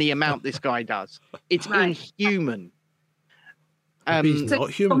does and the amount this guy does. It's inhuman. He's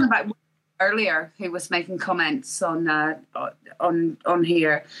not human. About earlier, who was making comments on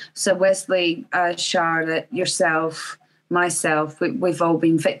here. So Wesley, Charlotte, yourself, myself, we've all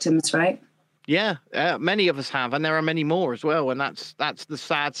been victims, right? Yeah, many of us have, and there are many more as well. And that's the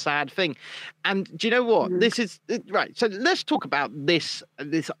sad thing. And do you know what? This is right. So let's talk about this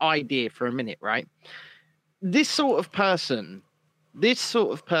idea for a minute, right? This sort of person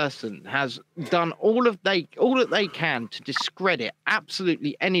has done all that they can to discredit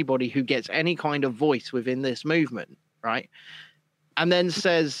absolutely anybody who gets any kind of voice within this movement, right? And then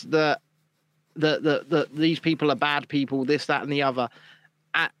says that these people are bad people, this, that, and the other,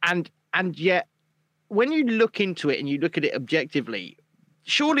 and yet when you look into it and you look at it objectively,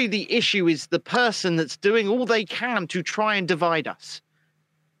 surely the issue is the person that's doing all they can to try and divide us.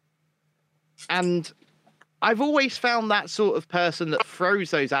 And I've always found that sort of person that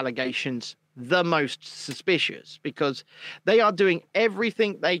throws those allegations the most suspicious, because they are doing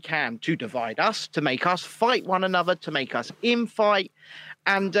everything they can to divide us, to make us fight one another, to make us infight.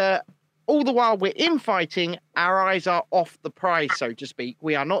 And all the while we're infighting, our eyes are off the prize, so to speak.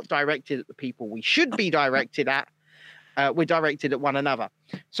 We are not directed at the people we should be directed at. We're directed at one another.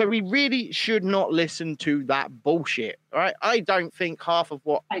 So we really should not listen to that bullshit. Right? I don't think half of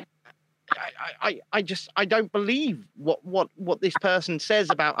what... I don't believe what this person says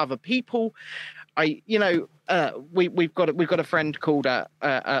about other people. We've got a friend called a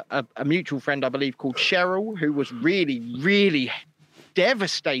mutual friend, I believe, called Cheryl, who was really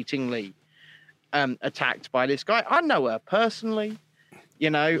devastatingly attacked by this guy. I know her personally,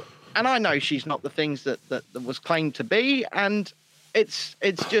 and I know she's not the things that was claimed to be, and it's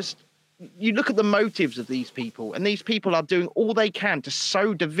just. You look at the motives of these people, and these people are doing all they can to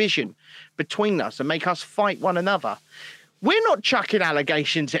sow division between us and make us fight one another. We're not chucking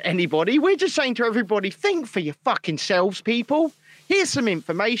allegations at anybody. We're just saying to everybody, think for your fucking selves, people. Here's some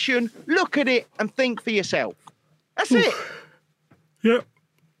information. Look at it and think for yourself. That's it. Yep.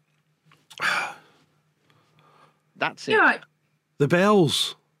 That's it. Yeah. The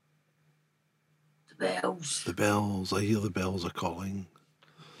bells. The bells. The bells. I hear the bells are calling.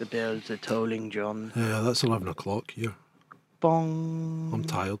 The bells are tolling, John. Yeah, that's 11 o'clock here. Bong. I'm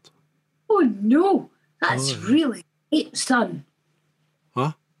tired. Oh no, that's really late, son.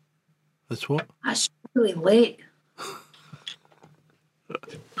 Huh? That's what? That's really late.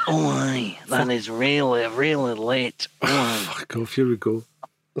 Oh, aye, that is really, really late. Oh, Fuck off, here we go.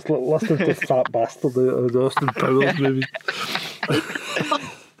 It's like listening to Fat Bastard out of the Austin Powers movie.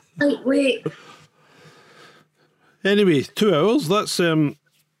 Wait. Anyway, 2 hours. That's,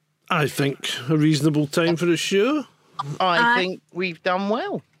 I think, a reasonable time for a show. I think we've done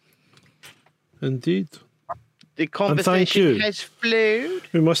well. Indeed. The thank conversation you. has flowed.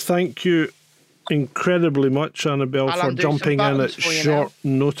 We must thank you incredibly much, Annabelle, I'll for undo some jumping in at buttons for you short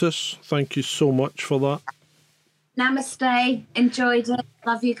notice. Thank you so much for that. Namaste. Enjoyed it.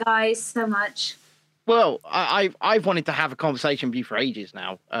 Love you guys so much. Well, I've wanted to have a conversation with you for ages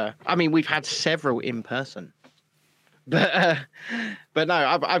now. I mean, we've had several in person. But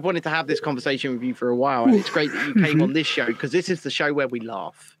no, I've wanted to have this conversation with you for a while, and it's great that you came on this show, because this is the show where we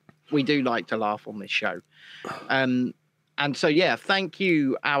laugh. We do like to laugh on this show. And so, yeah, thank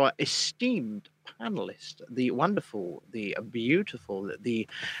you, our esteemed panelist, the wonderful, the beautiful, the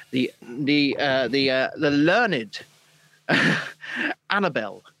learned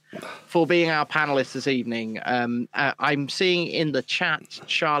Annabelle, for being our panelist this evening. I'm seeing in the chat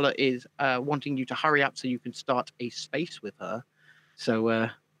Charlotte is wanting you to hurry up so you can start a space with her. So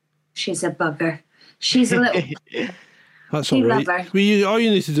she's a bugger. She's a little. That's You all right. love her. All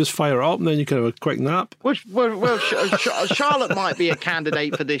you need to do is fire her up, and then you can have a quick nap. well, Charlotte might be a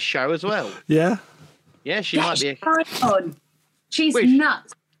candidate for this show as well. Yeah? Yeah, she might be. She's Which?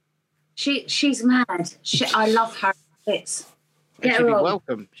 nuts. She's mad. I love her. Get She'd her be on.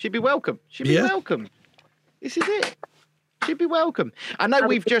 welcome. She'd be welcome. She'd be Yeah. welcome. This is it. She'd be welcome. I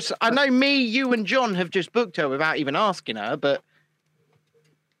know me, you, and John have just booked her without even asking her, but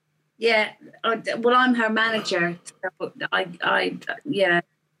Yeah. Well, I'm her manager. So I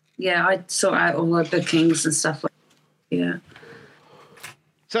sort out all her bookings and stuff like that. Yeah.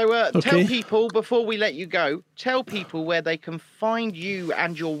 so tell Okay. people before we let you go. Tell people where they can find you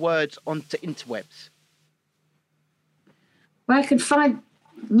and your words onto interwebs. Where I can find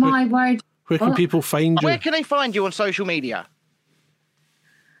my word. Where can What? people find you? Where can they find you on social media?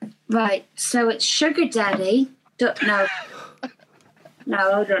 Right. So it's Sugar Daddy. No,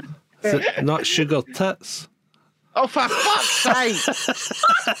 hold on. Is it not Sugar Tits? Oh, for fuck's sake!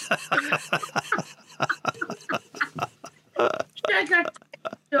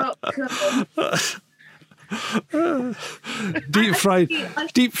 Sugar.com.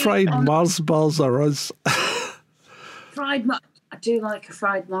 Deep fried Mars bars are us. Fried. I do like a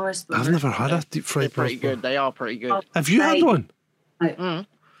fried Mars bar. I've never had a deep fried Pretty Mars bar. good. They are pretty good. Have you had one? It's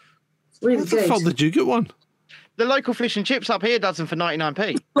really How the fuck good. did you get one? The local fish and chips up here does them for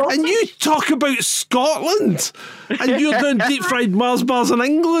 99p. And you talk about Scotland, and you're doing deep fried Mars bars in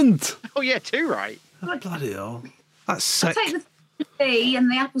England. Oh yeah, too right. Bloody hell, that's I sick. take the C and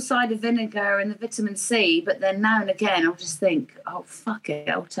the apple cider vinegar and the vitamin C, but then now and again I'll just think, oh fuck it,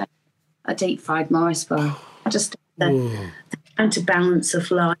 I'll take a deep fried Mars bar. Just the counterbalance of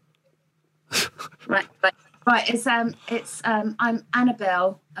life. right. It's I'm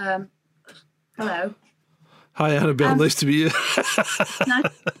Annabelle. Hello. Hi, Annabelle. Nice to meet you. No,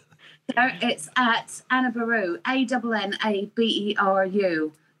 it's at Anna Baru,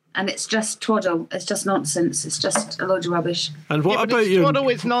 ANNABERU, and it's just twaddle. It's just nonsense. It's just a load of rubbish. And what Yeah, but about it's your? twaddle,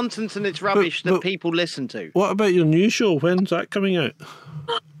 it's nonsense and it's rubbish that but- people listen to. What about your new show? When's that coming out?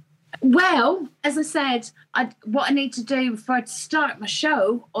 Well, as I said, what I need to do before I start my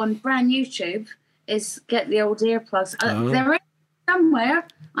show on brand YouTube is get the old earplugs. They're in somewhere.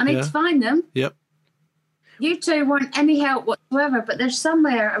 I need Yeah. to find them. Yep. You two weren't any help whatsoever, but they're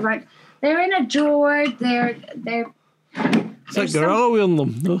somewhere around. They're in a drawer. They're. Is that Gorilla wearing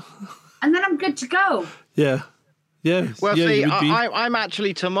them? No. And then I'm good to go. Yeah. Yeah. Well, yeah, see, you would be. I'm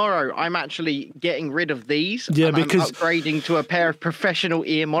actually tomorrow. I'm actually getting rid of these. Yeah, and because- I'm upgrading to a pair of professional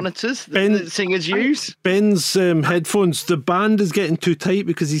ear monitors Ben- that singers use. Ben's headphones, the band is getting too tight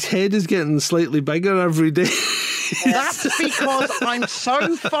because his head is getting slightly bigger every day. That's because I'm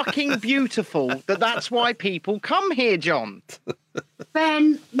so fucking beautiful that's why people come here, John.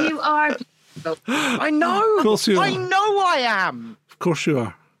 Ben, you are. I know. Of course you I are. know I am. Of course you are.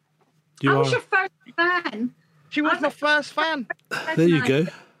 I You was are. your first fan. She was my first fan. There you go.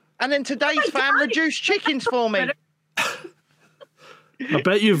 And then today's fan reduced chickens for me. I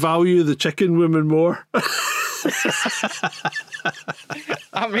bet you value the chicken woman more.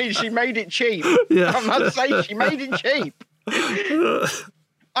 I mean, she made it cheap. Yeah. I must say, she made it cheap.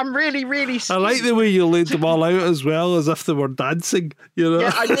 I'm really, really I scared. like the way you laid them all out as well, as if they were dancing, you know?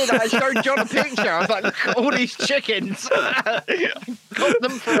 Yeah, I did. I showed John a picture. I was like, look at all these chickens. I got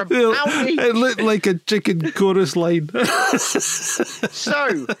them for a bounty. It looked like a chicken chorus line.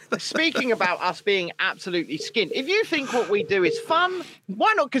 So, speaking about us being absolutely skinned, if you think what we do is fun,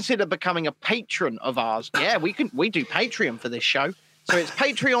 why not consider becoming a patron of ours? Yeah, we do Patreon for this show. So it's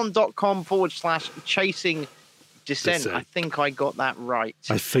patreon.com/chasing Descent. I think I got that right.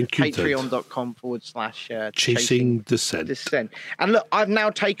 I think you did. Patreon.com/chasing Descent. And look, I've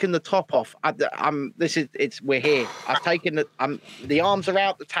now taken the top off. We're here. I've taken the arms are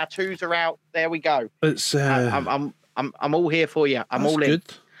out, the tattoos are out. There we go. It's I'm all here for you. I'm all in. Good.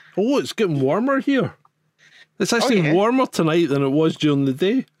 Oh, it's getting warmer here. It's actually warmer tonight than it was during the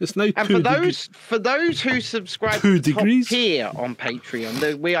day. It's now and 2 for degrees. those who subscribe 2 to the top degrees tier on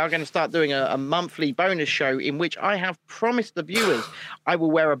Patreon, we are going to start doing a monthly bonus show in which I have promised the viewers I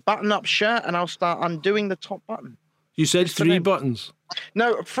will wear a button-up shirt and I'll start undoing the top button. You said Just for 3 them. buttons.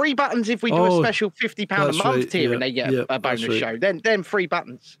 No, 3 buttons if we do a special £50 a month right. tier and they get a bonus show. Then 3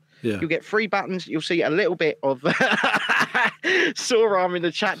 buttons. Yeah. You'll get 3 buttons. You'll see a little bit of Soram in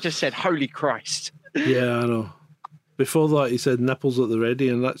the chat just said, "Holy Christ." Yeah, I know. Before that, he said nipples at the ready,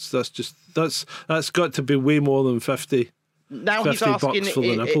 and that's got to be way more than 50. Now he's 50 asking bucks for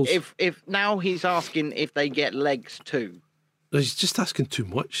the nipples. if now he's asking if they get legs too. He's just asking too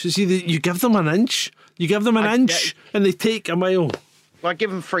much. You see, you give them an inch, and they take a mile. Well, I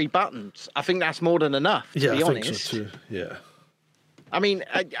give them 3 buttons. I think that's more than enough. To be I honest. think so too. Yeah. I mean,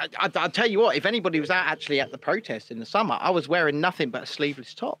 I'll tell you what. If anybody was out actually at the protest in the summer, I was wearing nothing but a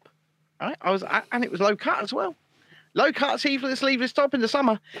sleeveless top. Right? And it was low cut as well. Low cut sleeveless top in the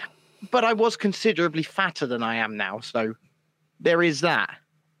summer, but I was considerably fatter than I am now, so there is that.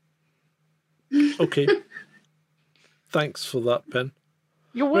 Okay. Thanks for that, Ben.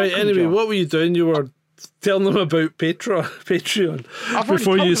 You're welcome. Right, anyway, John. what were you doing? You were telling them about Patreon I've already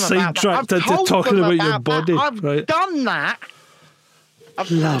before told you them about that. sidetracked I've into told talking them about your body. I've right? done that.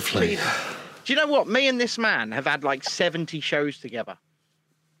 Lovely. Do you know what? Me and this man have had like 70 shows together.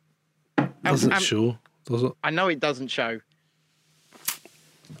 Doesn't show, does it? I know it doesn't show.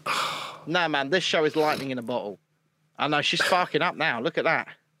 No, man, this show is lightning in a bottle. I know, she's sparking up now. Look at that.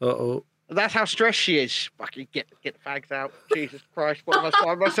 Uh-oh. That's how stressed she is. Fucking get the fags out. Jesus Christ, what am I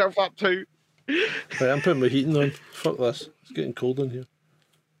signing myself up to? Right, I'm putting my heating on. Fuck this. It's getting cold in here.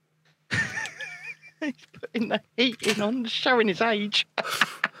 He's putting the heating on, showing his age.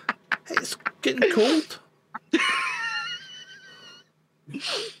 It's getting cold.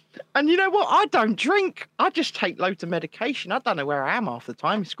 And you know what? I don't drink. I just take loads of medication. I don't know where I am half the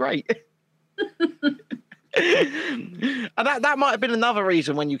time. It's great. And that might have been another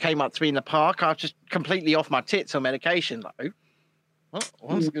reason when you came up to me in the park. I was just completely off my tits on medication. Like,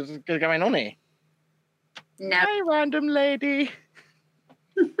 what's going on here? No. Hey, random lady.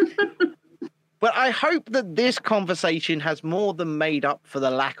 But I hope that this conversation has more than made up for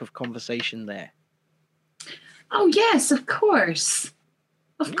the lack of conversation there. Oh yes, of course.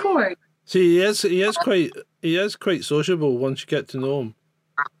 Of course. See, he is quite sociable once you get to know him.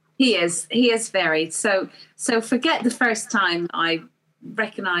 He is very so forget the first time I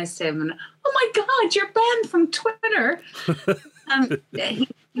recognized him and oh my God, you're Ben from Twitter.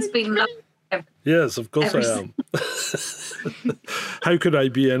 He's been lovely. Yes, of course I am. How could I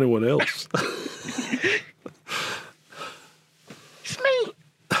be anyone else? It's me.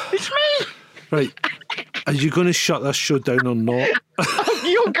 Right. Are you going to shut this show down or not?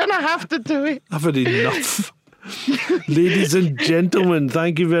 You're going to have to do it. I've had enough. Ladies and gentlemen,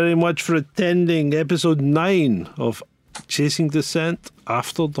 thank you very much for attending episode 9 of Chasing Descent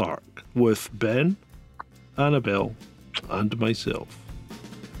After Dark with Ben, Annabelle, and myself.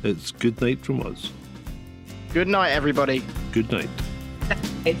 It's good night from us. Good night, everybody. Good night.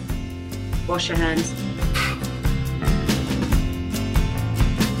 Wash your hands.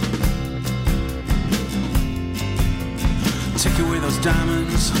 Take away those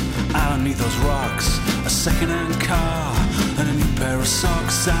diamonds, I don't need those rocks. A second-hand car and a new pair of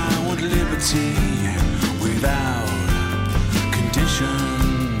socks. I want liberty without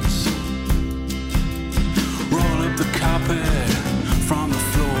conditions. Roll up the carpet from the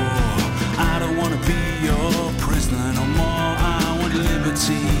floor. I don't want to be your prisoner no more. I want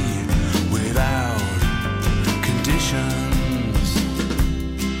liberty without conditions.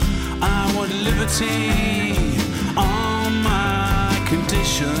 I want liberty on my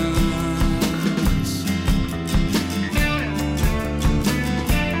conditions.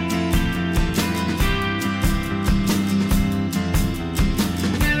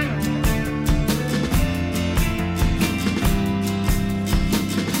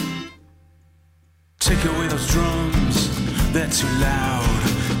 those drums, they're too loud.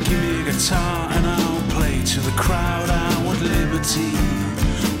 Give me a guitar and I'll play to the crowd. I want liberty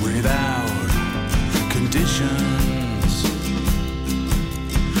without conditions.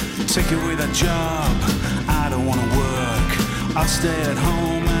 Take away that job, I don't wanna work. I'll stay at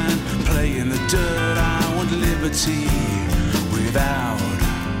home and play in the dirt. I want liberty without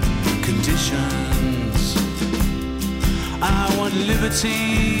conditions. I want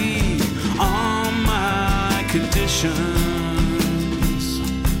liberty on my conditions.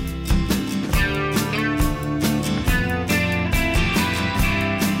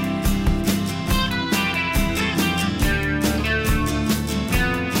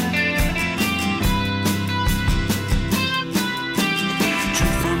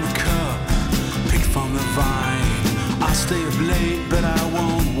 Drink from the cup, pick from the vine. I'll stay up late, but I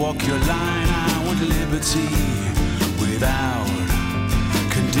won't walk your line. I want liberty without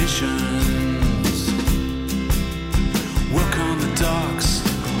conditions. Work on the docks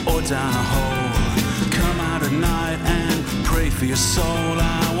or down a hole. Come out at night and pray for your soul.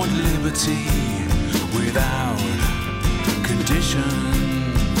 I want liberty without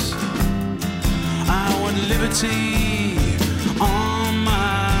conditions. I want liberty on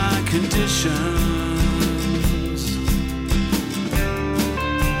my conditions.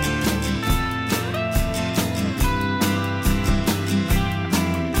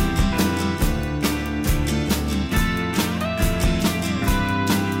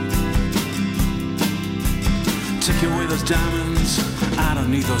 Take away those diamonds, I don't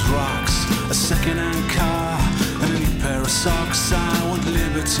need those rocks. A second-hand car and a new pair of socks. I want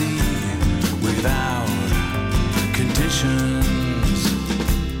liberty without conditions.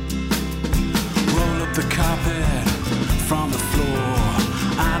 Roll up the carpet from the floor.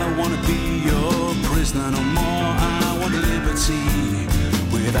 I don't want to be your prisoner no more. I want liberty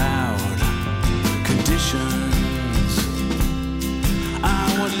without conditions.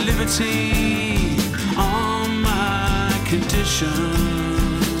 I want liberty on my conditions.